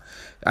shot.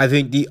 I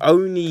think the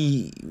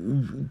only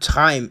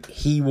time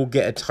he will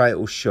get a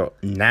title shot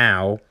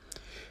now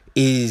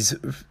is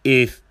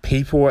if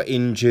people are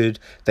injured,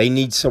 they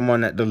need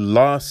someone at the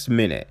last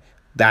minute.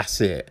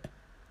 That's it.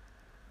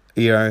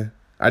 You know,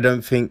 I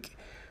don't think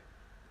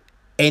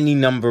any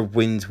number of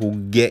wins will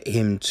get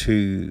him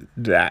to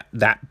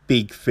that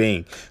big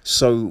thing.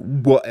 So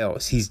what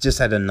else? He's just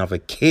had another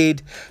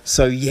kid.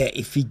 So yeah,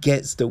 if he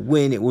gets the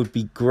win, it would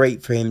be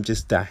great for him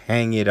just to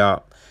hang it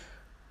up.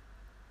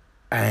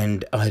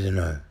 And I don't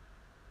know.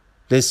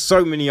 There's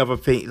so many other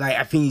things. Like,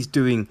 I think he's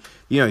doing,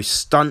 you know,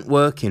 stunt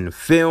work in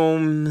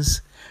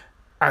films.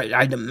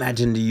 I'd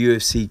imagine the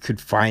UFC could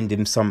find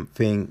him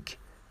something.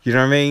 You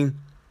know what I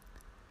mean?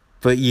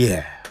 But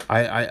yeah,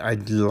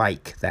 I'd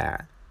like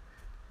that.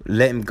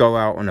 Let him go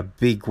out on a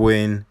big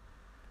win.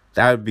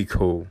 That would be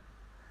cool.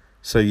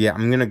 So yeah,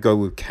 I'm going to go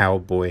with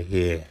Cowboy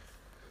here.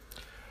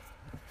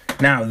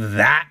 Now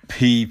that,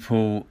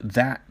 people,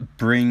 that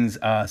brings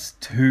us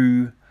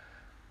to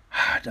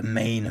the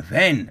main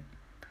event.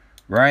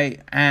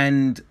 Right?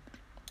 And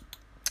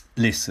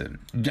listen,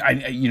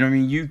 you know what I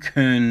mean? You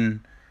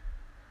can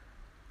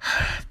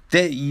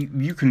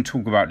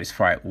talk about this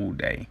fight all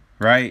day,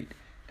 right?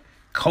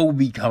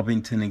 Colby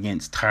Covington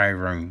against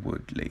Tyrone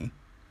Woodley.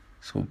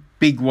 So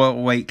big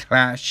welterweight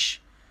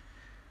clash.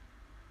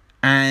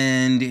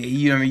 And,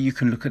 you know, you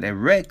can look at their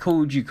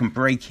record, you can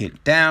break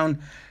it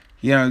down.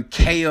 You know,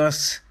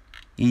 Chaos,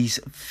 he's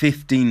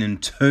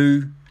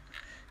 15-2.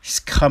 He's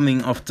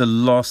coming off the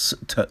loss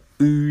to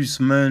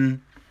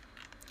Usman.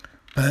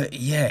 But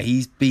yeah,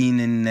 he's been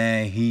in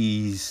there.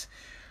 You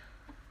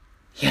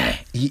know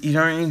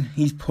what I mean?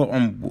 He's put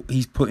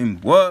in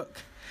work.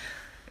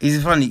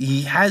 It's funny.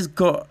 He has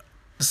got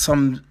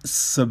some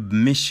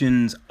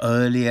submissions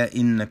earlier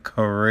in the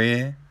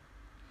career,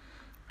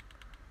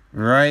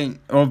 right?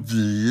 Of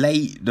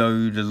late,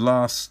 though, the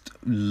last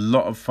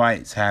lot of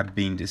fights have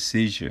been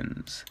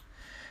decisions.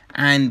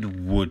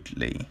 And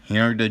Woodley,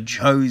 the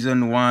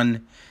chosen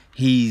one,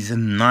 he's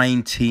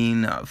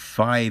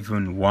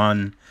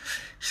 19-5-1.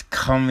 He's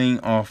coming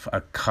off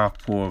a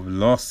couple of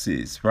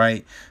losses,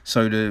 right?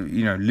 So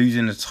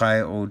losing the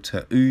title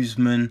to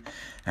Usman,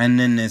 and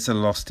then there's a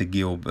loss to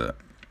Gilbert.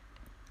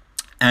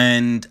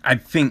 And I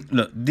think,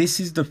 look, this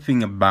is the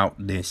thing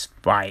about this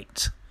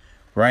fight,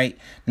 right?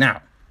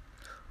 Now,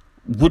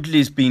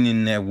 Woodley's been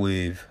in there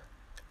with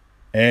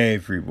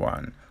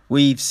everyone.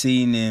 We've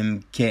seen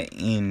him get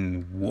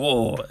in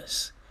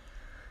wars.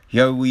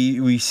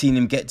 We've seen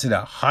him get to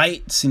the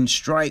heights in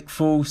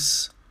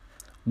Strikeforce,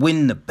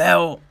 win the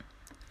belt.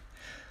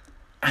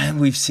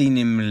 And we've seen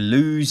him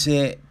lose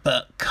it,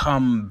 but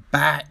come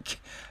back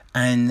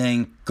and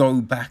then go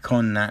back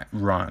on that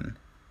run.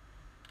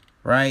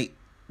 Right?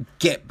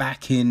 Get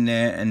back in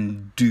there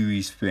and do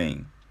his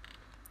thing.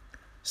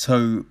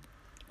 So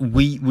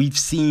we've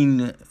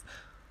seen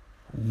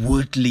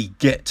Woodley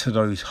get to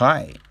those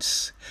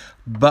heights.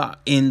 But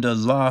in the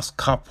last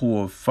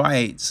couple of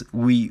fights,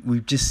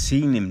 we've just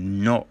seen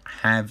him not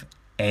have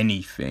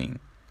anything.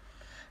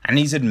 And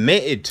he's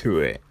admitted to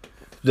it.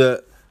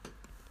 That,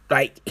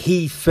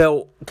 he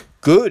felt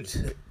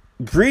good.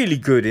 Really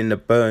good in the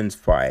Burns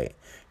fight.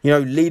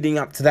 Leading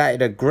up to that,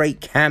 in a great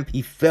camp,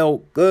 he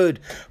felt good.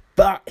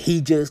 But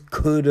he just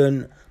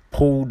couldn't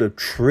pull the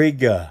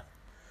trigger.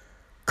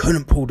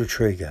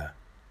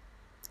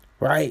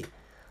 Right?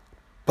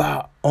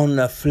 But on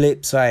the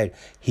flip side,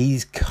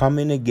 he's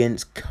coming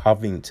against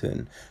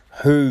Covington,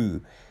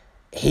 who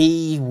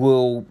he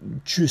will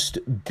just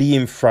be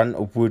in front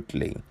of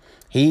Woodley.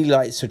 He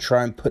likes to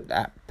try and put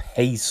that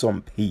pace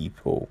on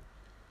people.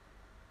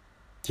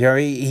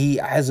 He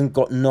hasn't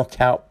got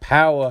knockout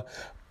power,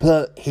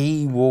 but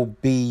he will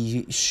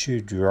be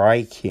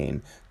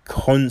striking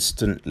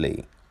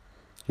constantly.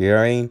 You know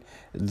what I mean?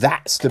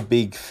 That's the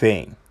big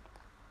thing.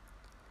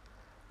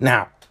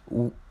 Now,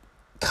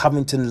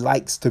 Covington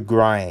likes to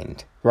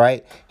grind,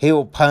 right?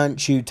 He'll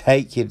punch you,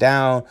 take you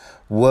down,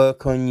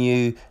 work on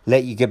you,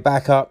 let you get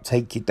back up,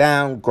 take you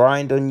down,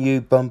 grind on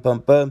you, bum, bum,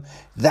 bum.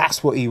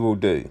 That's what he will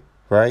do,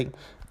 right?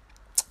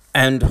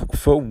 And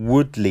for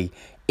Woodley,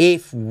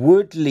 if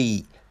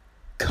Woodley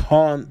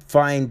can't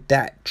find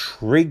that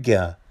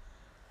trigger,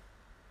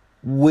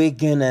 we're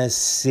gonna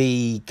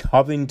see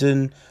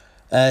Covington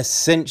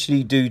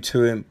essentially do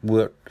to him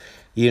what,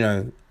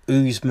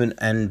 Usman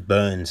and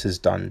Burns has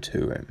done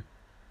to him.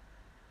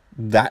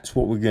 That's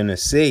what we're going to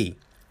see.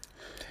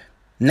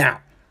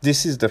 Now,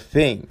 this is the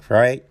thing,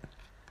 right?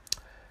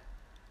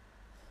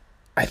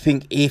 I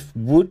think if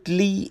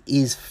Woodley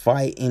is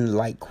fighting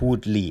like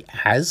Woodley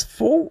has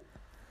fought,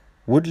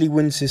 Woodley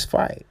wins this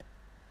fight,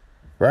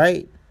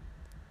 right?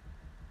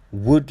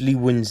 Woodley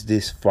wins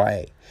this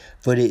fight.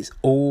 But it's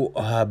all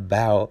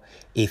about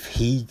if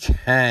he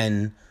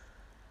can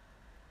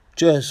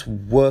just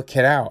work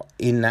it out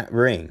in that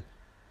ring.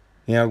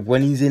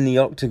 When he's in the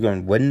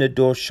octagon, when the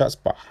door shuts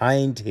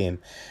behind him,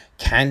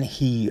 can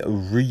he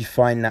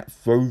refine that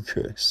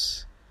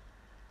focus?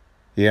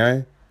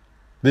 Because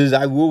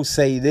I will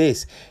say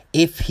this,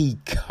 if he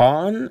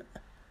can't,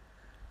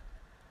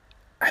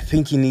 I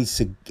think he needs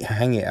to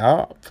hang it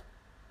up.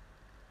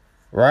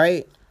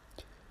 Right?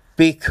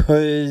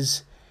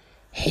 Because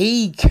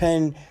he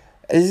can,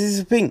 this is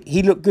the thing,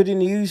 he looked good in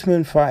the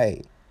Usman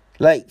fight.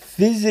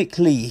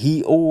 Physically,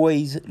 he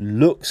always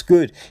looks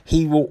good.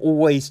 He will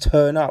always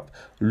turn up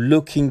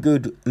looking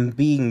good and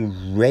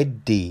being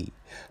ready.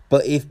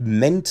 But if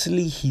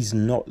mentally he's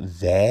not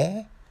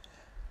there,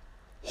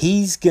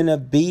 he's going to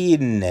be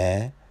in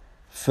there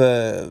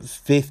for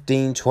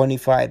 15,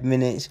 25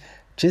 minutes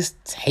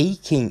just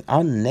taking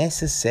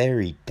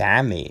unnecessary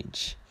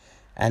damage.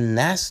 And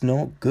that's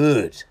not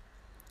good.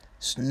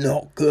 It's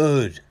not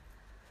good.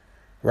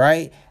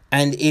 Right?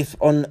 And if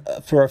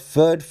for a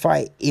third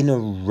fight in a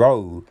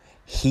row,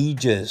 he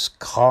just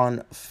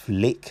can't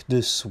flick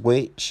the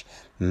switch,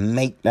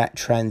 make that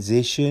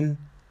transition,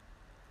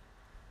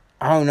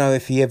 I don't know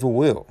if he ever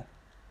will.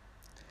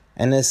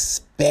 And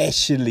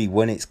especially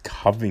when it's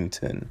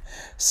Covington,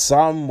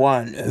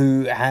 someone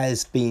who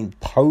has been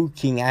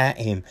poking at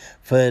him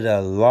for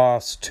the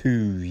last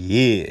 2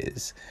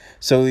 years.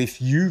 So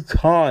if you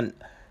can't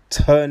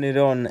turn it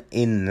on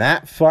in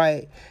that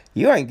fight,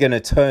 you ain't going to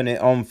turn it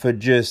on for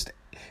just,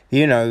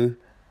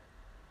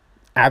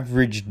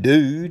 average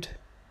dude.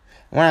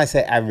 When I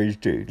say average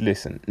dude,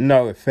 listen,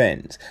 no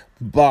offense,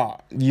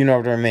 but you know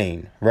what I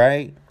mean,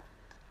 right?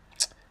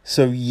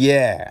 So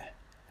yeah,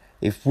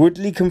 if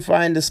Woodley can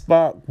find a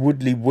spark,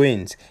 Woodley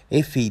wins.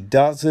 If he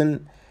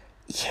doesn't,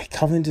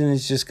 Covington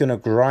is just going to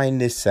grind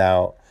this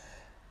out,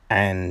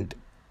 and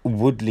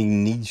Woodley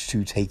needs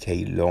to take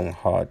a long,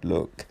 hard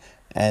look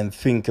and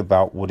think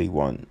about what he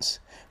wants.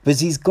 Because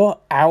he's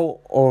got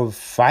out of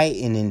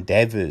fighting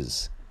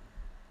endeavors.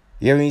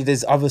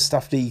 There's other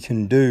stuff that he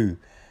can do.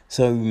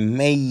 So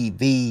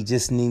maybe he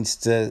just needs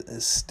to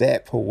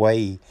step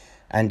away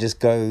and just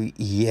go,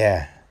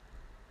 yeah,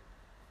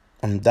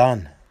 I'm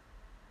done.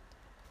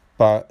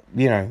 But,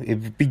 you know,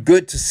 it'd be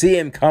good to see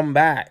him come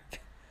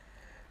back.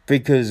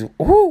 Because,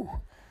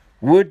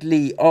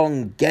 Woodley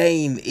on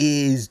game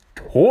is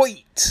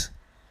tight.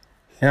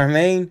 You know what I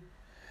mean?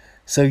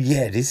 So,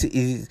 yeah, this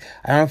is...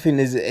 I don't think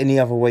there's any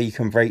other way you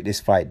can break this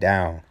fight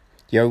down.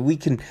 We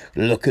can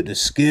look at the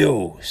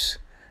skills.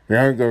 We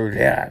don't go,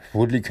 yeah,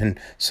 Woodley can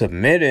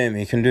submit him.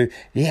 He can do...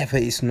 Yeah,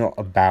 but it's not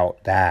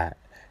about that.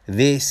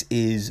 This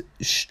is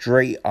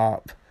straight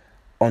up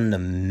on the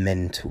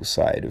mental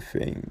side of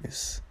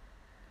things.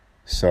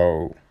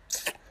 So,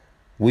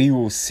 we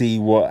will see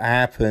what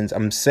happens.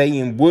 I'm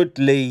saying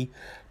Woodley,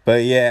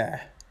 but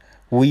yeah,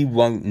 we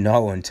won't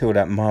know until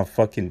that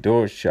motherfucking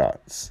door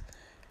shuts.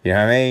 You know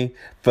what I mean?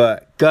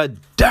 But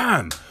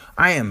goddamn,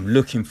 I am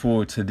looking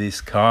forward to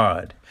this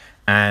card.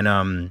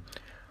 And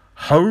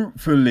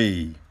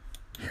hopefully,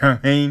 you know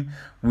what I mean,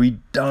 we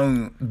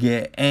don't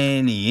get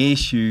any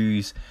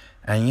issues.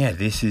 And yeah,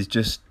 this is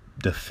just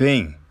the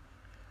thing.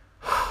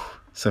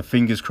 So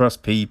fingers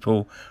crossed,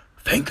 people.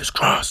 Fingers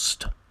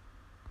crossed.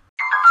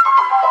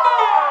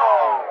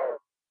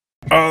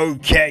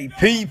 Okay,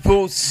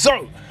 people,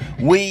 so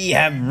we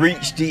have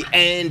reached the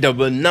end of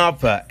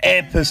another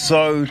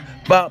episode,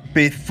 but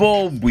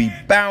before we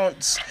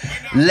bounce,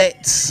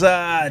 let's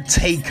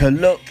take a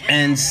look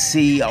and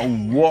see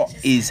what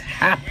is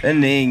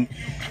happening,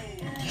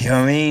 you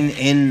know what I mean,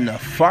 in the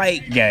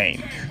fight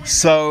game.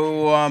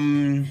 So,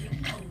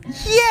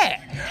 yeah.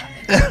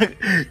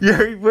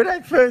 When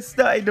I first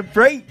started the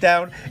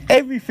breakdown,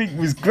 everything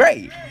was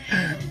great.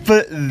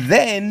 But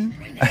then,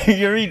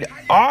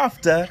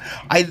 after,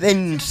 I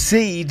then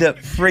see that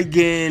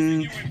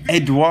friggin'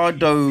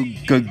 Eduardo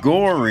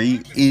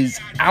Gagori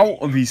is out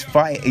of his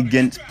fight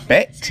against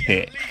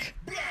Bektik.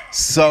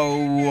 So,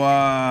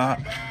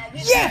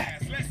 yeah.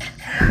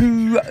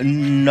 Who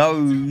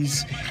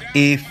knows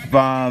if,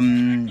 a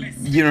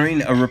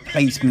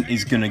replacement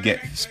is going to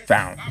get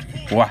found.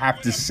 We'll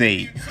have to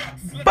see.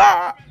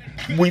 But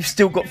we've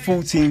still got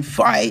 14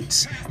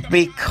 fights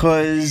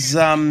because,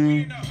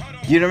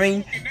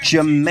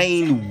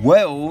 Jermaine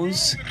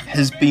Wells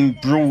has been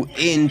brought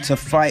in to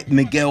fight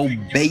Miguel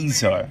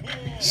Bezo.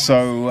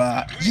 So,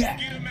 yeah,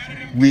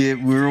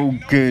 we're all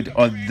good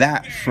on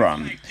that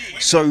front.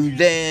 So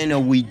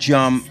then we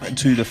jump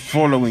to the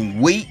following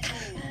week,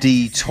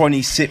 the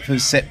 26th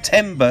of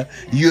September,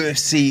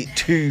 UFC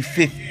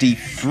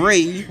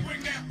 253.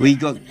 We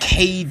got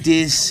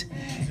Kadis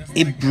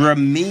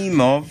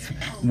Ibrahimov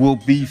will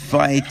be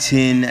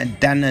fighting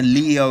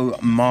Danilio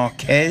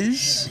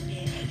Marquez.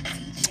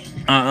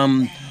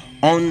 On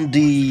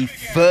the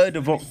 3rd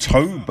of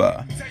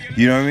October,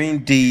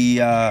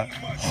 the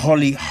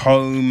Holly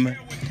Holm,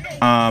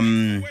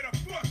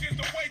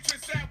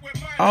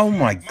 oh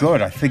my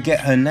god, I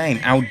forget her name,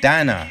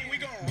 Aldana.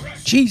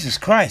 Jesus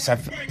Christ,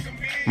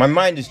 my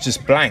mind is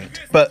just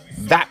blanked, but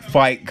that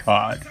fight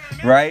card,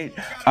 right?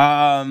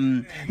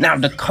 Now,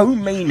 the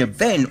co-main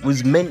event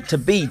was meant to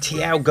be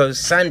Thiago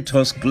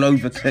Santos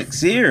Glover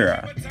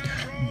Teixeira.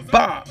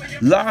 But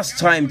last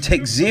time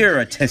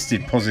Teixeira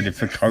tested positive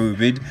for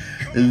COVID.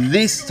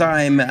 This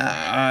time,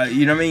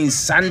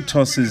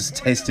 Santos has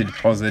tested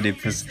positive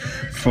for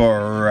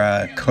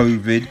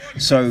COVID.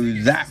 So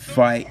that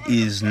fight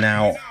is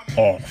now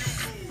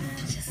off.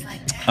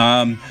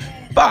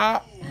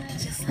 But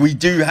we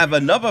do have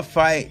another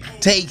fight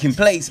taking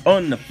place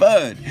on the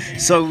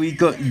 3rd. So we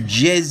got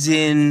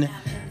Jezin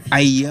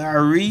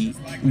Ayari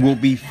will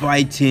be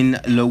fighting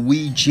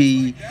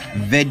Luigi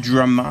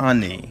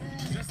Vedramani.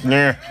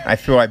 Yeah, I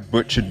feel I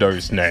butchered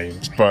those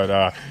names,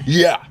 but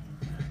yeah.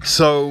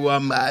 So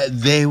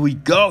there we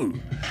go.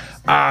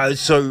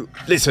 So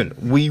listen,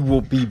 we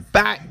will be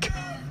back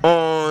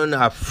on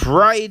a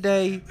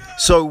Friday.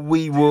 So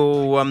we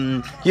will,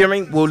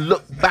 we'll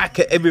look back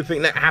at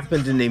everything that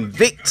happened in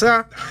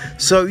Invicta.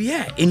 So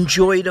yeah,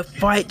 enjoy the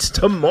fights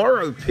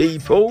tomorrow,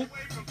 people.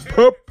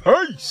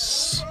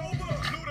 Peace.